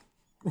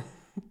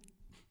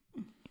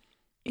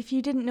 If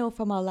you didn't know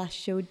from our last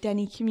show,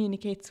 Denny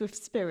communicates with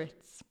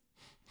spirits.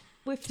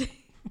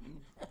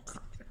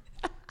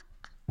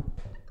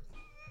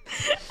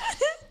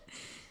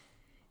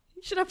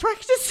 Should I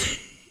practice?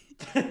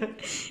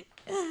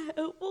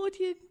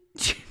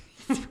 Audience.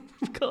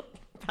 We've got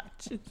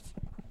patches.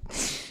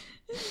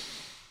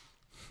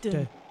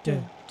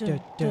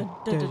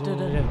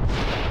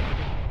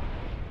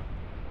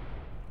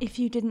 If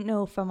you didn't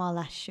know from our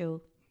last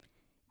show,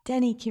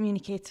 Denny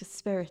communicates with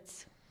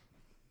spirits.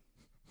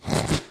 I'm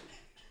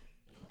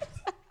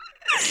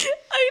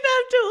gonna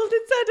have to hold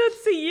it so I don't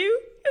see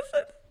you.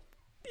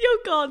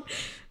 You're gone.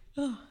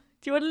 Oh,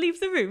 do you want to leave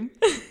the room?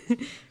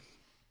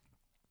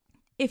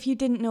 If you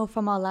didn't know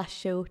from our last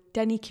show,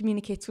 Denny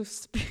communicates with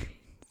spirits.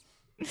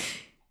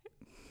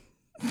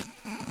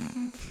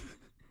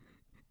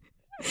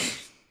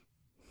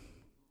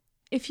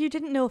 If you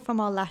didn't know from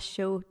our last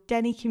show,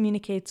 Denny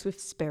communicates with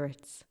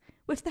spirits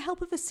with the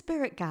help of a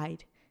spirit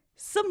guide.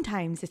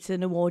 Sometimes it's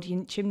an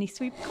Edwardian chimney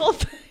sweep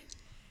called.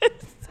 You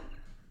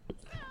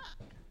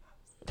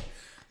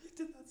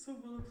did that so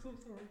well, I'm so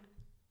sorry.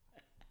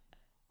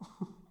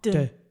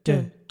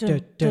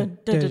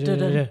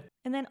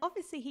 And then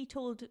obviously he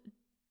told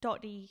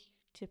Dottie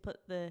to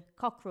put the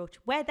cockroach.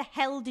 Where the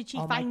hell did she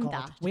find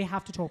that? We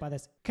have to talk about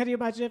this. Can you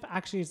imagine if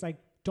actually it's like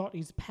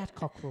Dottie's pet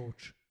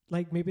cockroach?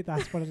 Like maybe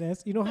that's what it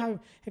is. You know how,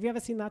 have you ever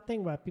seen that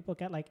thing where people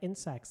get like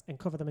insects and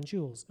cover them in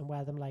jewels and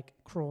wear them like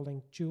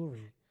crawling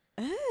jewelry?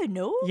 Oh,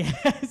 no. Yeah,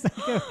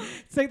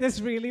 it's like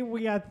this really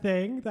weird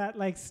thing that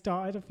like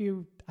started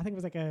I think it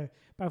was like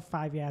about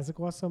 5 years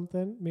ago or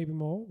something, maybe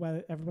more,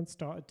 where everyone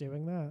started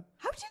doing that.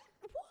 What?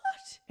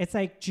 It's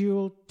like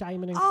jewel,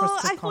 diamond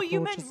encrusted I thought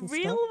you meant and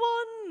real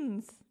stuff.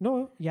 ones.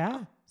 No,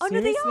 yeah. Oh,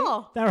 seriously.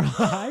 no, they are. They're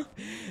alive.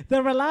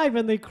 They're alive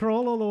and they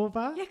crawl all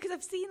over. Yeah, because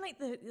I've seen like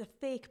the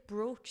fake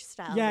brooch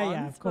style Yeah, ones.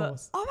 yeah, of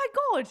course. Oh my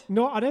God.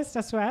 No, honest,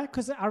 I swear,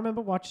 because I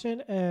remember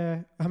watching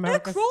It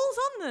America's... crawls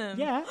on them.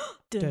 Yeah.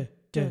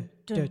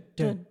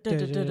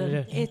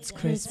 It's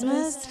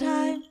Christmas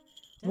time.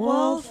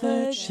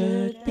 Walford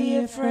should be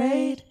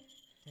afraid.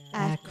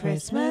 At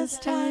Christmas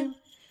time,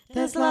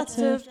 there's lots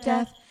of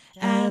death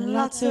and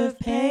lots of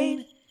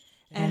pain.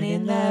 And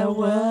in their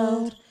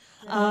world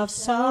of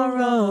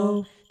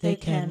sorrow, they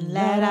can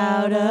let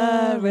out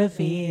a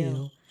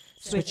reveal.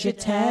 Switch your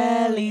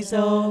tellies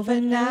over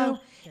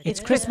now. It's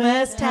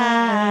Christmas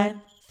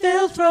time.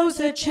 Phil throws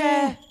a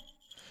chair,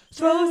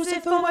 throws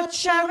it for what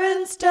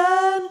Sharon's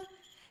done.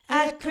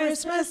 At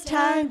Christmas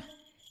time,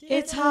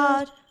 it's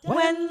hard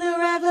when the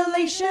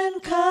revelation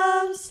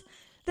comes.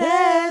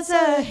 There's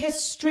a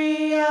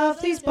history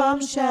of these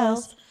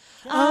bombshells,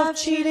 of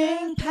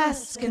cheating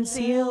pasts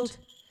concealed,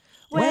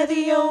 where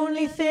the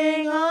only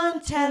thing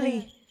on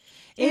telly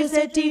is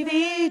a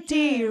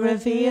DVD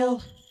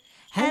reveal.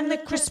 And the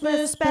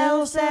Christmas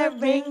bells that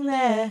ring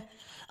there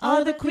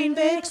are the Queen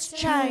Vic's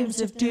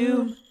chimes of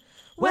doom.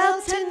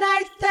 Well,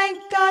 tonight,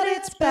 thank God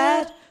it's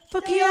bad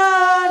for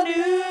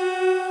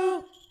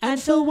Keanu. And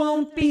Phil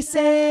won't be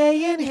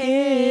saying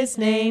his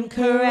name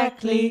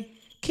correctly.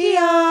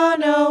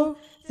 Keanu.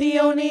 The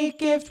only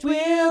gift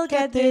we'll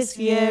get this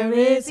year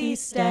is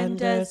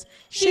EastEnders.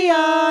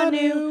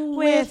 Shianu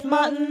with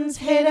Martin's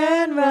Hit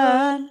and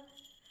Run.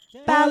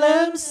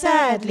 Ballum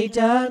sadly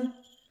done.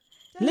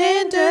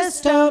 Linda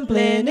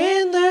stumbling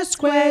in the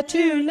square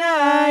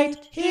tonight.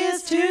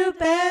 Here's to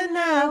Ben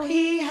now,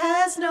 he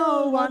has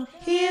no one.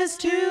 Here's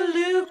to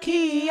Luke,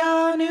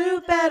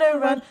 Keanu better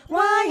run.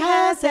 Why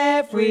has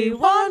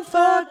everyone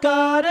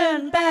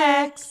forgotten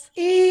Bex?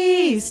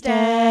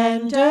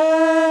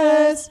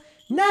 EastEnders.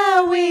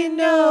 Now we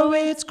know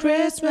it's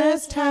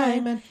Christmas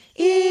time and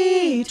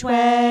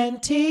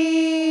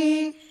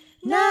E20.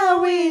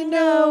 Now we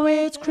know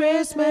it's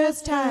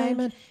Christmas time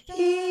and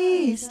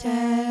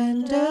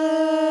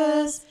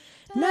EastEnders.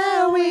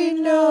 Now we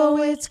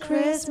know it's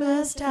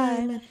Christmas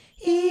time and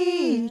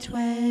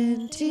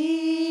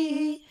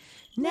E20.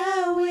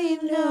 Now we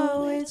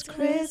know it's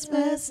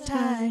Christmas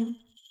time.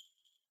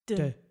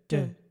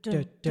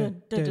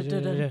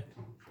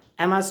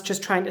 Emma's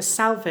just trying to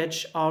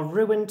salvage our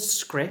ruined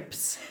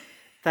scripts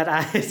that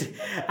I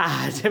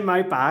had in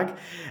my bag.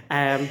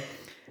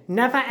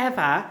 Never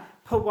ever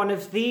put one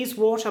of these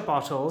water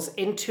bottles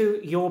into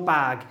your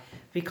bag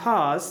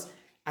because,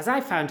 as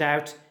I found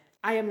out,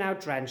 I am now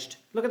drenched.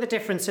 Look at the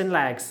difference in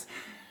legs.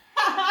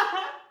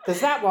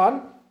 There's that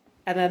one,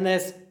 and then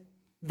there's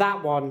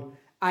that one.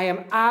 I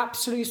am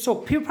absolutely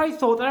soaked. People probably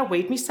thought that I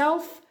weighed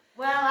myself.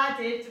 Well, I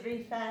did, to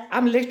be fair.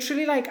 I'm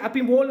literally like, I've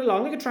been walking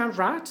along like a drowned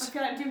rat. I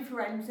feel like I'm doing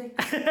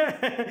forensics.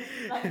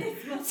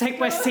 It's like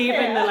we're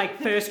saving the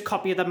first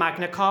copy of the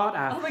Magna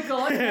Carta. Oh my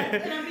God,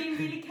 and I'm being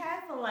really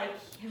careful,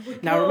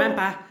 Now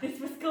remember, this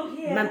must go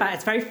here. Remember,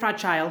 it's very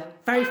fragile.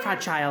 Very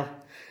fragile.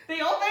 They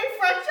are very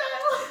fragile.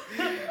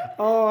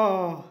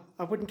 Oh,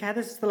 I wouldn't care.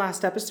 This is the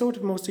last episode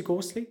of Mostly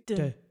Ghostly.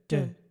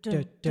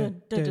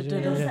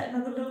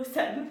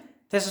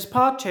 This is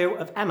part 2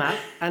 of Emma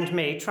and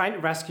me trying to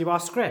rescue our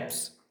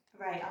scripts.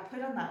 Right, I'll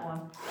put on that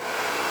one.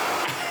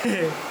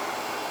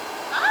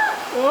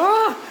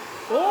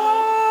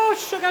 Oh,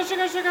 sugar. Oh, look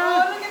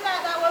at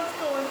that. That one's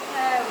going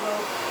terrible.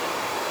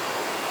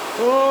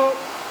 Oh,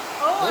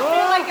 I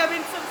feel like I'm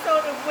in some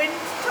sort of wind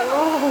tunnel.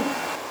 oh.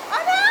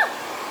 Oh, no!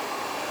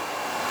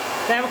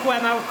 There we go,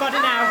 Emma. We've got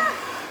it now.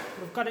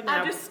 We've got it now.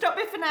 I'll just stop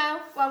it for now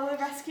while we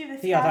rescue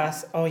this The guy.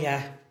 others. Oh,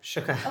 yeah.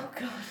 Sugar. Oh,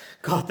 God.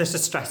 God, this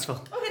is stressful.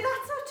 Okay,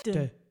 that's not...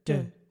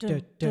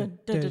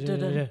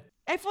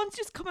 Everyone's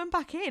just coming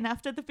back in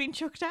after they've been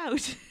chucked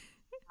out.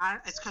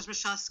 It's because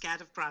Michelle's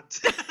scared of Grant.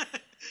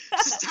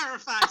 She's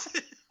terrified.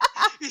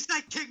 He's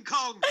like King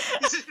Kong.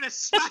 He's just going to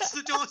smash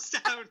the doors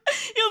down.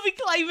 You'll be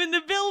climbing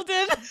the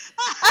building.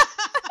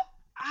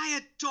 I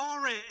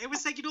adore it. It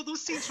was like,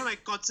 those scenes from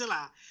like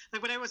Godzilla.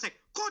 Like when everyone's like,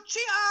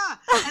 Godzilla!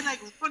 And like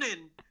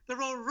running.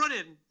 They're all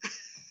running.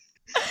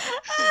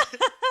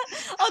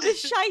 Oh, The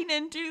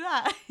Shining, do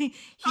that.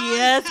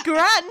 Here's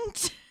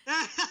Grant.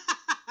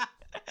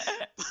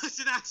 Put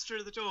an Astra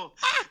at the door.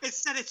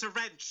 Instead, it's a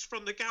wrench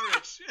from the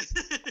garage.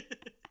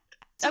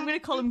 I'm going to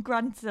call him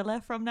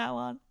Grantzilla from now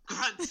on.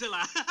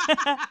 Grantzilla.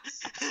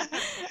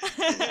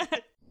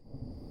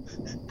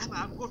 Emma,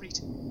 I'm worried.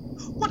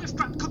 What if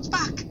Grant comes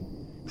back?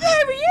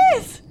 There he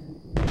is!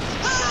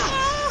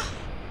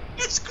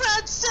 It's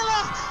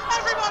Grantzilla!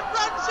 Everyone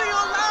run for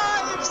your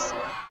lives!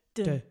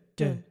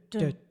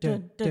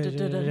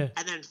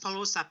 And then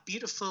follows that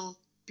beautiful,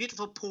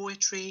 beautiful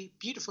poetry,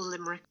 beautiful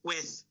limerick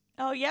with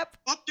Oh, yep.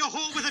 Up your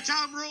hole with a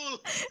jam roll.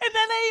 And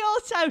then they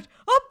all shout,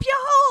 up your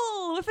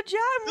hole with a jam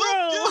roll.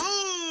 Up your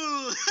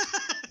hole.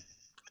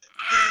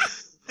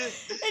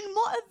 In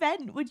what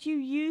event would you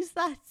use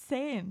that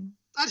saying?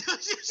 I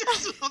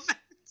just love it.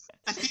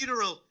 A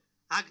funeral.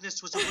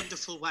 Agnes was a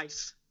wonderful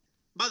wife,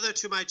 mother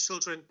to my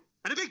children,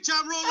 and a big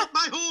jam roll up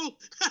my hole.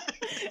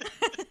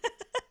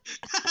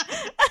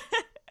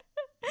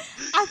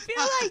 I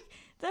feel like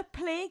they're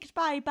plagued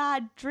by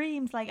bad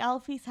dreams like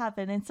Alfie's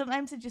having, and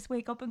sometimes they just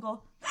wake up and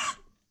go,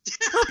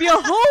 up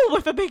your hole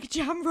with a big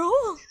jam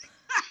roll.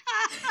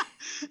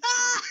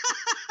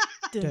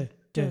 Duh,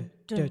 duh,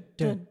 duh, duh,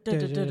 duh, duh,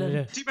 duh,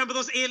 duh. Do you remember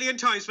those alien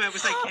toys where it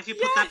was like, if you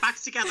put their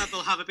backs together,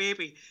 they'll have a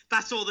baby?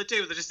 That's all they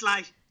do. They just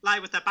lie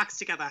with their backs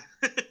together.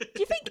 Do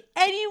you think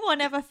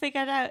anyone ever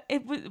figured out,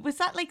 was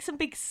that like some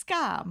big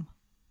scam?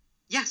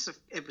 Yes,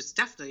 it was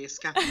definitely a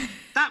scam.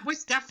 That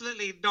was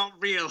definitely not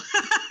real.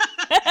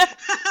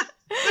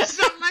 It's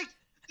not like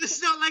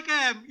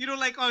you know,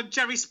 like on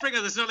Jerry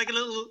Springer, there's not like a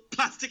little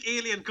plastic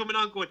alien coming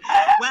on going,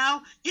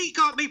 well, he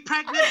got me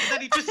pregnant and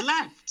then he just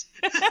left.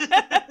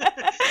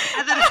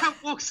 And then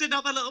out walks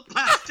another little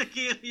plastic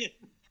alien.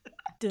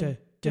 Duh,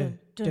 duh,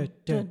 duh,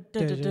 duh,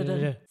 duh, duh, duh,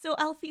 duh. So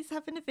Alfie's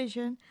having a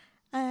vision,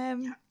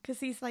 because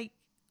he's like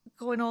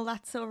going, all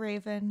that's so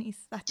Raven,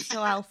 that's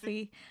so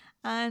Alfie,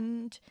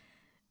 and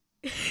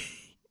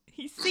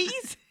he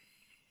sees.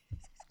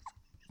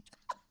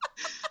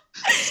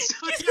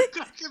 Sorry, you're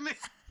cracking me.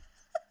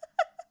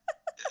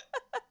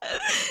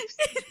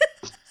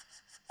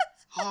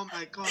 Oh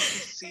my God,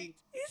 he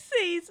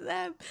sees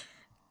a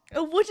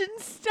wooden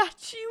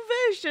statue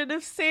version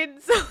of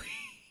Saint Zoe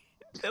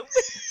in the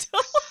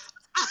window.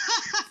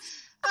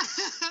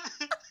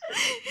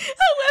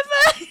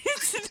 However,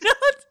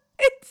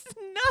 it's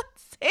not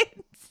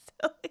Saint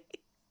Zoe.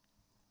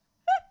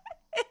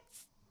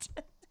 It's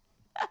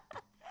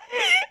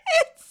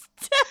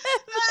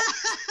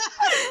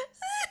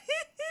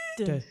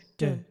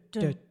Tim.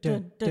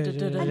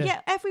 And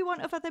yet everyone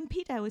other than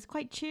Peter was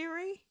quite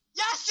cheery.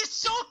 Yes, it's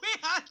so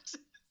weird.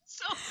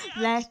 So weird.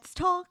 Let's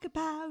talk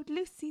about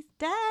Lucy's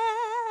death.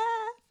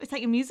 It's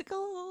like a musical.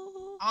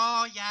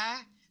 Oh,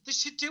 yeah. They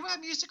should do a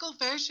musical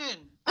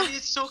version. I mean,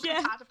 it's so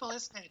compatible,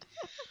 isn't it?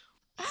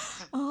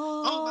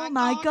 Oh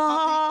my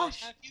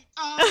gosh. What have you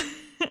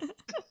done?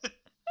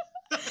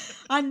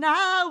 And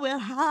now we'll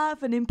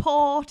have an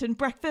important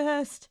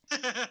breakfast.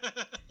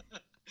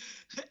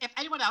 If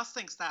anyone else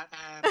thinks that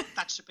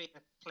that should be a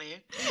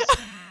play,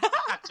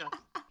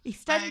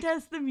 please.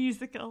 EastEnders the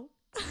musical.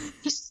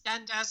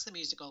 EastEnders the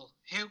musical.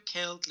 Who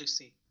killed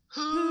Lucy?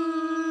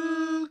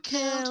 Who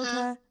killed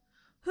her?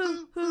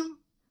 Who?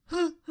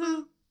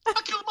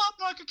 I killed Mom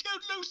like I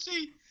killed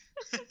Lucy.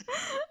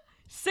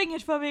 Sing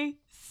it for me.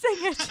 Sing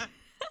it.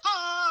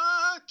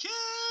 I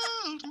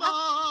killed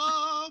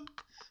Mom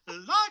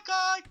like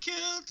I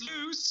killed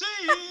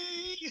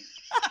Lucy.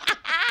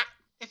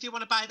 If you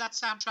want to buy that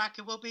soundtrack,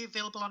 it will be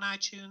available on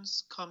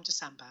iTunes come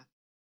December.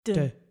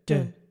 This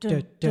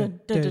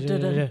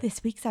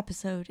week's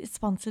episode is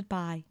sponsored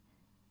by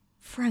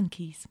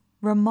Frankie's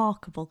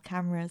Remarkable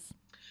Cameras.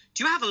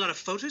 Do you have a lot of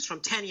photos from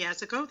 10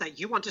 years ago that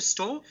you want to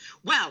store?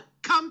 Well,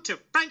 come to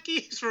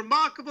Frankie's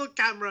Remarkable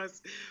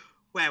Cameras,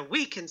 where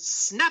we can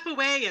snap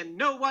away and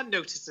no one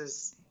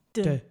notices.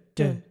 Hope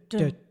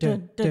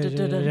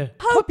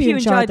you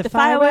enjoyed the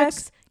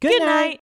fireworks. Good night.